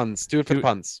for the puns. Do it for the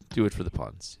puns. Do it for the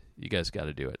puns. You guys got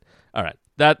to do it. All right.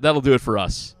 That'll do it for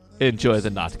us. Enjoy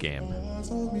the not game.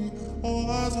 All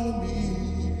eyes on me.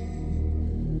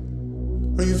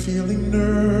 Are you feeling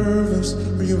nervous?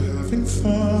 Are you having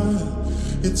fun?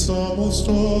 It's almost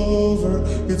over.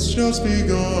 It's just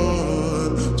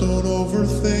begun. Don't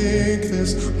overthink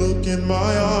this. Look in my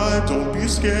eye. Don't be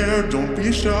scared. Don't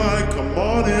be shy. Come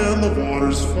on in. The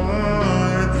water's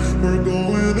fine. We're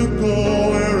going to go